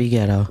head and not be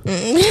ghetto.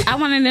 I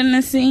wanted them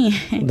to see.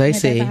 They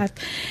see.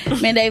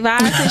 MiDday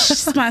Vibez is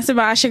sponsored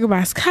by Sugar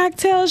Box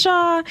Cocktails,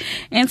 y'all.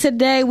 And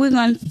today we're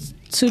going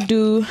to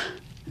do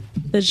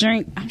the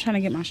drink. I'm trying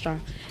to get my straw.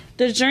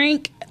 The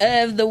drink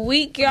of the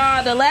week,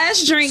 y'all. The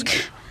last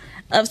drink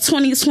of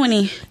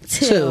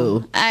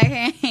 2022.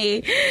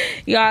 Okay,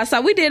 y'all.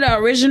 So we did an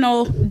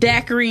original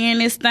daiquiri in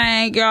this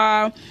thing,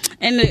 y'all.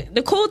 And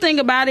the cool thing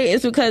about it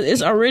is because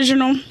it's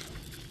original,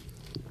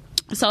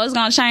 so it's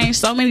gonna change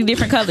so many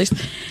different colors.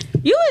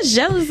 You was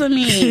jealous of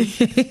me,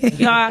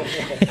 y'all.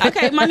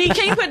 Okay, Monique,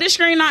 can you put the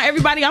screen on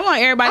everybody? I want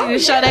everybody to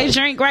show their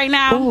drink right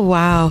now. Oh,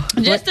 wow.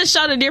 Just to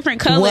show the different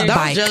colors.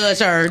 Don't judge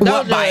her.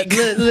 Don't judge.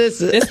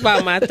 Listen. It's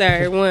about my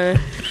third one.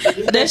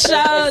 To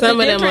show Some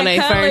the of them on different they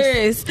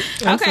colors.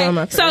 first.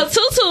 Okay, so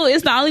Tutu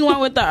is the only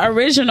one with the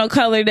original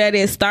color that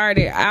it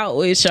started out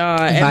with, y'all.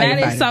 And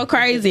that is so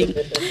crazy.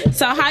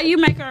 So how you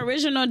make an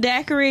original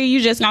daiquiri, you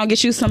just gonna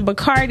get you some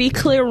Bacardi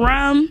clear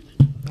rum.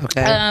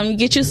 Okay.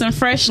 Get you some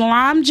fresh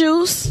lime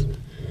juice.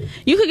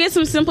 You could get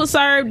some simple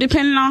syrup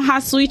depending on how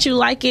sweet you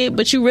like it,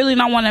 but you really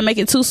don't want to make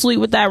it too sweet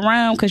with that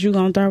rum because you're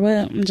gonna throw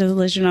up. Just to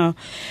let you know.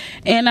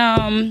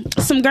 And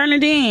some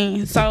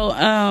grenadine. So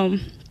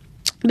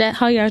that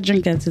how y'all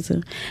drink that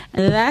too.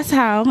 And that's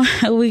how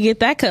we get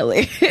that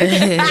color.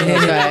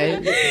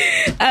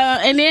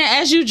 And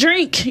then as you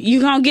drink,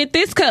 you gonna get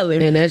this color.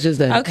 And that's just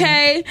that.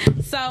 Okay.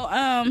 So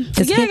yeah,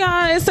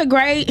 y'all, it's a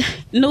great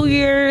New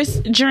Year's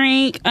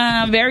drink.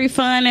 Very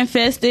fun and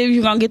festive.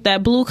 You're gonna get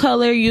that blue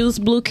color. Use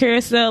blue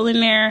carousel in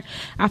there.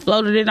 I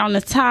floated it on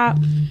the top.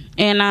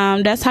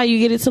 And that's how you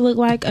get it to look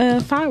like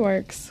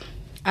fireworks.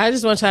 I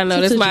just want y'all to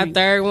know this is my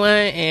third one,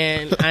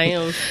 and I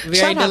am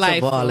very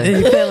delightful.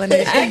 You feeling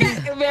it?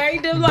 Very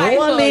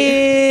delightful.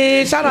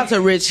 Boiling. Shout out to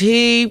Rich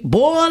He.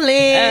 Boiling.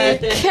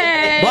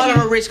 Okay. Boiling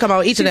with Rich come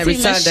on each and every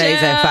Sundays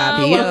at 5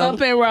 p.m. Up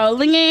and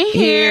rolling in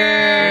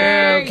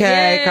here. Okay.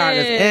 Yes.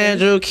 Carlos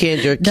Andrew,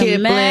 Kendra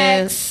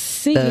Kipling.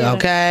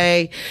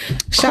 Okay.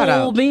 Shout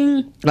out.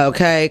 Bean.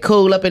 Okay.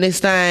 Cool up in this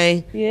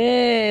thing.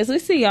 Yes. We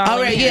see y'all.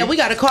 All right. Yeah. We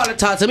got a caller.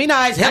 Talk to me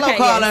nice. Hello, Okay,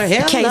 caller.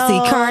 yes. Hello.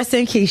 Casey,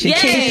 Carson, Keisha.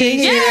 Yes.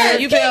 Keisha. Yes.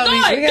 You feel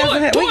me?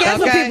 We got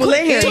some people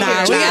in here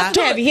now. We got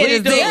some heavy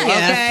hitters in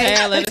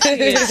here.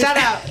 Okay.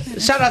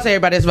 Shout out to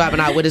everybody that's vibing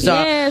out with us, y'all.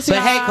 Yes, but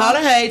y'all. hey, caller,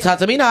 hey, talk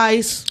to me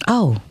nice.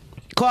 Oh,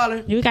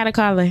 Caller. You got a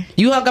caller.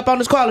 You hung up on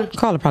this caller?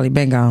 caller probably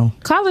been gone.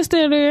 Caller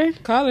still there.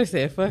 Caller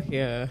said, "Fuck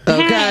yeah."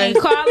 Okay. Hey,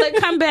 caller,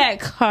 come back.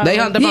 Caller. They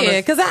hung up on Yeah, us.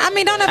 because I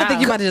mean, don't ever think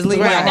you about to just leave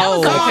Right. right Call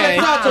okay.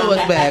 talk to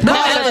us back. Call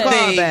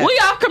us back. We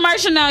off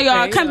commercial now,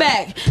 y'all. Come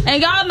back.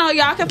 And y'all know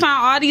y'all can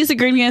find all these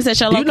ingredients at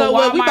your local You know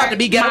what? Walmart. We about to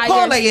be getting a Myers.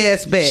 call their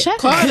ass back. Shut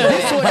Caller.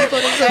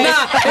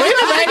 up.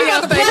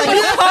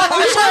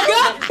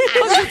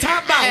 What you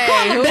talking about?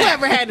 Hey,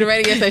 whoever had the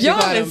radio station, Y'all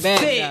called is him back.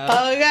 sick.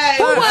 though.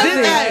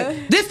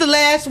 Okay. This the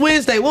last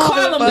Wednesday.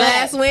 Call him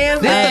last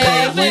Wednesday.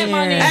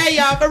 Hey,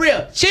 y'all, for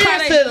real.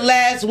 Cheers to the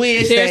last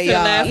Wednesday, Cheers to the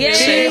y'all. last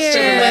Yes. Cheers to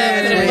the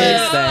last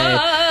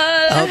Wednesday.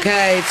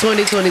 Okay,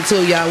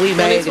 2022, y'all. We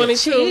made it.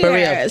 2022. For real.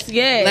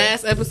 Yes.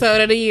 Last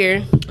episode of the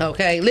year.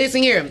 Okay,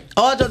 listen here.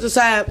 All jokes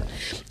aside,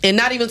 and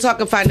not even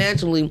talking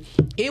financially,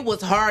 it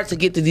was hard to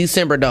get to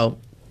December, though.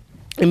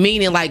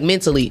 Meaning like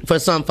mentally for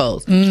some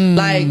folks.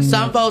 Like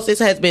some folks, this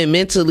has been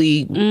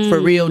mentally for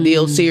real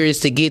deal serious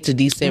to get to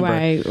December.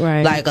 Right.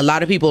 Like a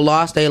lot of people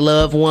lost their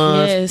loved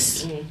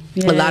ones.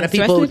 Yes. A lot of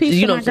people, rest in peace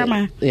you to know, my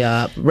grandma.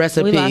 yeah, rest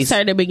in We lost peace.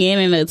 her at the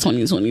beginning of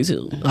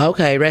 2022.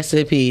 Okay, rest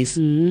in peace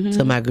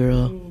to my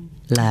girl,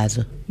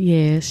 Liza.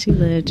 Yeah, she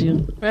loved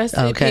you. Rest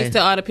in Okay. peace to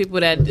all the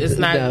people that is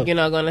not, Yeah. you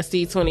know, going to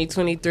see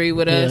 2023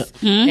 with us.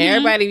 And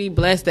everybody be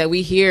blessed that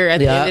we here at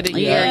the Yeah. end of the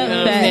year. Yeah. You know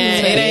what I'm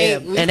saying? It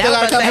ain't. We And still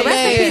that was got a couple the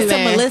Rest in peace days.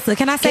 to Melissa.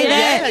 Can I say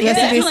that? Yeah,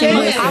 definitely. I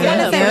want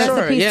to say rest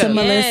in peace to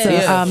Melissa,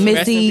 Yeah. Missy.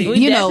 Rest in peace. We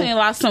You definitely know,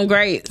 lost some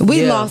greats.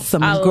 we Yeah. lost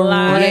some A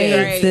lot of greats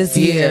greats. this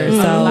year.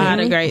 Yeah. So A lot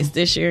of greats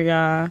this year,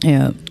 y'all.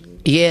 yeah.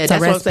 Yeah, So that's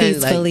what I'm rest saying.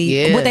 peacefully.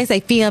 Like, yeah. What they say,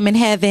 film in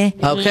heaven.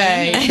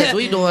 Okay, because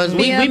we doing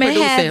we Film in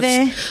producing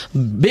heaven.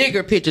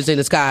 bigger pictures in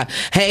the sky.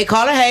 Hey,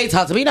 caller, hey,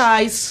 talk to me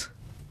nice.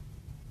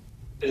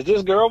 Is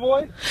this girl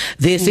boy?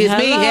 This is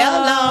me.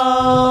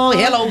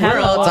 Hello,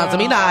 girl. Talk to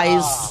me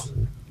nice.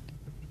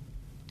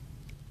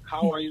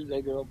 How are you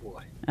today, girl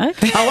boy?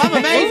 Okay. Oh, I'm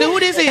amazing. Who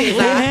this is?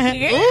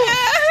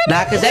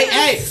 Nah, cause they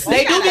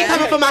do be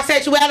coming for my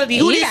sexuality.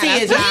 Who this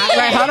is? Nah?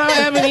 Right, hold on,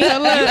 Ebony.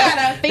 Hold You up.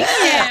 gotta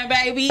Yeah,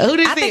 baby. Who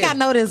this I think is? I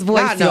know this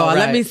voice, I know, y'all. right?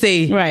 Let me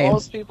see. Right.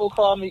 Most people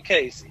call me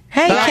Casey.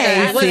 Hey,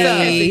 Okay, what's up?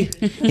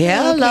 Casey.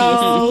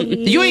 Hello.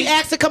 You ain't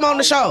asked to come on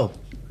the show.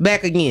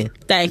 Back again.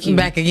 Thank you.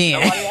 Back again.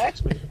 Nobody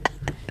asked me.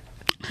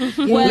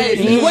 Well,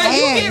 you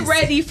get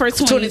ready for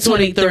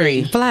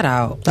 2023. Flat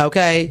out.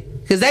 Okay.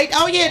 Cause they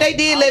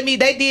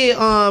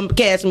did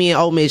cast me in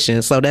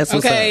omission, so that's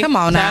what's Okay. up. Come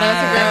on Shout out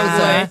to now.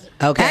 Girl Boy.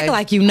 Okay. Act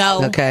like you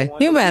know. Okay.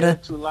 You better.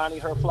 To Lonnie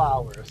her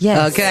flowers.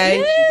 Yes.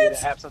 Okay. She did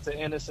an absence of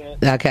innocence.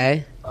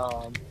 Okay.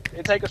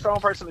 It takes a strong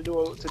person to do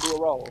a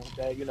role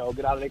that, you know,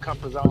 get out of their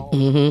comfort zone.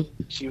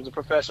 Mm-hmm. She was a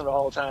professional the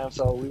whole time,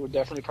 so we were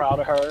definitely proud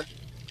of her.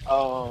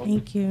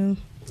 Thank you.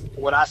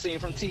 What I seen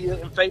from Tia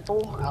in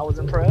Faithful, I was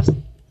impressed.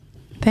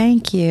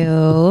 Thank you.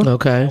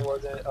 Okay. It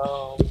wasn't.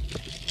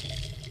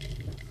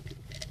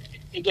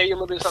 It gave you a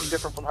little bit of something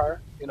different from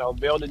her. You know,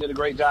 Belda did a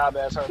great job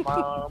as her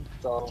mom,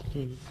 so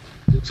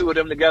the two of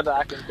them together,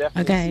 I can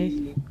definitely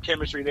see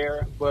chemistry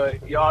there.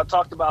 But y'all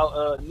talked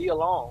about Nia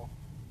Long,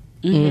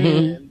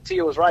 and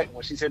Tia was right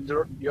when she said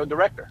your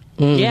director.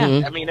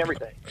 Yeah. I mean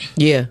everything,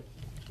 Yeah.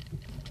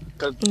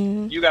 because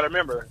you got to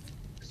remember,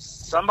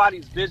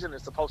 somebody's vision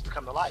is supposed to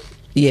come to life.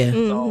 Yeah.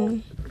 So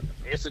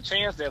it's a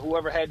chance that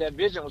whoever had that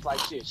vision was like,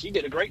 shit, she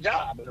did a great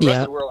job, and the rest Yeah.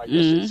 of the world like,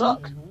 this shit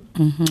suck.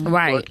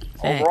 Right.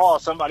 But overall,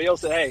 somebody else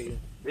said, hey,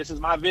 this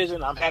is my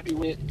vision, I'm happy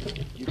with.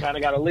 You kind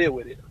of got to live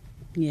with it.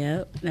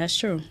 Yep, that's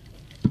true.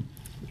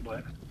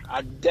 But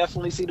I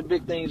definitely see the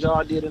big things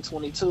y'all did in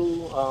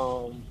 22.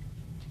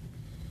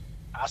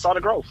 I saw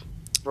the growth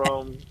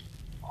from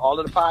all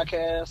of the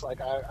podcasts.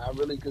 Like I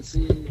really could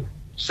see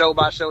show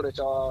by show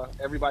that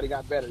everybody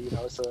got better. You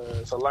know, it's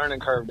a learning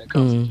curve that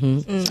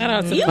comes. Shout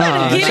out to You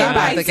better get shout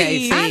out it, to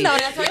Pisces. KC. I know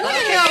that's right. Look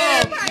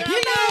at him.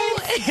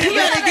 You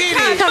better get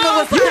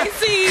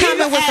it.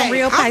 Coming with some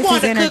real I'm going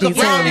Pisces to energy cook a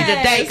brownie too.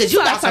 today because you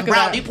got some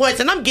brownie points,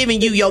 and I'm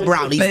giving you your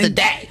brownies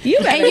today.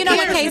 And you know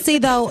what, Casey,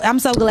 though? I'm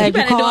so glad you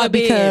better do called it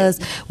big. because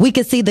we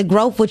could see the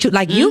growth with you.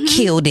 Like, you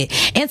killed it.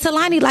 And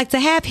Talani, like, to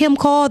have him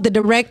call the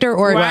director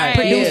or Right.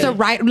 producer, Yeah.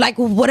 right? Like,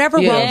 whatever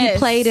role you Yes.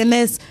 played in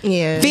this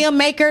Yeah.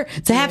 filmmaker,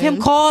 to have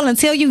him call and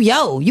tell you,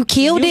 yo, you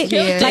killed it.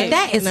 killed Like, it.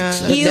 that is No.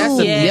 huge.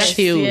 That's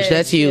huge. yes,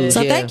 That's huge.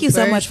 So yeah. thank you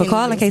so Very much for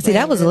calling, huge. Casey.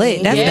 That was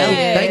lit. That's Yes.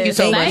 dope. Thank you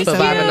so much Thank for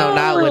vibing on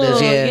out with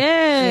us. Yeah.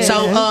 Yes.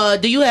 So,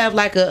 do you have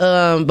like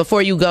a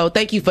before you go?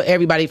 Thank you for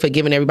everybody for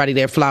giving everybody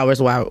their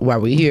flowers while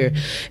we're here.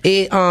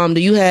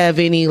 Do you have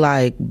any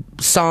like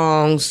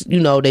songs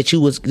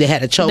that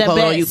had a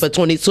chokehold on you for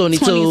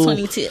 2022?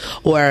 2022.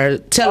 Or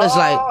tell us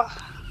like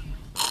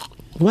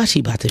why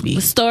she about to be?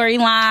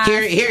 Storyline.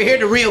 Here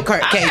the real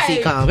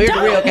Casey come. Here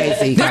the real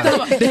Casey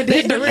come.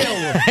 This the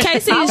real one.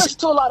 Casey, I listen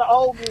to a lot of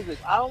old music.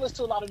 I don't listen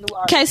to a lot of new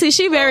artists. Casey,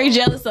 she very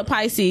jealous of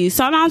Pisces,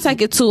 so don't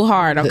take it too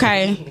hard,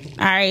 okay?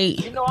 All right.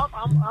 You know,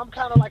 I'm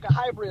kind of like a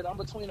hybrid. I'm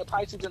between a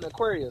Pisces and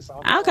Aquarius.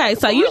 So I'm Okay, like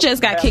so you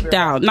just got kicked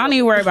out. Don't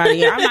even worry about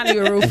it. I'm not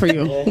even root for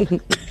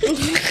you.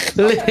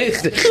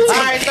 Listen. All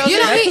right, so You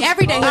know, he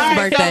every day his all right,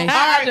 birthday. So,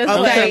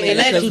 all right, okay, and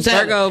let you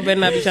tell. Virgo better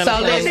not be trying So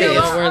to play listen.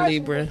 this or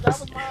Libra.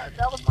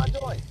 That was my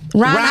joy.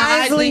 Ron Ron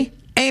Isley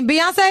and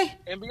Beyonce.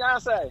 And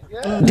Beyonce,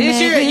 yeah.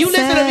 This year, you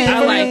listen to me.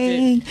 I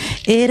liked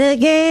it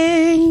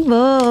again,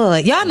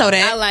 boy. Y'all know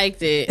that. I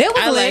liked it. It was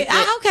I lit. liked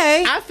it.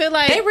 Okay. I feel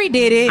like They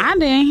redid it. I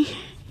didn't.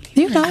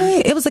 You know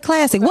it. It was a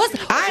classic.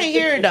 I ain't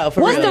hear it though.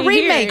 For What's real. the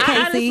remake, I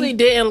honestly Casey?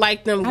 didn't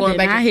like them going did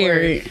back not and hear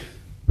forth. it.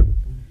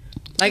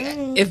 Like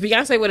if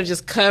Beyonce would have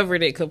just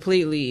covered it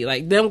completely,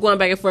 like them going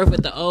back and forth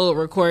with the old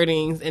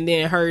recordings and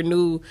then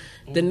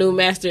the new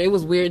master, it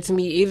was weird to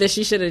me. Either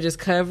she should have just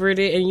covered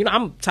it, and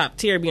I'm top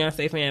tier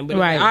Beyonce fan, but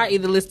Right. I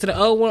either listen to the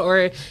old one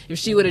or if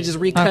she would have just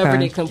recovered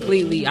Okay. it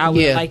completely, I would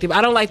have Yeah. liked it. But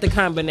I don't like the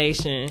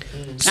combination.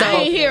 So, I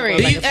ain't hear it.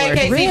 Do you, hey,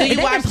 Casey, Really? do you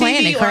They watch been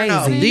playing TV it or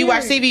no? crazy. Do you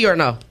watch TV or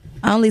no?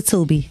 Only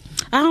Tubi.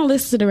 I don't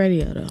listen to the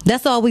radio though.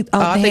 That's all we. Oh,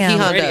 I think he damn.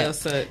 hung Radio up.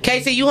 suck.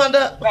 Casey, you hung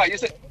up? No, you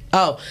said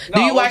Oh, do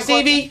No, you watch what's the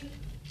TV?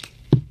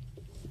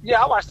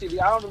 Yeah, I watch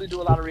TV. I don't really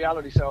do a lot of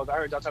reality shows. I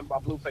heard y'all talking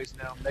about Blueface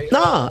now.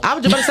 No, I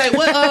was just about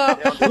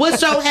to say, what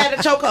show had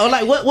a choke?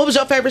 Like, what was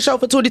your favorite show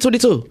for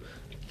 2022?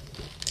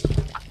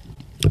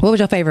 What was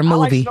your favorite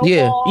movie?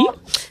 Snowfall.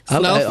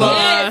 Snowfall.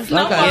 Yes,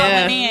 Snowfall.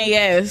 Yeah.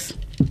 Yes.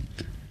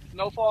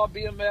 Snowfall,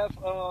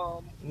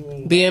 BMF.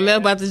 BMF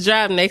about to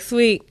drop next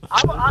week.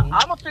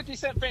 I'm a 50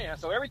 Cent fan,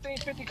 so everything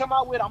 50 come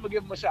out with, I'm gonna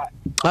give him a shot.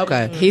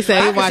 Okay. He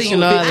said he watching all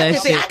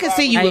that shit. I can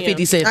see you with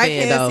 50 Cent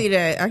fan, though. I can see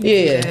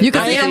that. You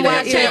can I am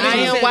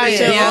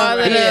watching all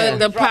of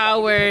the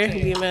Power,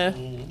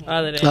 BMF,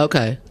 all of that.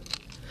 Okay.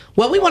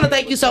 Well, we want to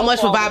thank you so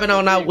much for vibing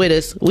on out with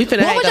us. We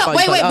finna hang up on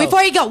you. Wait,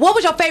 before you go, what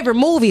was your favorite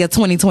movie of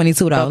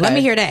 2022, though? Okay. Let me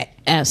hear that.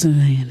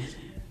 Absolutely.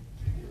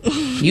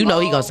 You know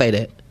he gonna say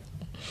that.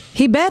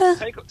 He better.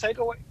 Take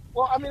away.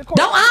 Well, I mean, of course.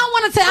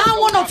 I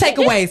don't want no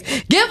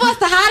takeaways. Give us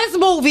the hottest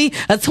movie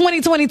of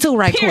 2022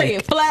 right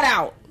quick. Flat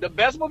out. The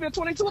best movie of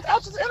 22 is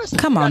Absence of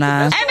Innocence. Come on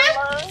now.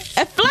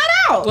 Flat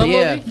out. What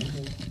Yeah. movie?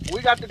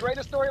 We got the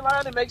greatest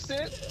storyline. It makes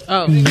sense.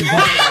 Oh.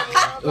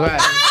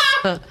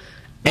 Right.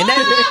 And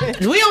that,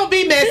 we don't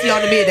be messy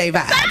on the MiDday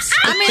Vibes.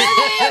 I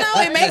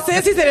mean, it makes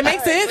sense. He said it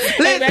makes sense.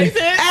 Listen,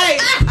 hey,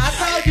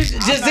 I told you,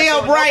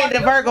 Giselle Brain,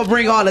 the Virgo,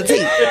 bring all the tea.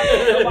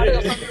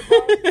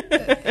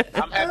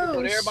 I'm happy for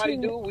what everybody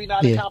do. We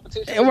not in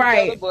competition with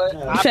Right. each other,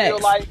 but I feel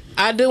like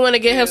I do want to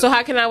get him. So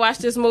how can I watch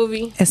this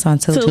movie? It's on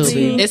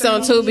Tubi. It's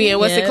on Tubi. And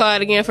what's it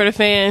called again for the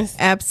fans?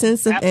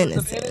 Absence of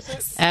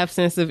Innocence.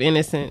 Absence of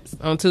Innocence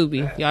on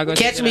Tubi. Y'all go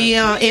Catch me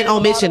in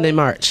Omission in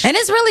March. And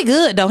it's really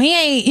good though. He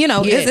ain't,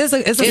 it's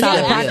a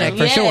solid project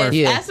for sure.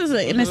 Yeah. Absence of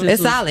Innocence.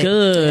 It's solid.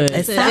 Good.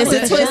 It's solid.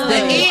 It's a twist.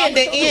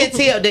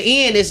 The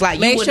end is like,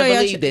 you Make wouldn't sure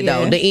y'all believe it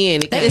though. The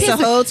end. It's a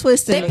whole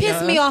twist. They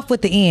pissed me off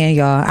with the end,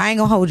 y'all. I ain't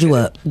gonna hold you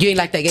up. You ain't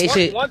like that gay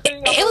shit? one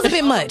thing It was a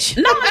bit much.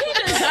 No, he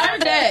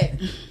deserved that.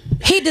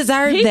 He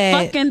deserved He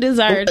that. fucking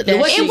deserved that.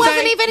 What you It wasn't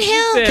say? even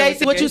him.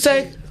 Casey, what you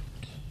say?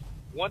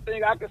 One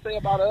thing I can say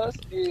about us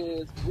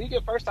is we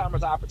give first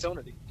timers an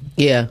opportunity.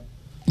 Yeah.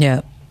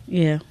 Yeah.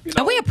 Yeah.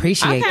 And we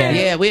appreciate Okay. that.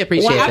 Yeah, we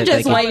appreciate Well, that. I'm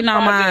just Thank you. waiting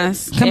on mine.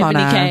 Come on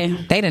Ebony now.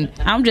 K. They didn't.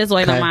 I'm just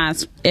waiting Okay. on mine.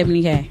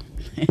 Ebony K.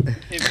 If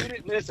you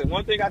didn't listen,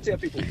 one thing I tell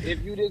people: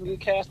 if you didn't get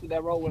casted,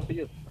 that role wasn't for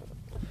you.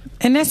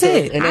 And that's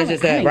it. And that's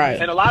just that,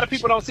 right? And a lot of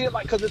people don't see it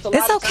like because it's a lot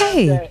It's of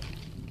okay. times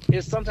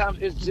that sometimes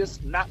it's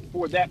just not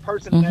for that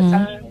person at that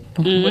time.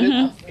 But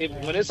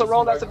when it's a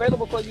role that's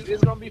available for you,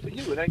 it's gonna be for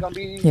you. It ain't gonna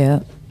be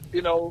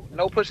no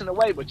pushing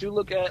away. But you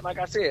look at, like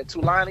I said,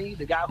 Tulani,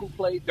 the guy who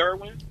played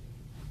Derwin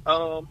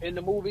in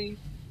the movie,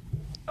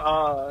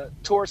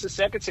 Taurus'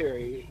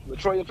 secretary,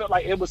 Latoya, felt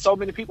like it was so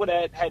many people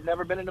that had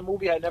never been in the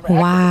movie, had never acted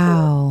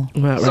Wow.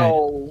 before.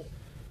 So,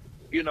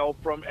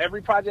 from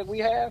every project we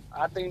have,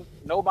 I think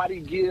nobody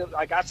gives,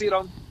 like I see it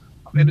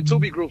in the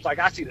Tubi groups, like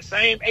I see the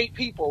same 8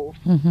 people.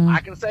 I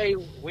can say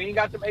we ain't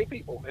got them 8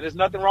 people, and there's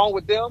nothing wrong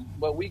with them,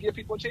 but we give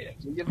people a chance.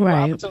 We give people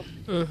an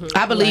opportunity.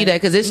 I believe that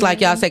because it's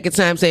like y'all second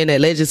time saying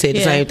that. Legend said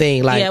the same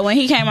thing. Like, when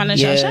he came on the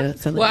show. Yeah. Shout out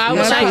to Well, I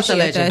would Shout out like to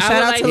Legend. I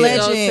would like to go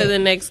Legend. to the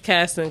next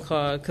casting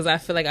call because I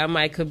feel like I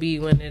might could be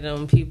one of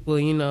them people.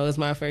 It's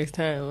my first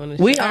time on the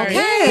show. we are.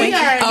 Okay. We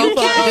are. You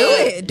can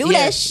Do it. Do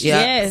that shit. Yeah.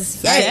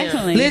 Yes,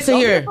 definitely. Listen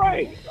here.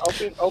 Right.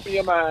 Open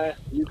your mind.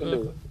 You can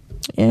do it.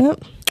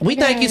 Yep. We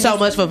thank you so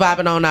much for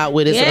vibing on out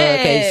with us,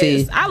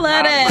 KC. I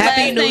love that.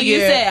 Happy Last New thing Year.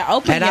 You said,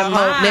 open and your I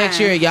mind. hope next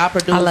year y'all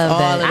produce all love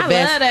that. of the I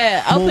best love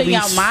that. Open movies.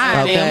 your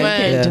mind Okay. and we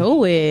can Yeah.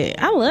 do it.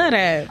 I love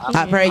that.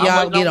 I pray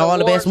y'all get all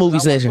the best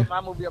movies next year. Put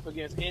my movie up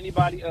against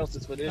anybody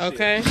else's for this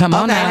Okay. year. Come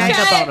on Okay, now. hang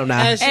up on them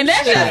now. As And you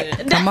that's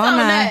should. Come on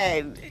now.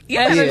 that. You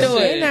As gotta you do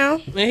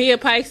it. should. And he a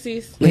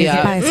Pisces.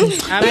 Yeah.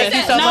 Pisces. Thank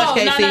you so much,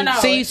 KC.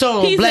 See you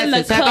soon. He's in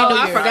Blessings. the Happy club. New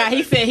I Year. forgot.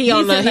 He said he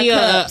on the in the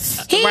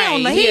cups. He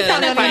on the- he's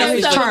on the- Pisces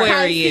his chart.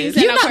 Aquarius.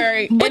 He's an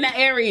Aquarius. And an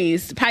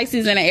Aries.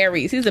 Pisces and an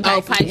Aries. He's a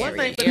Pisces.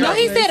 No,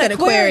 he said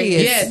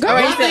Aquarius. Yes. All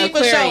right, One he said thing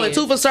for sure Aquarius. and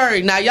 2 for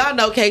certain. Now y'all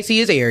know KC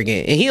is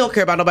arrogant and he don't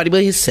care about nobody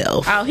but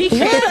himself. Oh, he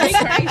crazy. He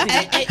crazy.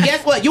 And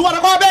guess what? You want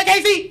to call back,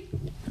 KC?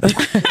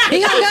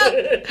 He hung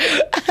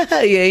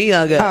up. Yeah, he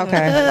hung up.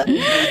 Okay.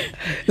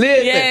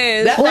 Listen,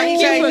 Yes. that's why he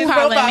Thank you changed for his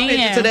calling profile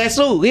picture in. to that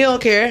suit. He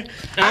don't care.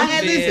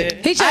 dead.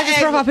 He changed his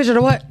profile picture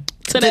to what?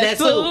 To that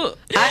suit.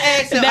 I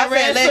asked him, That I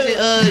said, red suit.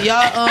 Legend,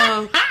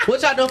 y'all,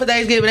 what y'all doing for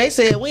Thanksgiving? They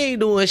said, we ain't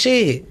doing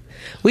shit.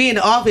 We in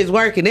the office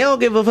working. They don't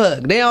give a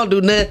fuck. They don't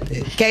do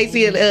nothing.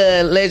 Casey and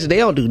Legend, they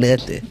don't do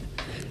nothing.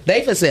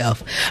 They for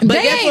self. But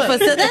They guess ain't what?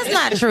 for that's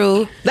not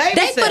true. They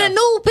They for for the self.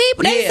 new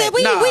people. They said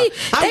we I'm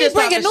they just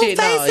bringing talking new shit,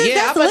 no. faces. Yeah,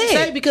 That's I'm about to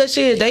say lit. because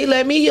shit, they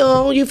let me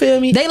on. You feel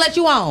me? They let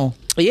you on.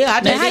 Yeah,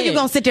 I just Now how you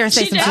gonna sit there and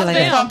say She some shit just like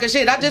been that? talking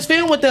shit. I just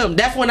filmed with them.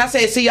 That's when I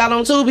said see y'all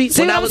on Tubi.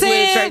 See when what I I'm was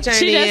saying? with Trey She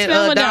Chaney just and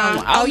filmed with Dom.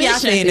 them. Oh, y'all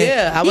seen it?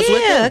 Yeah, I was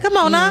with Yeah, them. come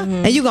on now.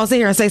 And you gonna sit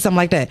here and say something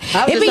like that?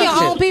 I was It be just your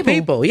talking own shit.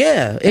 people.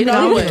 Yeah. You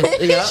know, yeah.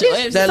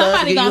 If That love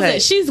somebody give gonna you say it,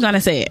 hate. she's gonna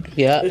say it.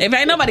 Yeah. If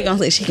ain't nobody gonna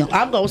say it, she gonna.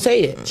 I'm gonna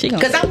say it She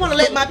gonna because I want to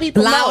let my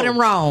people Loud know. and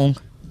wrong.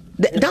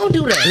 Don't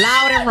do that.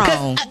 Loud and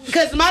wrong.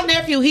 Because my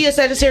nephew, he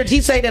say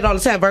that all the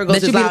time. Virgos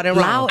is loud and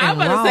wrong. I'm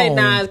about to say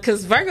nah,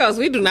 because Virgos,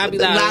 we do not be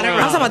loud and wrong.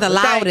 I'm talking about the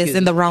loudest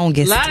and the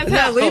wrongest. A lot of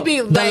times we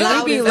be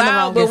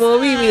loud, but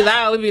when we be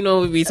loud, we be know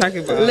what we be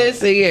talking about.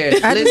 Listen here.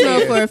 I just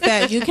know for a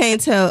fact you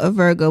can't tell a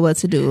Virgo what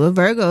to do. A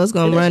Virgo is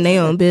going to run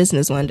their own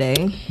business one day.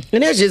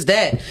 And it's just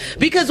that.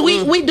 Because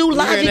we do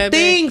logic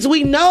things.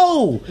 We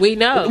know. We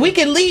know. We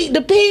can lead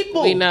the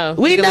people. We know.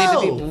 We can know.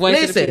 lead the people.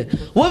 Listen,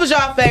 what was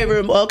your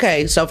favorite?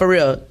 Okay, so for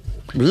real,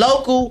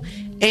 local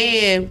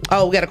and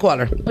we got a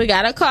caller. We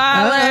got a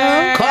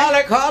caller.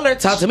 Caller,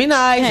 talk to me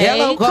nice. Hey,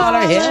 hello, caller.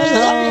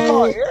 Hello. You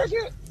call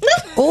arrogant? We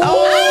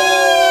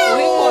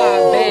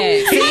called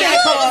back. He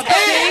got called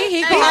back.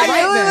 He called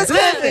right back.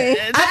 Listen,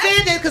 I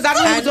said this because I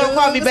knew you was gonna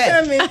call me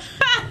back.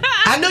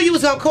 I knew you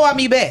was gonna call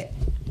me back.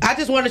 I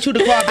just wanted you to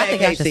call back. I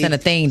think I should send a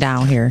thing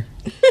down here.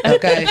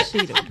 Okay.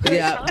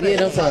 Yeah,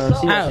 them some.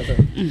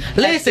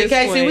 Listen,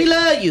 Casey, we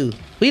love you.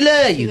 We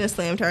love you. She just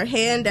slammed her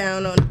hand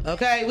down on.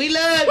 Okay, we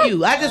love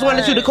you. I just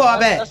wanted you to call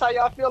back. That's how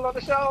y'all feel on the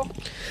show?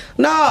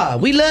 Nah,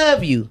 we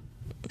love you.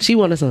 She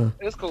wanted some.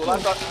 It's cool. I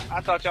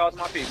thought y'all was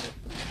my people.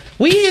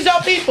 We is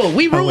your people.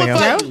 We rooting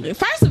for you.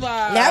 First of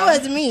all, that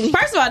wasn't me.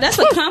 First of all, that's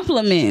a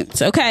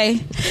compliment, okay?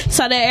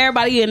 So that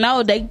everybody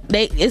know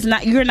it's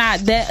not, you're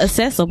not that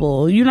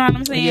accessible. You know what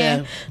I'm saying?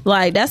 Yeah.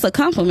 Like, that's a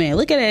compliment.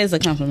 Look at it as a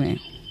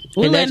compliment.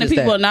 We're And letting the that's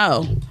just people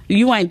know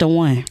you ain't the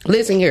one.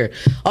 Listen here.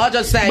 I'll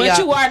just say, But y'all,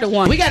 you are the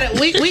one. We gotta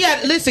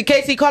listen,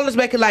 Casey, call us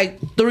back in like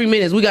 3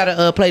 minutes. We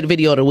gotta play the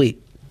video of the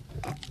week.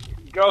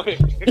 Go ahead.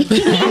 He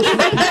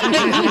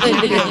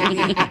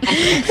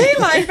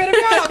like, better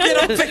y'all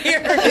get over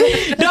here.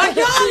 No,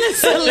 y'all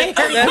is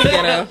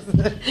hilarious.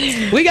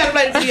 We gotta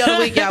play the video of the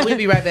week, y'all. We'll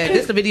be right back.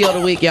 This is the video of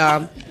the week,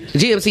 y'all.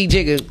 GMC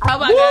Jigga. Oh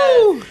my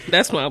God.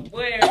 That's my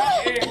boy.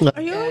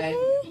 Are you okay?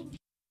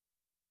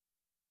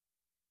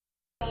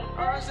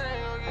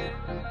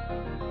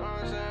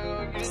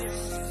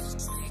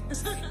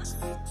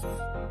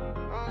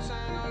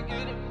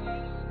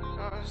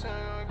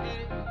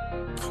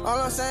 All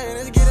I'm saying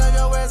is get up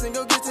your ass and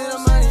go get to the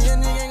money. Your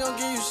nigga ain't gon'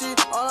 give you shit.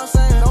 All I'm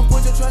saying, don't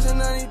put your trust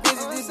in none of these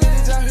bitches. These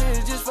bitches out here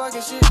is just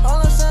fucking shit. All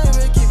I'm saying,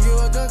 man, keep you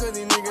a gun, cause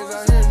these niggas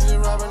out here just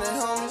robbing their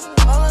homies.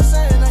 All I'm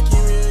saying, I keep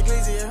me a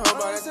glizzy and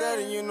hope by the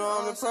daddy, you know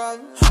I'm the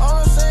problem.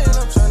 All I'm saying,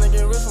 I'm trying to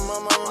get rich from my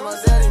mama, my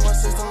daddy, my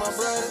sister, my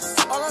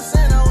brothers. All I'm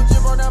saying, I was just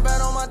broke down bad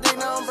on my dick,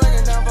 now I'm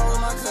breaking down phone with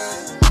my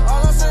cousin.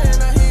 All I'm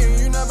saying, I hear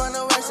you not by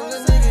no action,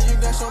 the nigga,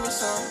 you got show me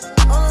some.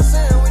 All I'm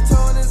saying, we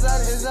towing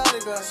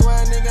exotic, I swear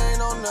a nigga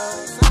ain't on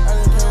nothing. I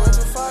done came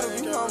with the father,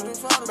 we humble.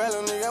 Bad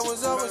little nigga, I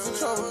was always in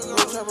trouble.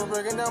 Little trapper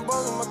breaking down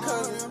both of my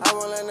cousins. I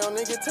won't let no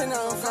nigga take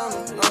nothing from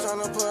me. I'm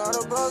tryna put all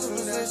the bros in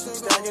position.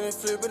 Stacking and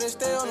flipping and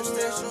stay on the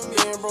mission.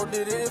 Getting broke,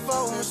 did it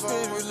for my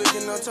spin. You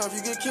looking up tough,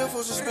 you get killed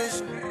for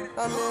suspicion.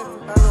 I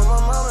know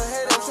my mama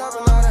hate them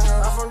trapping out of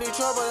her. I'm from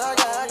Detroit, but I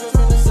got actors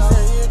from the south.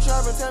 Yeah, he a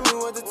trapper, tell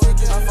me what the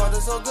ticket. I fought her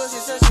so good,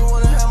 she said she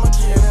wanna have my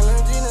kid. And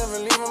LMG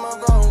never leaving my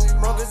bro.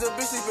 Broke as a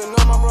bitch, sleeping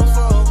on my bro's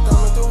phone.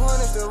 Thumbing through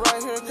hundreds, still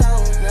right here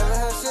counting. Never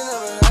had shit,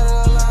 never had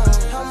it alone.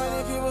 How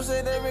many people say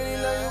they really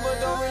love you, but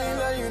don't really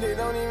love you? They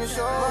don't even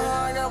show it.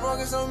 I got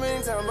broken so many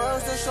times, but I'm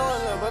still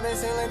showing love. But they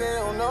seem like they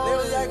don't know. They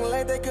was acting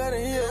like they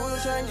couldn't hear. We was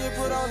trying to get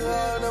put on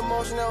the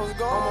emotion that was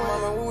gone. My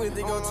mama, we with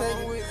it, gon' take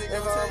it.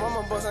 If I up,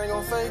 I'ma bust, I ain't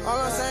gon' fake it.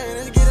 All I'm saying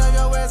is get up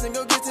your ass and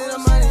go get to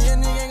the money. Your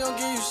nigga ain't gon'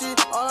 give you shit.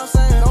 All I'm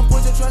saying, don't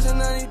put your trust in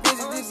none of these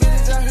bitches. These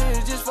bitches out here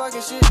is just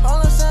fucking shit.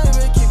 All I'm saying,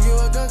 man, keep you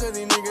a gun, cause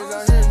these niggas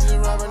out here just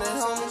robbing their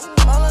homies.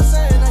 All I'm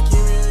saying, I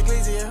keep me a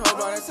glizzy and hope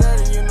by the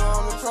daddy, you know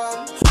I'm the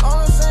problem.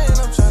 All I'm saying,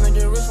 I'm trying to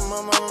get rich from my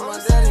mama, my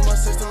daddy, my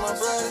sister, my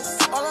brothers.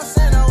 All I'm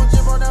saying, I was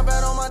just broke down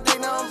bad on my dick,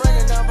 now I'm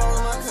breaking down phone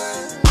with my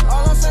cousin.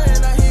 All I'm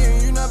saying, I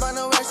hear you not by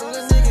no action,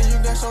 little nigga, you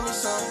got show me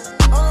something.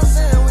 All I'm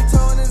saying, we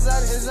towing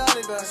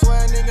exotic, but I swear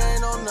a nigga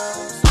ain't on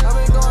nothing. I've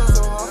been going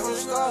so hard from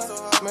the start,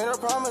 made a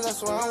promise, I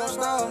swear I won't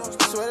stop.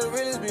 Swear the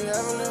realest be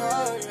having it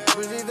hard.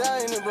 Really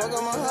dying, it broke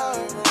on my heart.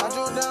 I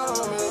drew down,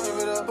 I'm gonna give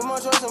it up. Put my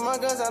trust in my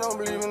guns, I don't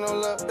believe in no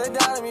luck. They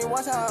doubted me,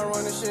 watch how I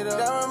run this shit up.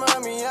 That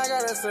remind me, I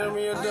gotta serve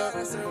me a duck.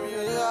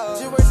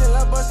 She wait till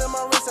I bust in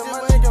my wrist and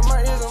my neck and my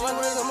ears and my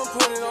wrist, I'ma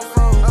put it on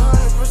phone.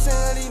 100%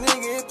 of these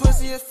niggas, it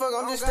pussy as fuck,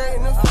 I'm just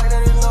stating the fact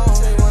that it's known.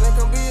 They wanna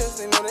come be us,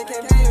 they know they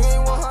can't be us. Me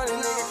ain't 100,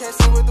 nigga can't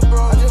sit with the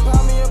bro. I just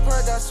pop me a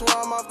perk, I swear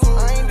I'm off cool.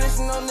 I ain't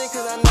dissing no nigga,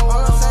 cause I know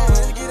what I'm saying.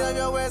 Just get up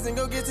your ass and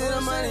go get to the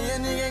money. Your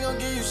nigga ain't gon'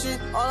 give you shit.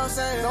 All I'm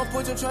saying, don't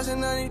put your trust in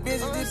none of these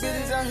bitches. These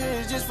bitches out here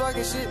is just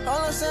fucking shit. All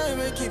I'm saying,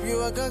 man, keep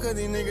you a gun, cause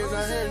these niggas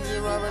out here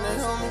just robbing their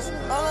homies.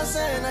 All I'm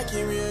saying, I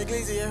keep me a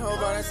glizzy and hope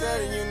by the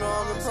daddy, you know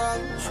I'm the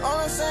problem. All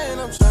I'm saying,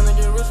 I'm trying to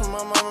get rich from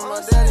my mama, my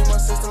daddy, my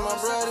sister, my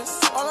brothers.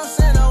 All I'm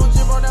saying, I was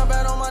just broke down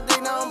bad on my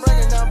dick, now I'm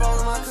breaking down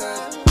bones with my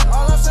cousin.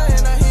 All I'm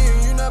saying, I hear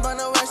you not by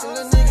no action,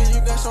 little nigga, you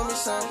got show me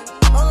something.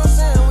 All I'm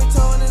saying, we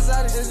towing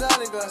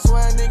exotic, but I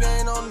swear a nigga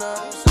ain't on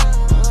nothing.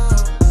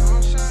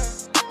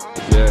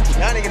 Yeah.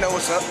 Y'all nigga know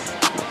what's up.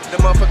 The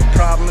motherfucking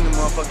problem and the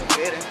motherfucking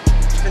better.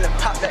 Finna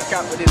pop that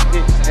cop with this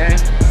bitch, man.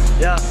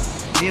 Yeah,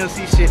 DMC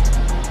shit.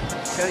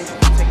 Tell you,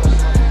 take on the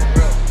motherfucking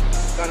bro.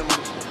 Gun him,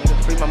 nigga.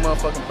 Free my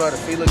motherfucking brother.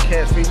 Free Lil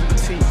Cash. Free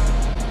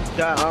Petite.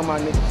 Got all my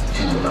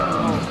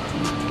niggas.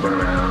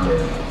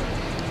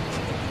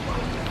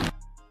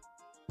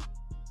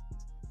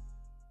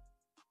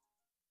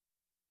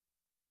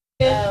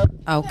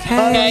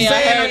 Okay.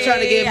 I'm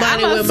trying to get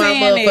money with my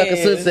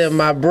motherfucking sister and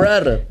my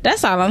brother.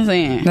 That's all I'm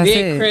saying. That's Big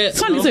it. Crip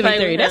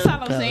 2023. That's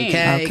all I'm saying.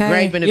 Okay, Okay.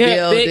 grape in the Yeah,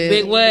 building.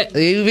 big what?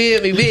 You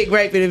feel me? Big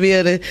grape in the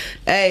building.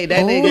 Hey,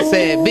 that nigga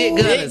said big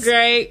gunners. Big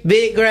grape.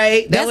 Big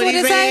grape. That's what he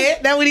it said.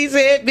 That's what he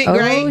said. Big Oh,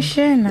 grape.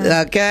 sure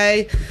enough.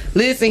 Okay.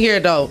 Listen here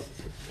though.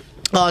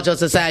 All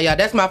jokes aside, y'all.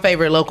 That's my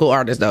favorite local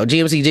artist though.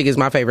 GMC Jig is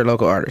my favorite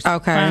local artist.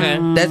 Okay.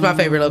 That's my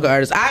favorite local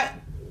artist.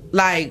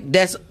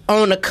 That's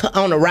on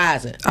the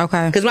rising.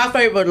 Okay. Because my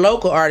favorite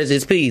local artist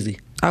is Peasy.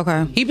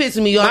 Okay. He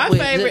pissing me off My with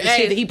favorite- the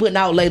shit that he putting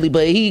out lately,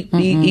 but he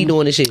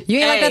doing the shit. You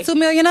ain't like that 2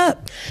 million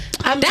up?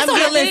 That's on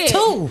the list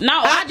too. No,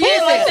 I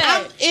did like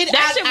that.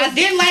 I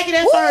didn't like it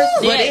at first,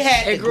 but it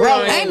had to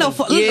grow. Ain't no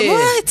what?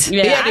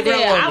 Yeah, I did.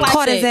 I like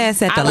Caught his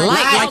ass at the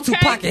light like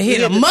Tupac and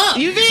hit him up.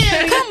 You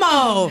feel me? Come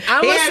on.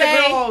 I'm He gonna had to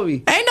say. grow on me.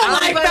 Ain't no I'm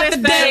life gonna after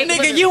that, say-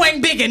 nigga. You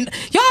ain't big and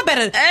y'all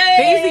better.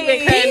 Peasy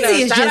been cutting Peasy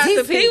is up. Shout just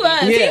out to He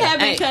was. He had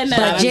been cutting But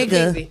up.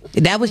 Jigga,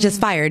 that was just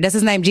fire. That's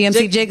his name,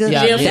 GMC Jigga.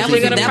 Yeah, GMC that was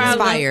Jigga the that was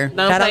problem. fire.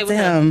 Don't Shout play out to with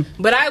him.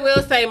 But I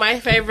will say my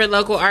favorite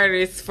local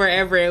artist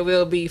forever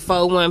will be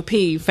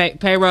 41P.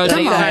 Payroll.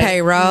 Come on,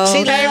 Payroll.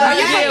 She like, Are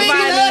you I being love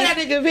that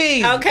nigga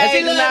P. Okay,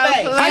 She love no,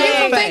 Bay. Are you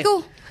from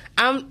Finkel?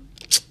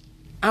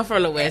 I'm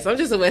from the West. I'm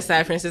just a West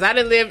Side princess. I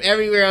didn't live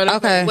everywhere on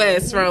the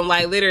West, from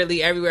like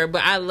literally everywhere.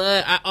 But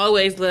I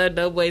always loved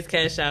Doughboys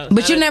Cash Out.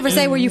 But you never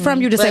say where you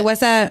from. You just say West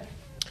Side.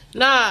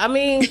 Nah, I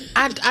mean,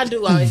 I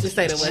do always just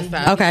say the West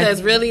Side. Okay.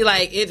 Because really,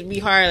 like, it'd be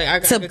hard. Like, I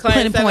To could claim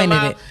pinpoint 7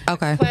 Mile. it.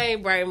 Okay. I could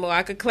claim Brightmoor.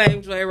 I could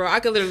claim Joy Road. I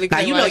could literally Now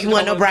claim you know you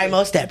want no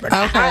Brightmoor stepper.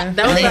 Okay.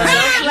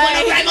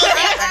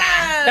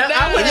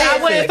 I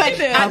wouldn't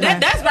say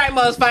that's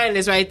Brightmoor's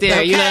finest right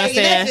there. You know what I'm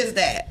saying? That's just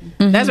that.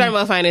 That's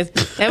Brightmoor's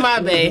finest. And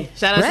my bae.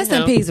 Shout out Rest to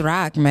in him. peace,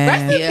 Rock, man.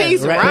 Rest in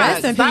peace, Rock.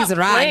 Rest in peace, Stop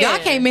Rock. playing. Y'all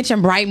can't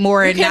mention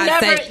Brightmoor and not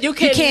say you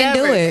can't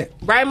do it.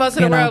 Brightmoor to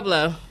the world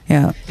blow.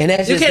 Yeah. And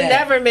that's You just can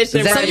that. never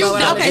mention That's Brightmoor.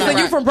 just Okay, so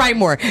you from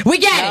Brightmoor. We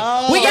get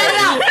it. We got it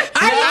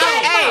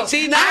out.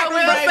 She not from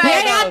Brightmoor.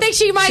 Yeah, I think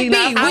she might be.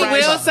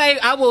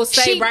 I will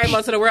say She-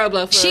 Brightmoor to the world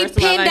blow for She the rest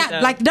of my pinned life, out. though.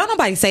 Like, don't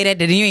nobody say that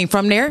you ain't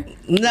from there.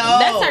 No.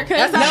 That's her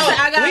cousin. So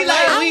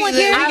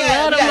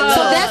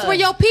that's where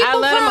your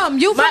people from.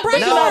 You from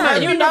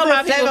Brightmoor. You know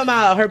my people. 7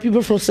 Mile. Her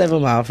people from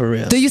 7 Mile for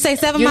real. Do you say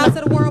 7 miles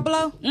to the world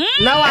below?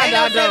 No, I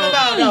don't. 7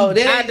 Mile, no.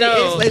 I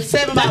don't. It's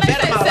 7 Mile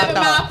better Mile. 7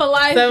 Mile for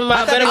life. 7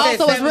 Mile better thought Mile. it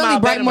Also, it's 7 really Mile,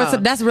 better Brightmoor. Mile. So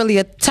that's really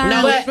a term.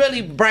 No, it's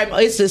really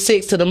Brightmoor. It's the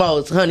 6 to the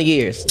most, 100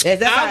 years.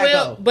 That's how I I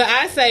will, go. but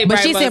I say But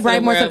she said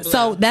Brightmoor Brightmoor. to the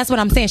So world that's what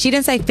I'm saying. She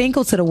didn't say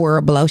Finkel to the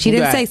world below. She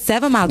didn't Right. say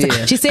 7 miles.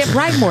 Yeah. She said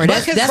Brightmoor.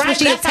 That's what she That's how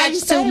you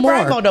attached say to more.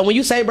 Brightmoor, though. When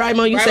you say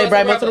Brightmoor, you say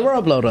Brightmoor to the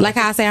world blow, though. Like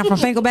how I say I'm from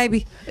Finkel,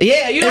 baby.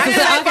 Yeah, you know what I'm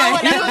saying?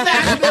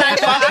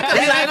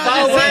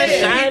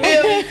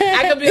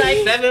 I could be like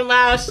 7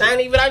 Mile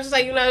shiny, but I'm just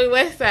like,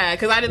 West Side,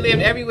 because I done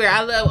lived everywhere.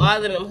 I love all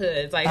of them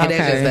hoods. Like, That's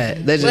just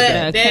that. That's just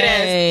that. but that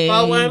ass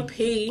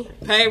 41P,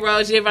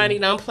 Payroll, Giovanni,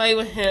 don't play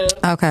with him.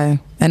 Okay,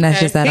 and that's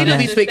just that. He on don't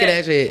be that. speaking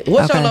that shit.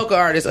 What's your Okay. local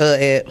artist,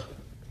 Ed?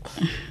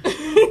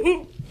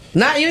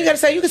 Nah, you ain't gotta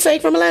say. You can say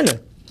from Atlanta.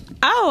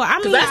 Oh, I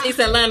mean, That's East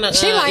Atlanta.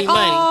 She like,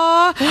 Imani.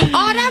 oh,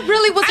 that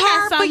really was I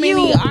hard got so for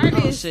many you.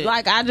 artists.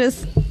 Like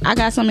I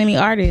got so many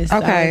artists.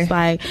 Okay. So it's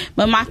like,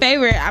 but my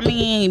favorite, I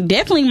mean,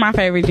 definitely my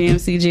favorite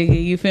GMC Jiggy.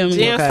 You feel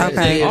me?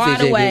 Okay. All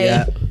the GMC, way.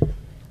 yeah.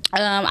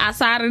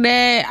 Outside of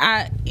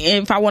that,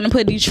 if I want to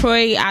put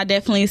Detroit, I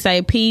definitely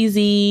say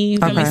Peasy. You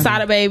feel me? Okay.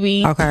 Sada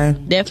Baby. Okay.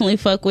 Definitely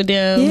fuck with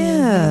them.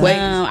 Yeah.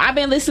 I've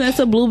been listening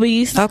to Blue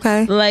Beast.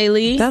 Okay.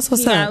 Lately. That's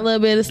what's He got up. a little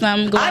bit of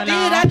something going on.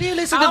 I did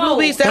listen to Blue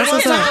Beast. That's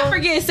what's up. I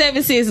forget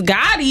 7-6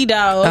 Gotti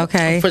though.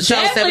 Okay. For sure,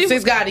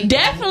 7-6 Gotti.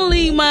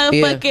 Definitely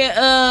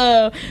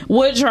motherfucking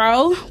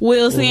Woodrow.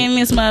 Wilson and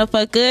this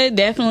motherfucker.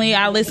 Definitely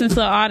I listen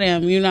to all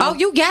them, Oh,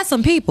 you got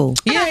some people.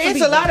 Yeah,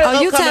 it's a lot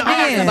of you upcoming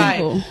tapped in.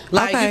 artists.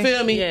 Like Okay. you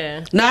feel me? Yeah.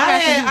 No,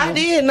 I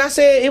did, and I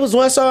said it was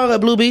one song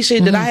of Blue Beast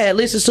shit that I had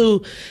listened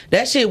to.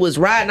 That shit was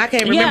riding. I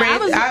can't remember.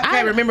 I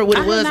can't remember what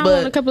it was,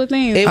 but a couple of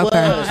things. it was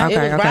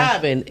Okay.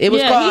 vibing. It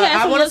was Yeah, called. he had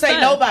I some want to good say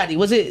stuff. Nobody.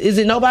 Is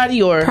it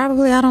Nobody or?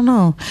 Probably, I don't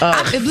know.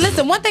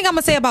 Listen, one thing I'm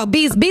gonna say about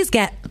Beast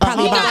got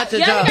probably whole about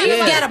bunch of jobs. Beast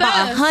Yeah. got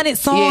about 100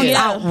 songs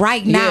Yeah. out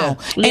right now.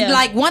 Yeah. And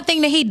like one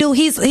thing that he do,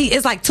 he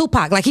is like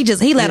Tupac. Like he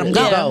let him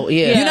go.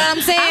 Yeah. You know what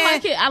I'm saying? I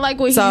like it. I like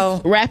what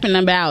So- he's rapping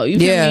about. You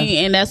feel Yeah.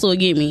 me? And that's what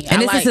get me.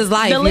 And I this is his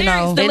life, The you lyrics,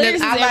 know. The And lyrics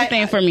is I like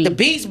everything for me. The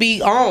beats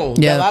be on.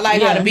 Yeah. So I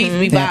like how the beats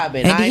be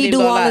vibing. And he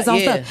do all his own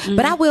stuff.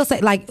 But I will say,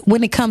 like,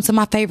 when it comes to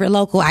my favorite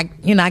local, I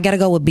gotta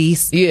go with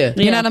Beast. Yeah.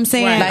 You know what I'm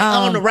saying? Like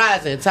on the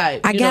rising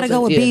type. I You know gotta what I'm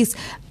go with saying? Beast.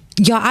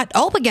 Y'all,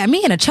 Oprah got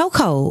me in a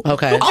chokehold.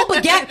 Okay.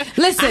 Oprah got,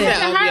 listen.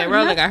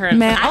 Roller got her.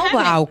 Man,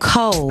 Oprah out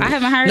cold. I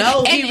haven't heard.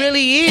 No, he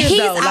really is he's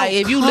though. out Like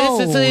if you cold.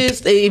 listen to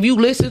this, if you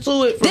listen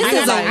to it, This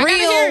is like, a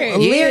real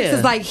lyrics.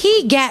 It's like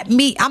he got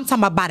me. I'm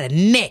talking about by the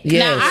neck.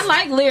 Yes. Now I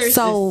like lyrics.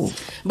 So,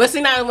 But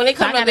see now when it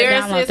comes I to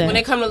gotta download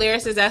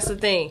lyricists, that. that's the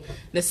thing.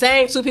 The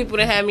same two people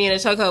that have me in a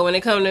chokehold when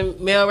it comes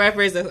to male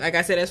rappers, like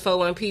I said, that's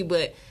 41P.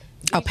 But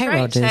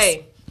Payroll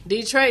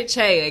Detroit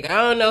Che, like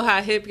I don't know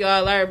how hip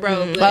y'all are,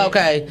 bro. But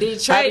okay.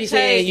 Detroit I be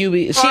saying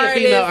Che, she a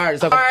female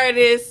artist. Okay.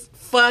 Hardest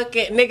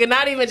fucking nigga,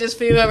 not even just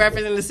female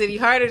rappers in the city,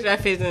 hardest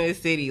rappers in the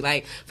city.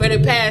 Like for the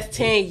past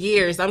 10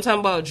 years, I'm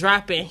talking about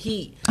dropping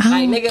heat.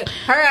 Like nigga,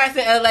 her ass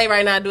in LA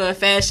right now doing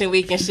Fashion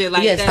Week and shit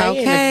like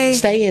that.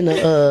 Stay in the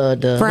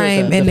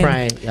frame. The And then,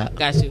 frame. Yeah.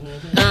 Got you.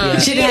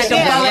 She didn't have to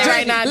LA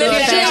right now doing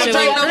Fashion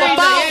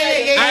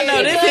Week. I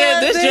know this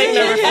drink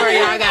number 4.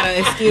 Y'all gotta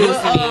excuse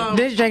me.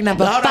 This drink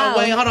number 4.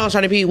 Hold on,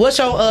 Shawty P. What's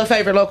your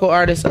favorite local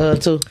artist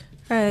too?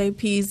 Right,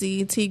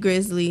 PZ, T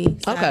Grizzly.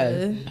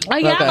 Okay. Oh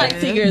yeah, I like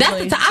T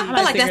Grizzly. I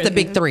feel like that's the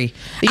big 3.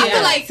 Yeah. I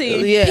feel like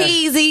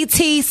PZ,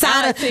 T,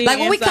 Sada. Like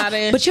when we come,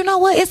 but you know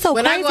what? It's so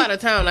when crazy. I go out of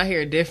town, I hear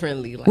it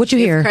differently. Like, What you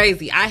hear? It's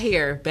crazy. I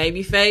hear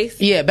Babyface.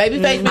 Yeah,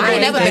 Babyface. I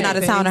ain't never been out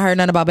of town and heard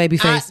nothing about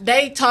Babyface.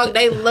 They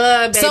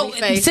love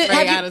Babyface. So,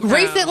 have you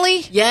recently?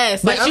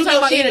 Yes, But you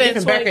know she in a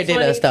different bracket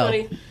than us though.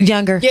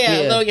 Younger. Yeah,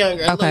 a little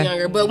younger. A little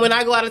younger. But when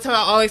I go out of town,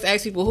 I always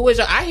ask people, who is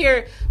your... I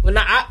hear... When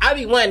I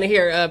be wanting to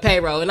hear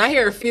Payroll, and I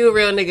hear a few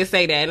real niggas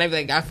say that, and I be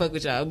like, I fuck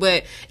with y'all.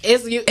 But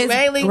it's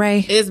mainly...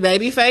 Ray. It's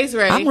Babyface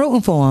Ray. I'm rooting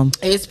for him.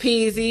 It's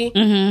Peasy.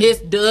 It's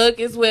Doug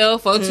as well.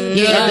 Folks who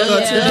That's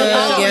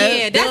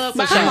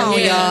come on,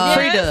 y'all.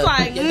 Free Doug.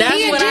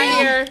 That's what I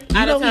hear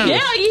out of town.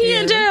 Yeah, he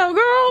in jail,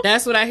 girl.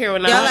 That's what I hear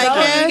when Y'all I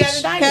like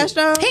Cash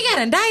Doll? He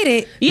got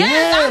indicted.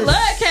 Yes, I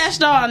love Cash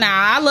Doll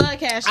now. I love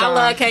Cash Doll.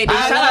 I love KD.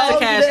 Shout out to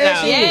Cash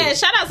Doll. Yeah,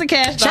 shout out to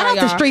Cash Doll. Shout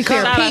out to Street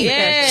Fair P.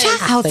 Yeah.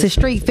 Shout out to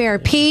Street Fair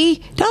P.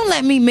 Don't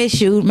let me miss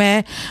you,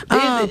 man.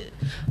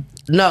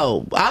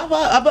 No,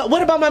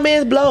 what about my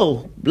man's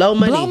Blow? Blow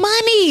Money. Blow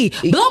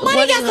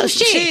Money got some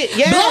shit.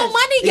 Yes. Blow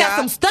Money got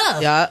some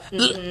stuff. Yeah.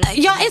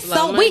 Y'all, it's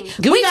so we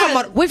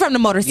from the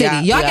Motor City.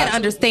 Y'all gotta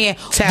understand.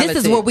 Talented.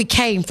 This is where we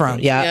came from.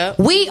 Yeah.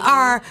 We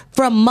are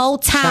from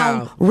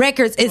Motown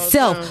Records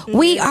itself.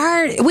 We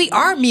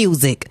are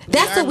music.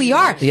 That's what we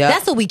are. Yeah.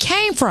 That's what we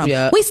came from.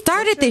 Yeah. We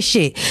started this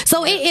shit.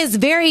 So it is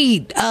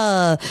very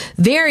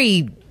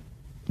very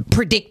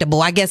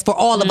predictable, I guess, for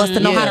all of us to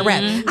know how to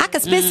rap. I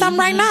could spit something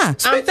right now.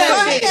 Spit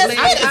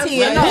that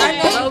shit.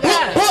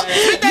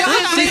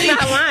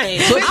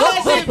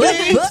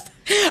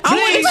 I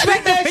wouldn't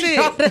expect that shit.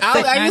 I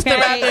used to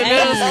rap in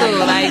middle school.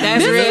 Like,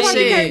 that's This real is why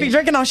you can't shit. be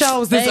drinking on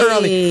shows this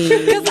early.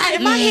 Because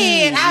in my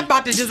head, I'm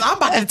about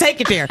to take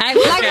it there. Like,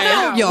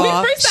 no,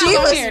 y'all. She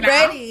was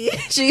ready.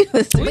 She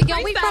was. We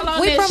from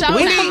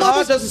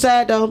All just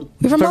aside though,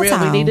 from for real,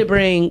 Motown. we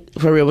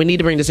need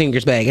to bring the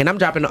singers back, and I'm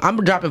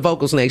dropping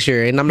vocals next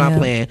year, and I'm not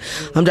playing.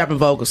 I'm dropping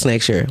vocals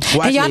next year.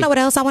 Watch And y'all me. know what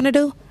else I want to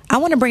do? I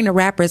want to bring the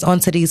rappers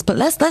onto these. But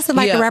let's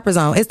invite the rappers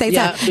on. It's their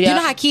time. You know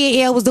how Kid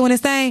L was doing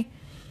his thing?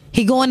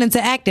 He going into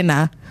acting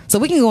now. So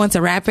we can go into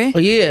rapping. Oh,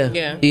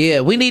 yeah.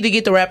 We need to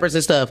get the rappers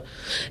and stuff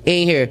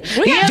in here.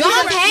 Y'all had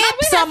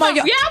some on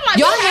y'all.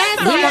 Y'all had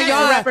some on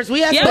y'all rappers. We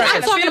have but some I'm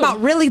rappers. talking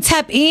about really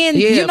tap in.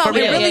 Yeah, You know, for and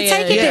real. really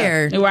take it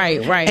there. Right.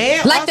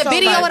 And Like the also,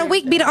 video like, of the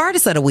week be the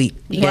artist of the week.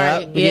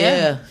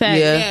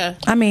 Yeah.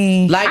 I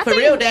mean, Like for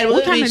real, that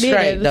would be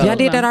straight though. y'all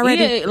did that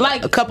already? Yeah,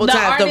 like A couple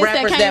times, the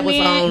rappers that was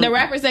on. The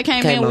rappers that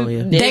came on,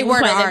 in, They were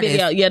the played artists.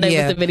 video. Yeah, they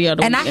was the video.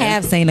 And I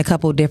have seen a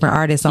couple different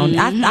artists on.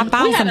 I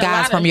found some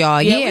guys from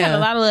y'all. Yeah, we had a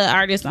lot of little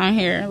artists on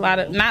here. A lot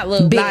of not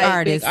little Big like,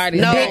 artists. Big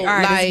artists. No, Big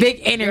artists. like-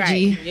 Big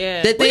energy. Right.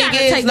 Yeah. The thing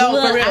is,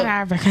 though, for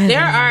real,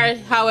 There are,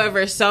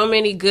 however, so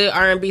many good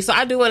R&B. So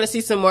I do want to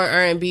see some more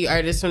R&B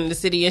artists from the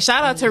city. And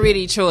shout out to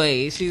Riddy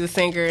Troy. She's a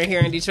singer here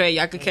in Detroit.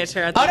 Y'all could catch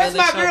her at the that's Village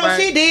my Show girl. Bar.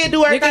 She did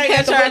do her You can thing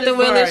catch at her at the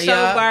Village Show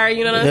yeah. Bar.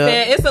 You know what I'm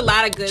saying? It's a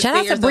lot of good Shout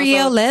out to singers, though,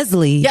 Brielle so-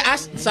 Leslie. Yeah,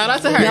 shout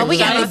out to her. Yo, we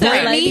got Shout out to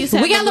her.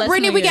 Brittany. We got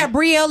LaBrittany. We got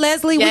Brielle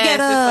Leslie. We Yes,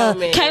 got it's so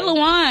many. Kayla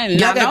One.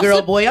 Y'all got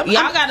Girl Boy. Y'all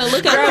gotta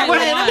look at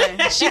Kayla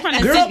One. She from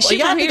the Girl city. She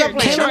Boy. Y'all from think here. I'm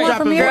playing Kayla One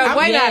from here? Girl,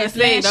 why not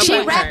sing? Don't She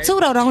play rap her. too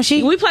though, don't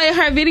she? We played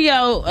her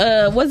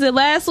video. Was it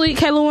last week,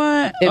 Kayla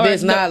One? If Or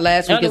it's not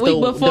last week, or it's the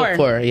week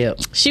before. Yeah.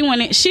 She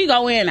went in. She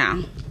go in now.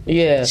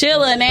 Yeah. She a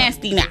little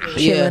nasty now.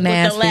 She a little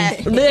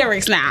nasty. With the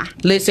lyrics now.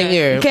 Listen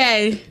here.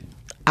 Okay.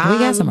 We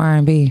got some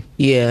R&B.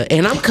 Yeah,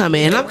 and I'm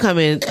coming.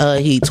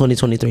 Heat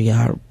 2023.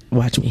 Y'all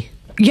watch me.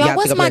 Yo,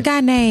 what's my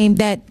guy name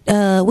that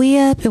we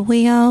up and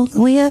we on?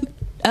 We up.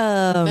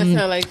 That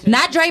sound like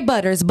Not Dre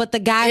Butters, but the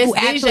guy who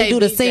It's actually DJ do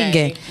the BJ,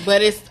 singing.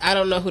 But I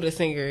don't know who the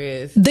singer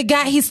is. The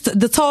guy, he's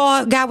the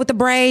tall guy with the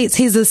braids.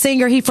 He's a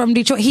singer. He from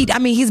Detroit.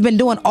 He's been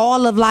doing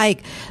all of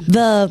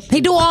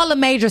he do all the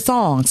major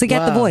songs. He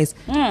got the voice.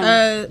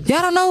 Y'all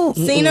don't know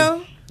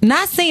Sino?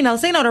 Not Sino.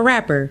 Sino the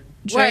rapper.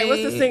 Wait,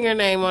 what's the singer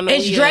name on the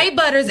It's Dre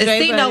Butters. It's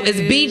Sino. It's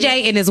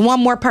BJ, and it's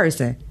one more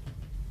person.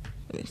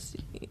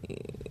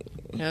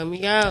 Help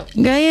me out.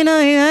 Girl, you know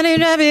you gotta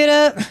drop it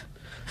up.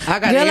 I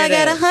got Girl, I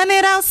got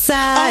 100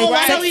 outside. Oh,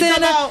 I know he's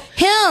talking about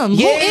him.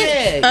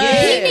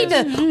 Yeah, He need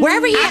to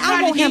wherever he is,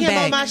 I want him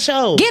back. On my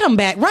show. Get him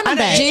back. Run him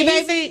back. He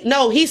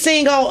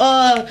sing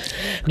on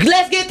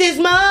Let's Get This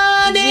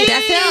Money.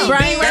 That's him.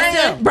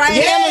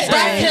 Brian Hamilton.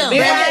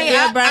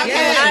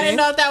 I didn't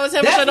know if that was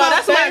him.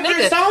 That's my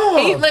nigga.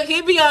 Song.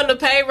 He be on the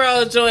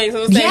payroll joints.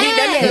 So that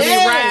nigga be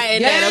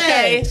riding that.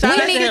 Okay, we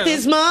need to get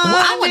this money.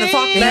 I want to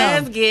talk to him.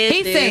 Let's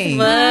get this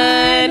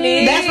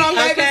money. That's my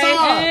favorite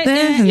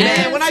song.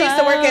 Man, when I used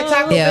to work at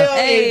Taco Bell,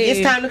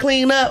 it's time to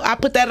clean up. I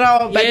put that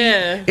on, baby.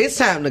 Yeah. It's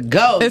time to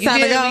go. It's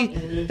time to go.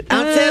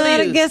 I'm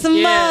telling you. Get some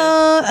more.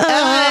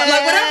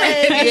 Like whatever.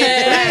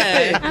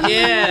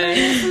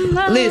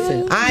 Yeah.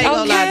 Listen, I ain't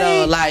gonna lie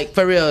though. Like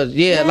for real,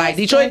 like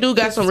Detroit do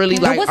got some really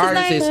like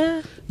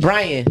artists.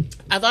 Brian.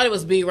 I thought it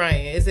was B.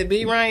 Ryan. Is it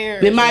B.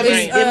 Ryan? It might be.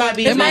 It might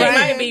be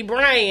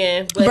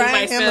Brian, but Brian it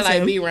might spell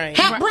like B. Ryan.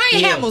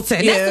 Brian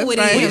Hamilton. That's who it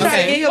is. We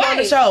try to get him on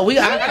the show.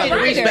 I need to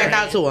reach back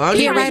out to him.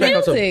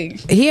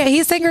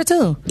 He's a singer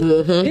too.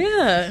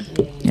 Yeah.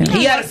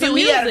 He had a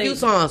few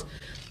songs.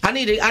 I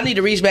need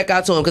to reach back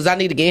out to him because I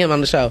need to get him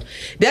on the show.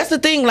 That's the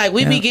thing. Like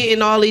we be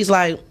getting all these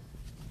like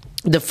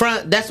the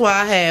front. That's why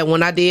I had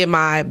when I did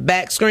my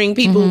back screen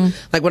people.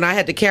 Like when I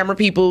had the camera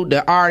people,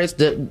 the artists,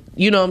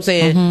 you know what I'm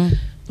saying.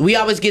 We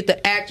always get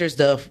the actors,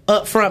 the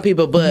up front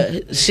people,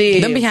 but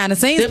shit, them behind the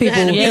scenes people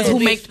who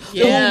make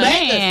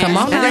us. Come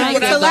on, that's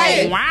what I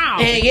like. Wow,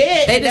 and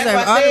they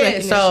deserve all the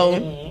recognition.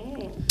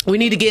 So we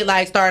need to get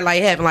start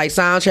having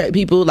soundtrack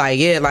people,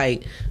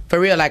 like for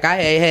real, like I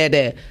had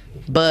that.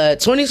 But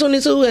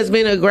 2022 has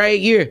been a great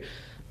year.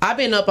 I've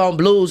been up on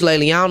blues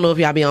lately. I don't know if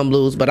y'all be on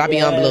blues, but I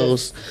be on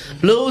blues.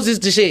 Blues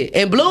is the shit,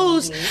 and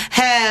blues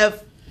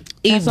have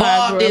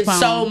evolved it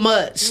so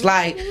much.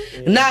 Like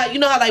now, you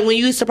know how when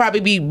you used to probably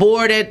be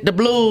bored at the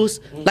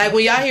blues, like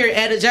when y'all hear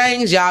Etta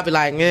James, y'all be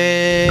like,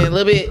 a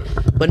little bit.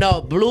 But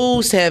no,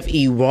 blues have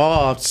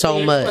evolved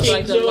so much.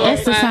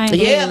 That's the same.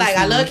 Yeah,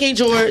 I love King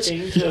George.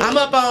 I'm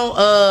up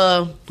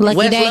on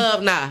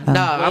Westlove now.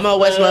 No, I'm on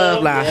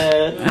Westlove now.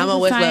 I'm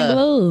on Westlove.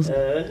 Blues.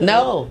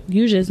 No,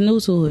 you just new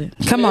to it.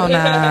 Come on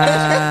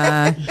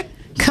now.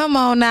 Come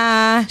on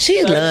now.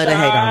 She love to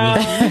hate on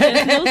me.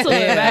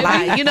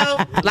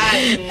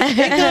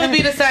 It couldn't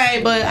be the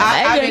same, but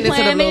I've been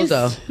into the blues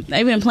though.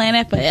 They've been playing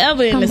that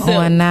forever in the city.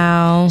 Come on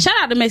now. Shout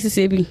out to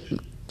Mississippi.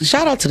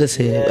 Shout out to the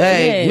city.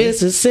 Hey,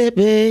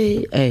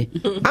 Mississippi. Hey.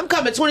 I'm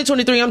coming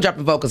 2023. I'm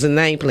dropping vocals and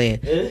they ain't playing.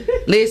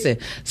 Listen.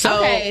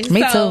 So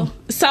me too.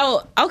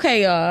 So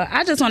okay, y'all.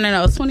 I just want to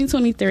know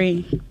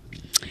 2023.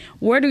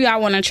 Where do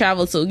y'all want to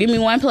travel to? Give me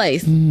one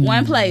place.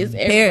 One place.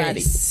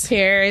 Everybody.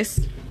 Paris.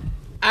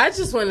 I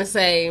just want to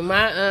say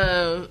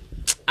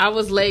I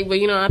was late,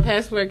 but my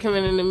passport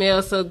coming in the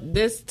mail. So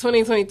this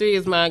 2023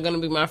 is going to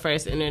be my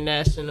first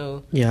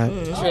international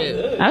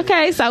trip.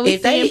 Okay, so we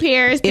stay in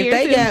Paris. If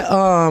they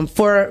got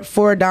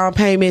four down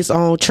payments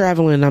on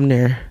traveling, I'm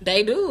there.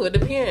 They do. It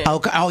depends.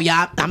 Okay. Oh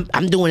yeah,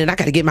 I'm doing it. I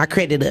got to get my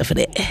credit up for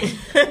that.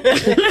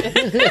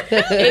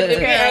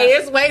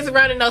 It's ways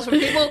around it. Though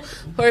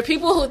for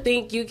people who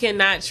think you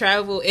cannot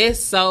travel, it's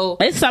so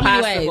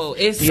possible.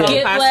 It's so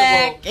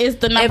possible. Skip is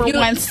the number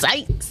one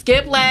site.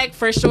 Skip lag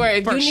for sure.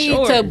 If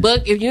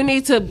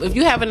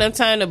you have enough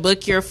time to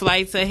book your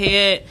flights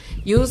ahead,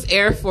 use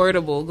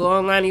Airfordable. Go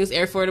online and use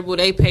Airfordable.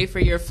 They pay for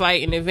your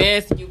flight in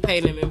advance and you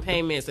pay them in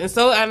payments. And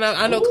so I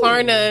know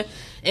Klarna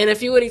and a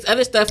few of these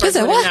other stuff are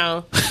going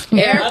now.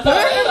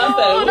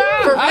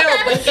 Airfordable. For real,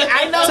 but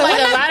I know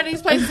a lot of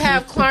these places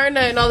have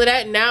Klarna and all of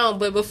that now,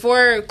 but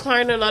before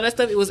Klarna and all that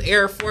stuff, it was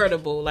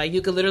Airfordable.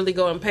 You could literally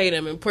go and pay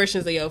them in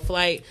portions of your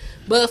flight.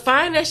 But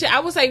find that shit. I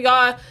would say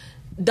y'all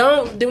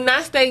do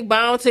not stay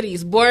bound to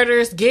these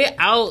borders. Get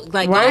out,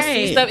 go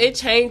see stuff. It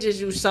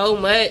changes you so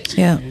much.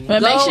 Yeah,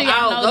 but make sure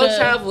y'all know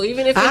travel,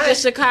 even if it's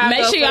just Chicago.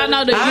 Make sure y'all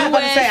know the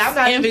U.S. I'm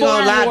not even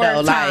gonna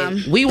lie though.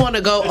 We want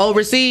to go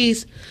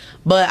overseas.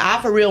 But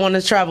I for real want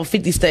to travel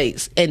 50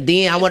 states, and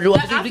then I want to do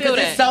overseas because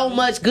there's so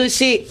much good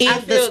shit in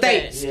the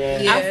states.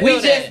 We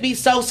just be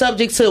so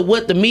subject to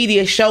what the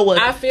media show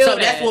us.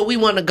 That's where we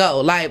want to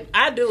go. I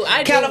do.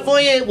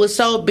 California was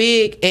so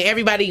big, and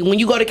everybody, when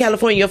you go to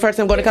California, your first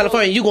time going to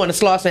California, you going to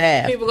Slauson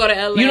Ave. People go to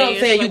LA. You know what I'm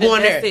saying? You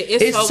going there.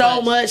 It's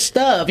so much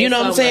stuff. You know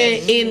what I'm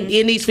saying?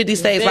 In these 50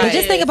 states. But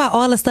just think about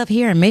all the stuff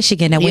here in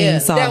Michigan that we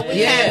ain't saw.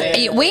 We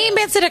ain't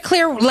been to the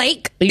Clear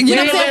Lake. You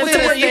know what I'm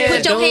saying? Where you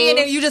put your hand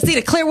and you just see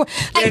the clear.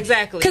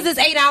 Exactly. Because it's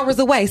 8 hours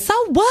away. So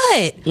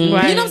what? Right. You know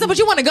what I'm saying? But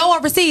you want to go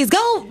overseas.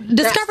 Go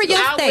discover your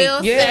state.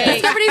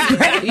 Discover these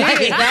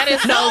great that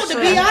is so true.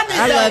 To be honest,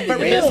 I love for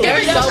real.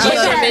 There's so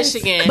much in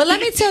Michigan. But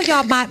let me tell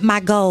y'all my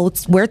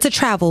goals, where to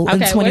travel in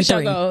 23. What's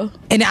your goal?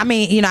 And I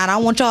mean, I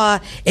don't want y'all,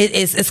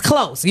 it's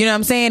close. You know what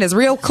I'm saying? It's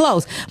real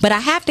close. But I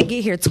have to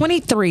get here.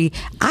 23,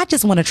 I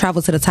just want to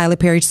travel to the Tyler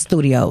Perry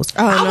studios.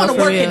 I want to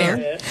work in there.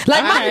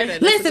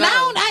 Listen,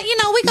 I'm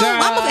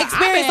going to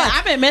experience.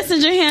 I've been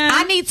messaging him.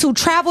 I need to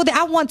travel there.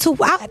 I want to. Come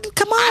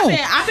on.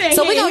 I've been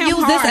so we're going to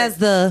use this as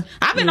the.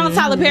 I've been on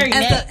Tyler Perry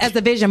as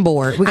the vision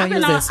board. We're going to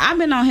use this. I've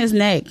been on his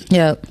neck.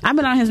 Yep. I've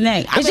been on his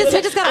neck. He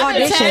just got an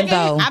audition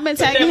though. I've been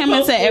tagging him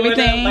into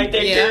everything.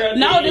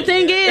 No, the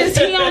thing is,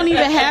 he don't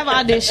even have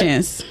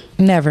auditions.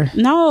 Never.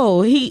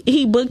 No,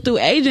 he booked through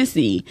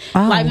agency.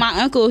 Oh. Like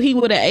my uncle, he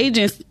with an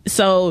agent,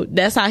 so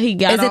that's how he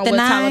got on with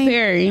Tyler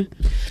Perry.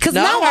 Because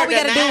now all we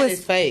gotta do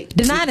is fake.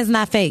 The 9 is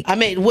not fake. I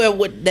mean,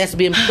 what that's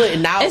being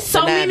put out. It's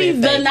so many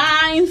the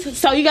 9s,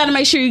 so you got to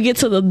make sure you get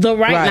to the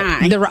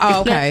right 9.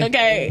 Okay.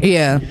 Okay.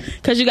 Yeah.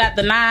 Because you got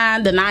the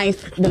 9, the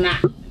 9th, the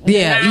 9.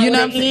 Yeah, you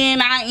know,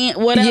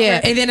 whatever.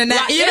 Yeah, and then the 9.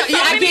 Like, you know,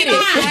 I get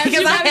it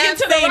because I have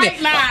seen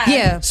it. 9.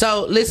 Yeah.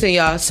 So listen,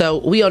 y'all. So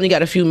we only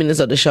got a few minutes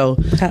of the show.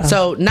 Uh-oh.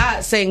 So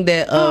not saying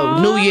that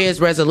New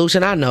Year's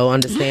resolution. I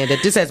understand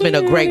that this has been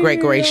a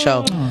great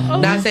show.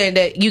 Not saying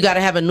that you got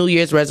to have a New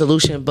Year's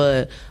resolution,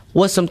 but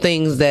what's some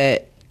things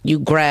that you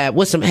grab?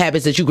 What's some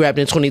habits that you grabbed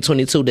in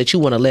 2022 that you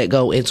want to let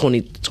go in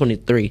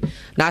 2023?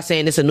 Not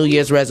saying it's a New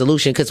Year's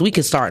resolution because we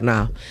can start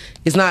now.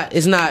 It's not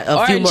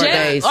a few more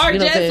days. Or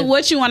just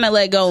what you want to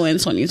let go in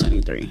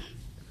 2023.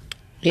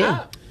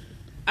 Yeah.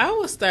 I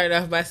will start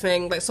off by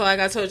saying, like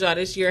I told y'all,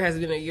 this year has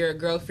been a year of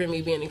growth for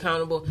me, being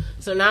accountable.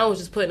 So now I'm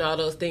just putting all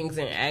those things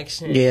in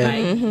action. Yeah.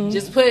 Like,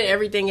 just putting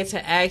everything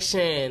into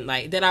action,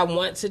 like, that I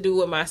want to do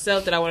with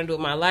myself, that I want to do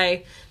with my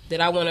life,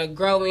 that I want to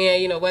grow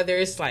in, you know, whether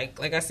it's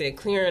like I said,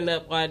 clearing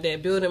up all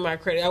that, building my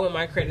credit. I want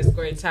my credit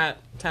score top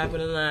of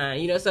the line,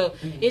 you know, so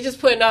it's just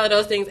putting all of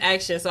those things in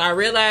action. So I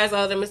realized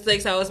all the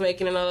mistakes I was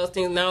making and all those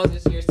things. Now it's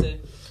just here to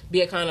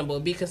be accountable,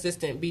 be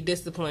consistent, be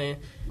disciplined,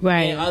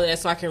 right, and all of that,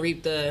 so I can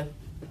reap the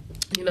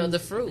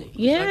fruit.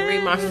 Yeah, so I can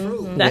reap my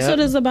fruit. That's what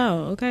it's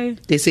about. Okay,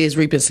 this is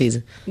reaping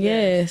season.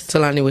 Yes.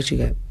 Talani, what you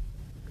got?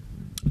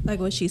 Like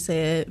what she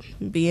said,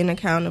 being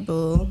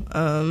accountable,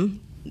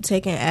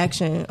 taking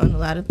action on a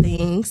lot of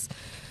things,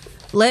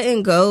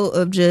 letting go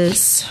of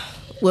just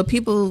what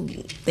people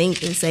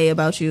think and say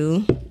about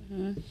you.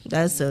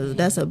 That's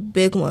a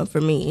big one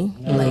for me.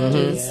 Like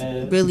just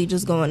really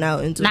just going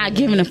out and not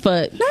giving a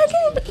fuck. Not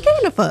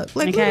giving a fuck.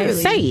 Like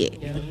literally. Say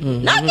it.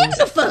 Not giving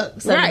a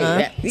fuck. So,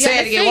 right. Say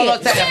it again. One more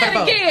time.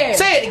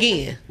 Say it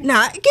again.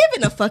 Not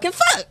giving a fucking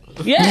fuck.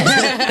 Yeah.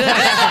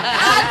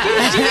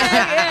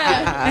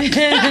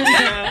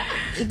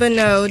 But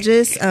no,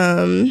 just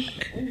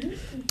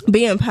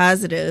being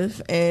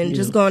positive and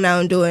just going out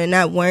and doing,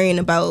 not worrying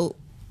about,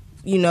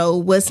 you know,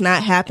 what's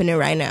not happening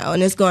right now,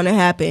 and it's going to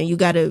happen. You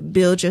got to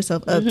build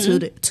yourself up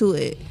to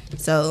it.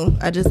 So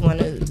I just want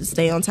to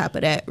stay on top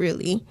of that.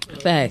 Really.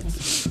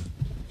 Facts.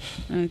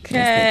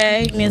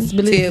 Okay, Miss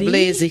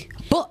Blizzy.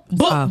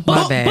 My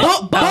bad.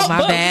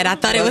 I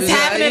thought it was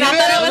happening.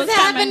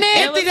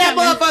 Empty that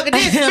motherfucker.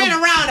 Then spin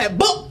around and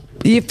boop.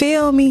 You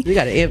feel me? You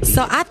got to empty.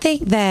 So I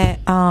think that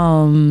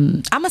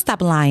I'm gonna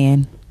stop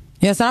lying.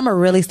 Yeah, so I'm gonna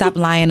really stop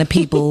lying to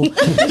people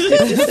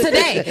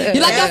today.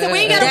 You like us? We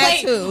ain't gotta wait.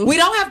 Too. We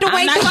don't have to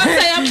wait. I'm not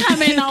gonna say I'm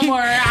coming no more.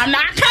 I'm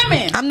not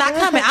coming. I'm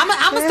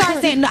gonna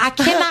start saying no. I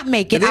cannot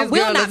make it. I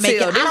will not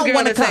make it. I don't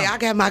want to come. I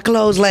got my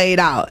clothes laid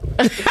out.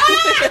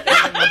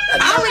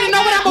 I already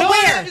know what I'm gonna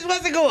wear.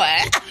 What's it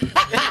going?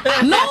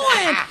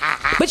 Knowing,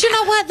 but you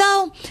know what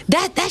though?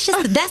 That's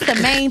the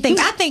main thing.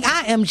 I think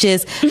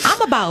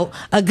I'm about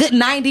a good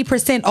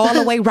 90% all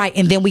the way right,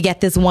 and then we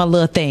get this one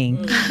little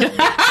thing.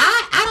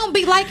 I don't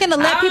be liking to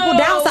let people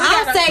down, so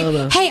I'll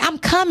say, "Hey, I'm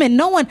coming,"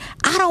 knowing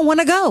I don't want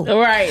to go.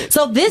 Right.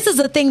 So this is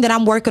a thing that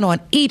I'm working on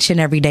each and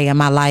every day in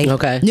my life.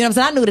 Okay. You know what I'm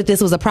saying? I knew that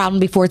this was a problem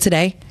before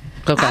today.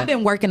 Okay. I've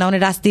been working on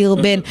it. I still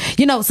been,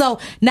 you know. So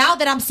now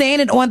that I'm saying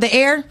it on the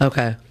air,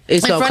 okay,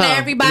 it's in front come. of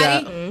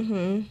everybody.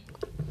 Yeah.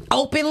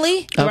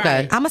 Openly,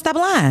 okay. I'm gonna stop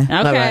lying.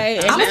 Okay, right.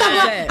 I'm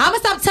gonna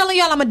stop telling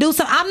y'all I'm gonna do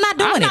something. I'm not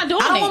doing it. I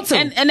don't want to.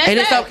 And that's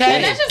it's okay.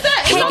 And that's just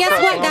it. Hey, guess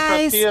what,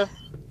 guys?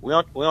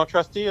 We don't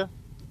trust Tia.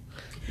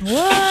 What?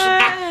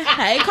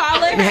 Hey,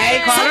 caller.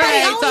 Hey, caller.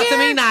 Hey, talk to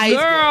me nice.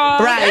 Girl.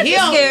 Right. He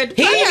ain't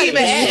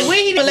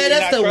even let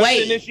us to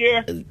wait. This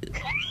year?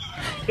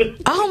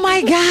 Oh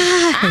my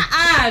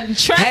God.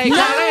 Trust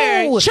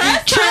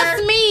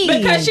me.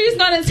 Because she's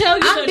gonna tell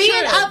you the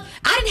truth.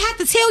 I didn't have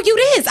to tell you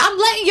this. I'm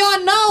letting y'all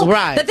know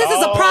that this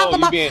is a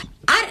problem. I'm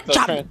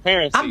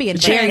being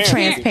very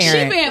transparent.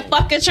 She being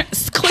fucking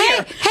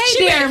clear.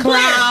 Hey, Darren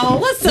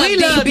Brown. What's up, We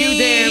love you,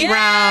 Darren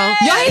Brown.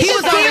 Yo, He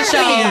was on the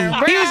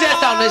show. He was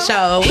just on the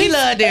show. We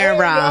love Darren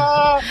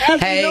Brown.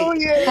 Happy New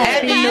Year.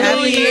 Happy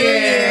New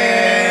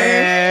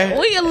Year.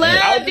 We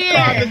love Darren.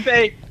 I was about to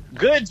say,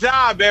 good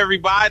job,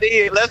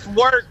 everybody. Let's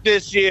work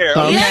this year.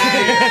 Okay. And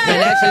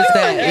that's just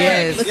that.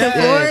 Yes. Looking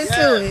forward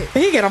to it.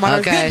 He get on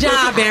my good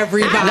job,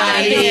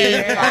 everybody.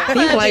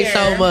 He plays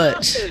so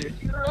much.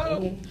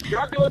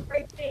 Y'all doing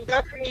great things.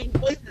 Y'all creating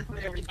voices for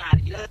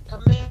everybody. That's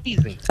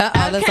amazing.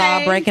 That's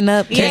all breaking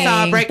up. It's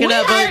all breaking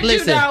up, but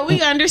listen.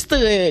 We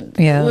understood.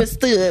 Yeah.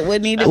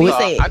 What needed to be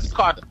said. I just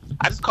called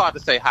I just called to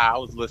say hi. I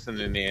was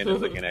listening in and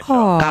looking at Oh,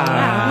 y'all.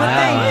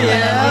 thank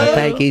you.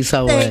 Thank you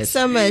so much. Thanks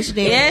so much,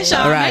 Dan. Yeah,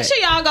 y'all. All right. Make sure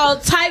y'all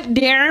go type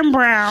Darren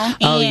Brown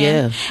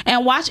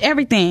and watch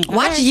everything.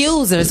 Watch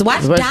users.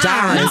 Watch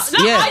dimes. No,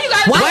 all you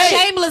gotta Watch do is-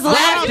 shameless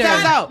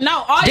laughter.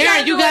 No, all you Darren, gotta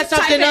you do got is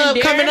something type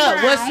in coming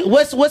Darren up.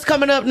 Brown. What's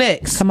coming up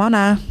next? Come on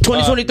now.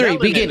 2023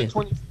 Melanin, beginning.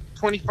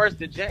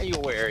 21st of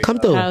January. Come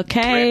through.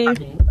 Okay.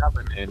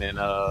 Melanin, and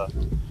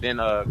then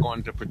going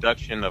into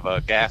production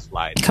of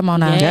Gaslight. Come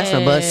on now. That's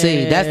a must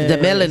see. That's the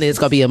Melanin is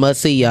gonna be a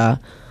must see, y'all.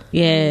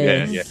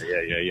 Yeah.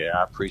 Yeah.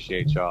 I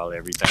appreciate y'all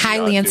everything.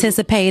 Highly y'all do.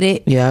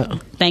 anticipated. Yeah.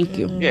 Thank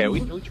you. Yeah, we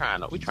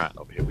trying over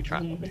here. We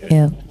trying over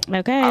here. Yeah.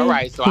 Okay. All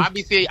right, so I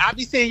be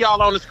seeing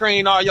y'all on the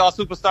screen, all y'all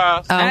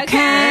superstars.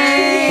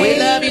 Okay. We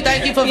love you.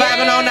 Thank you for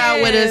vibing on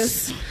out with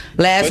us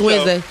last For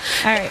sure.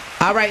 Wednesday.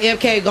 All right,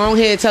 MK, go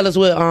ahead and tell us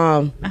what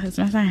That's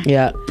my thing.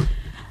 yeah.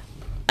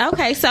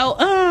 Okay, so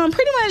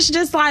pretty much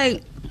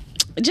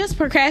just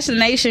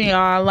procrastination,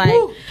 y'all. Like,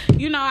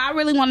 you know, I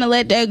really want to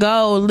let that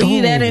go,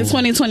 leave that in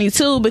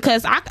 2022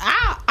 because I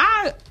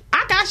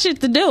got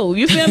shit to do.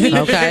 You feel me?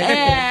 Okay.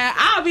 And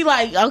I'll be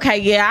like, okay,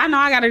 yeah, I know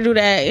I got to do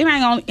that. It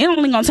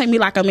only gonna take me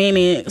like a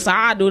minute, so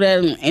I'll do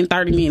that in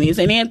 30 minutes,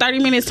 and then 30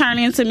 minutes turn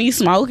into me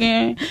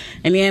smoking,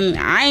 and then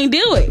I ain't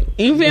do it.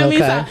 You feel me?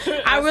 Okay. So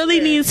I really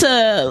need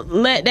to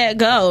let that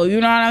go. You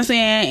know what I'm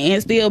saying?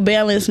 And still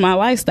balance my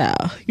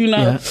lifestyle. You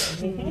know. Yeah.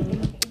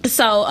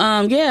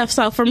 So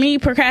so for me,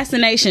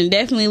 procrastination,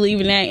 definitely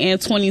leaving that in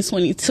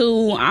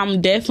 2022.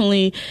 I'm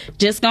definitely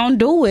just gonna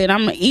do it.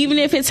 Even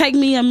if it take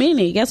me a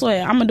minute, guess what?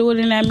 I'm gonna do it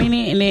in that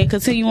minute and then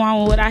continue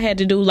on with what I had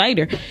to do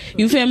later.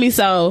 You feel me?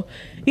 So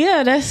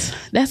yeah,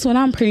 that's what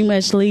I'm pretty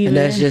much leaving. And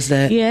that's just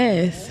that.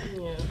 Yes.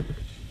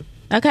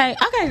 Okay,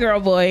 girl,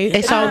 boy.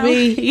 It's on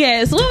me.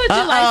 Yes. What would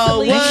you like to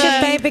leave? It's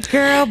your baby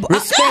girl.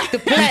 Respect the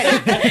play.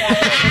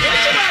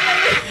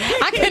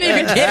 I couldn't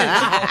even get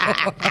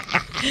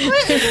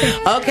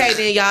it. Okay,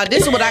 then, y'all.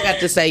 This is what I got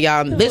to say,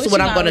 y'all. This is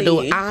what I'm going to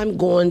do. I'm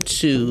going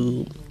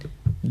to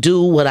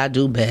do what I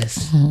do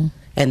best.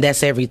 And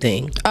that's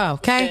everything. Oh,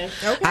 okay.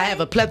 I have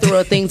a plethora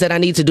of things that I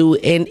need to do,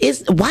 and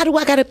why do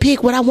I got to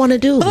pick what I want to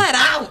do? Flat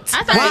out.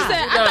 I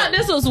thought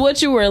this was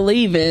what you were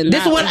leaving.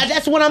 That's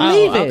what I'm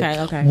leaving.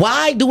 Okay.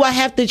 Why do I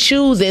have to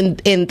choose?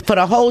 And for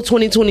the whole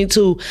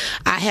 2022,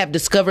 I have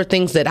discovered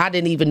things that I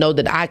didn't even know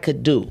that I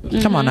could do.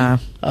 Come on now.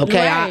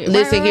 Okay,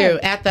 listen here.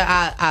 After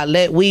I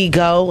let weed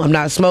go, I'm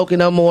not smoking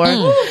no more.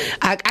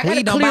 I got Weed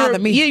a don't clearer, bother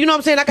me. you know what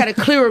I'm saying? I got a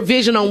clearer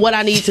vision on what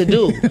I need to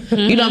do.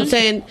 You know what I'm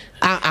saying?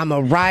 I'm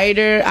a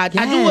writer. I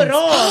do it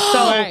all.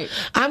 So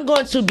I'm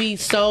going to be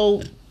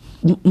so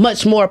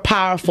much more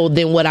powerful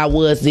than what I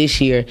was this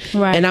year.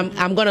 Right. And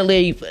I'm going to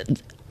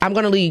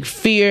leave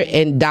fear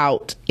and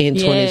doubt in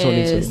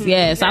 2022.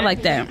 Yes, I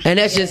like that. And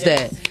that's just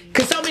that.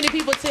 Because so many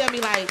people tell me,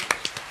 like,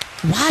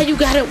 why you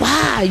got it?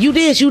 Why? You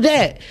this, you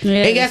that.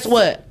 Yes. And guess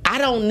what? I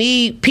don't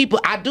need people.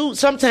 I do.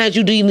 Sometimes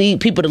you do need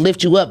people to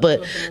lift you up.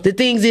 But the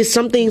things is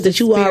some things that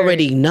you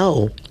already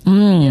know.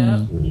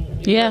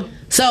 Yeah.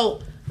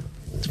 So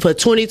for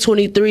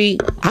 2023,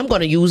 I'm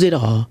going to use it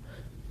all.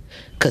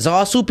 Because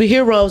all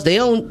superheroes,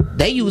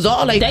 they use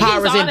all their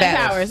powers in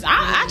battles.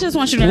 I just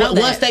want you to know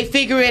that. Once they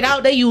figure it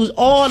out, they use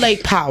all their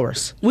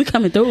powers. We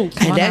coming through.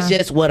 And that's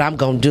just what I'm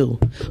going to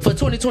do. For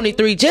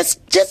 2023,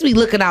 just be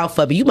looking out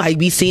for me. You might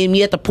be seeing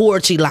me at the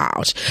Poetry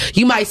Lounge.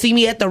 You might see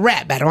me at the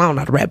rap battle. I don't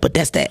know how to rap, but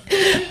that's that.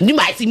 You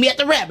might see me at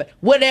the rap battle.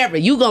 Whatever.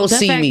 You going to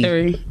see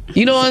factory. me.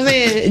 You know what I'm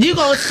saying? You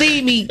going to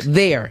see me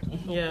there.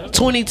 Yeah.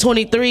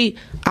 2023,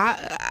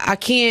 I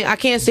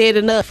can't say it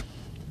enough.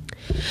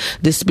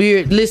 The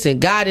spirit, listen,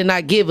 God did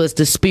not give us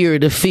the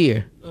spirit of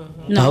fear.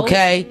 No.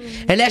 Okay?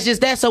 And that's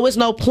just that. So it's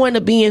no point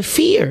of being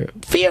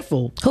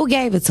fearful. Who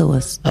gave it to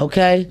us?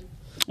 Okay?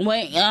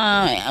 When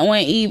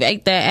Eve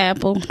ate that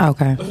apple.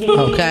 Okay.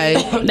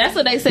 That's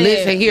what they said.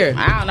 Listen here.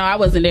 I don't know. I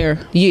wasn't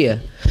there. Yeah.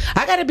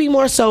 I gotta be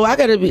more so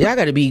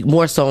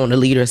on the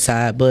leader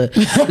side, but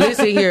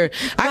listen here,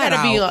 I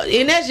gotta be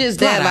and that's just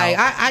that. Like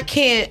I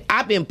can't.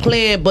 I've been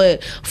playing,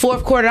 but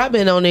fourth quarter I've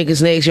been on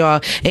niggas' necks,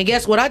 y'all. And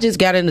guess what? I just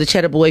got into the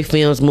Cheddar Boy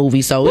Films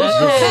movie, so it's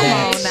just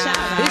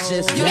that. It's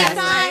just you got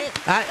signed.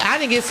 I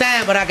didn't get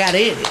signed, but I got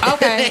in it.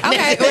 Okay. Well,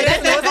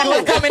 that's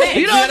what's coming in.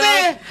 You know what I'm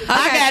saying? Okay.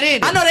 I got in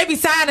it. I know they be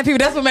signing people.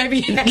 That's what made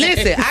me.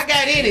 Listen, I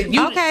got in it.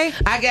 Okay.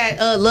 I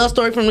got Love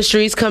Story from the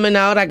Streets coming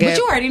out. I got. But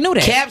you already knew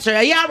that.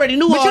 Capture. Yeah, I already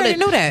knew all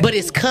that. But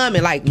it's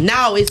coming. Like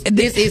now, it's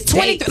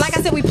 20. Like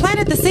I said, we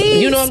planted the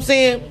seeds. You know what I'm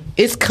saying?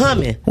 It's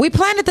coming. We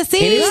planted the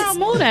seeds. Girl,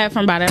 move that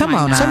from by that. Come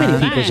on, so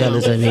many people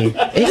jealous of me.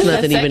 It's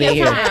nothing even in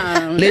here.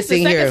 Listen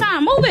here. Second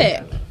time, move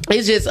it.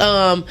 It's just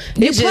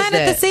you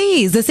planted the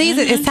seeds. The seeds.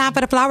 It's time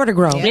for the flower to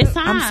grow. It's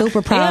time. I'm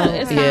super proud. Yeah,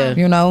 it's time.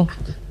 You know.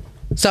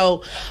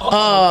 So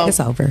it's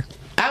over.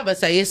 I would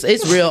say it's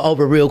real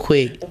over real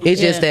quick.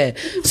 It's just that.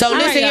 So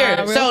listen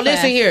here. So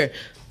listen here.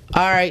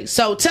 All right,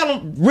 so tell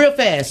them real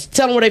fast.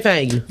 Tell them where they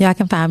find you. Y'all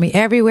can find me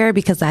everywhere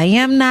because I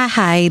am not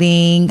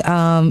hiding.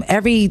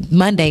 Every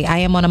Monday, I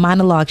am on a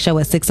monologue show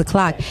at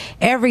 6:00.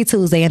 Every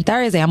Tuesday and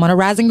Thursday, I'm on a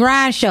Rise and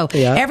Grind show.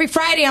 Yeah. Every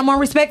Friday, I'm on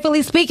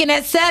Respectfully Speaking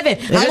at 7.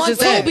 I'm on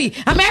Tubi.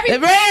 I'm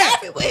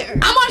everywhere.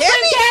 I'm on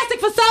Fantastic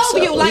for Soul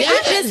View. Like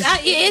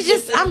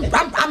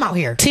I'm out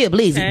here. Tia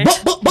Bleezy.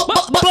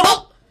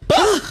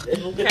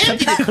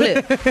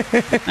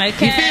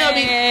 Okay. You feel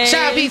me?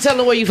 Sean B, tell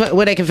them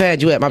where they can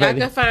find you at, my baby.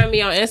 Y'all can find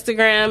me on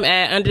Instagram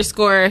at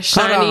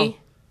 _Shani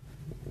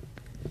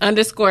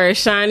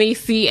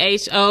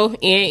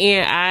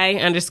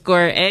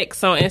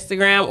CHONNI_X on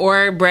Instagram,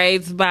 or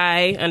braids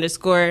by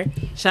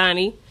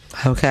 _Shani.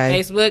 Okay.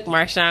 Facebook,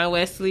 Marshawn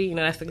Wesley. You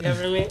know that's the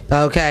government.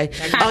 Okay.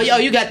 Oh, yo,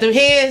 you got them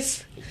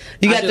hands?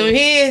 You got them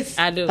hands?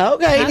 I do.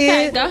 Okay,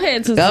 then. Go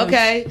ahead, Tutu.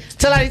 Okay.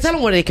 Tell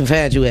them where they can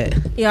find you at.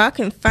 Y'all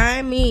can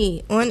find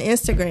me on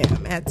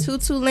Instagram at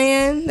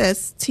Tutuland.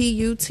 That's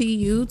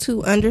TUTU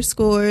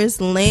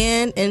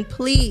 2_land. And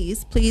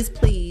please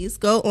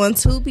go on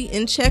Tubi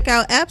and check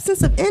out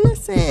Absence of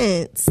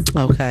Innocence.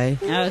 Okay.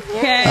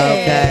 Okay.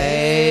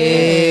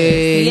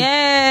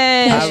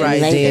 Yes. All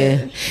right,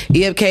 then.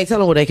 EFK, tell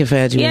them where they can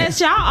find you. Yes,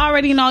 y'all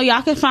already know.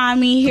 Y'all can find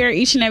me here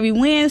each and every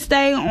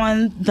Wednesday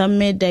on the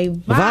MiDday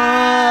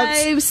Vibes.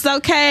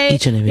 Okay.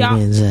 Each and every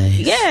Wednesday.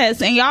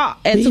 Yes, and y'all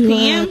at 2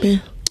 p.m.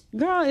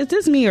 Girl, is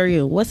this me or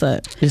you? What's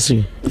up? It's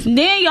you.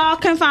 Then y'all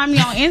can find me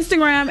on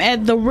Instagram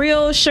at The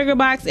Real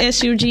Sugarbox,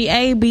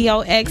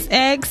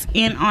 SUGABOXX,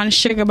 and on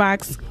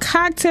Sugarbox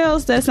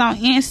Cocktails. That's on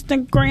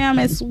Instagram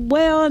as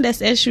well.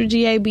 That's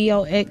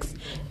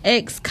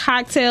SUGABOXX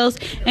Cocktails.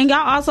 And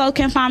y'all also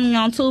can find me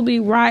on Tubi,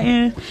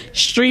 Rotten,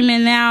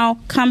 streaming now.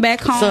 Come Back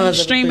Home,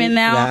 streaming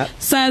now. Yeah.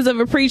 Sons of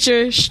a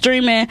Preacher,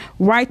 streaming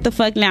right the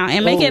fuck now.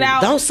 And make it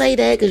out. Don't say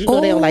that because you know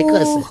they don't like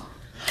cussing.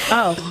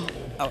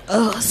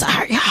 Oh,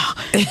 sorry, y'all.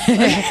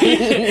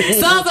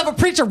 Sons of a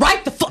Preacher,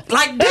 right the fuck,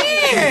 like,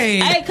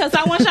 dang. Hey, because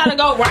I want y'all to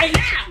go right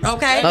now.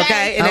 Okay,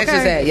 and that's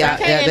just that. Yeah,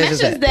 and that's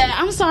just that.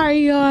 I'm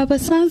sorry, y'all,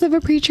 but Sons of a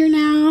Preacher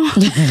now.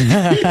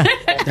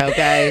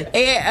 Okay.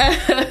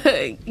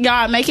 And,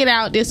 y'all, make it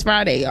out this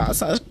Friday, y'all.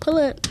 So pull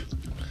it.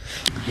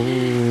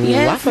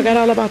 Yes. I forgot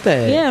all about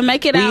that. Yeah,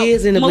 make it out.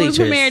 Is in the movie bleachers.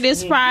 Premiere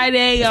this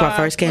Friday, y'all. It's my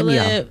first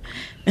cameo.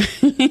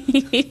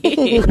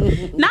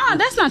 No,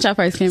 that's not your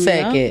first cameo.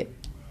 Second.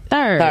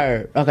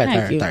 Third.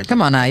 Okay, third.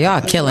 Come on now, y'all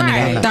killing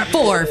Right. it.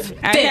 Fourth.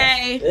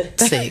 Okay.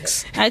 Fifth.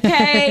 Sixth.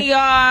 Okay,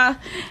 y'all.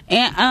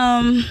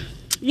 And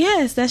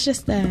yes, that's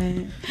just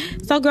that.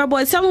 So, girl,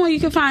 boy, tell them where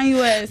you can find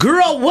you at.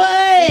 Girl,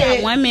 what? We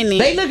got 1 minute.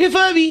 They looking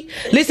for me.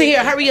 Listen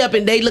here, hurry up,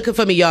 and they looking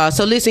for me, y'all.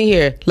 So listen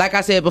here. Like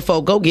I said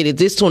before, go get it.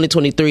 This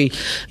 2023,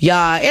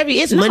 y'all.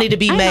 It's money to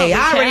be made.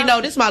 I already know.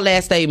 This is my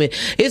last statement.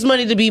 It's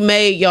money to be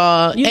made,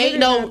 y'all. Ain't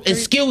no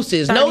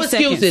excuses. No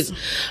excuses.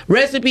 Seconds.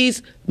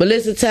 Recipes.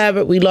 Melissa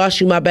Tabbert, we lost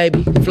you, my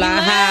baby.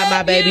 Fly high,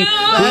 my baby. We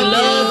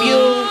love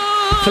you.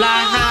 Fly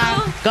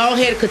high. Go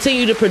ahead and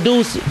continue to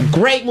produce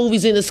great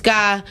movies in the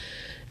sky.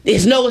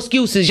 There's no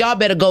excuses. Y'all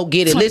better go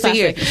get it. Listen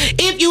here.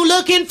 If you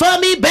looking for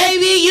me,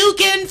 baby, you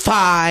can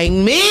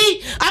find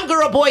me. I'm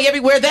girl, boy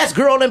everywhere. That's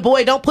girl and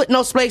boy. Don't put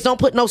no space. Don't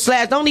put no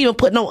slash. Don't even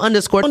put no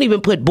underscore. Don't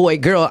even put boy,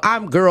 girl.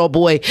 I'm girl,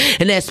 boy.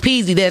 And that's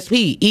Peasy. That's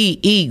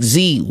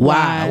Peeezy.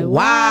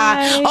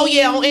 Oh,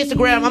 yeah, on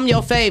Instagram, I'm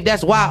your fave.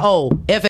 That's YOFA.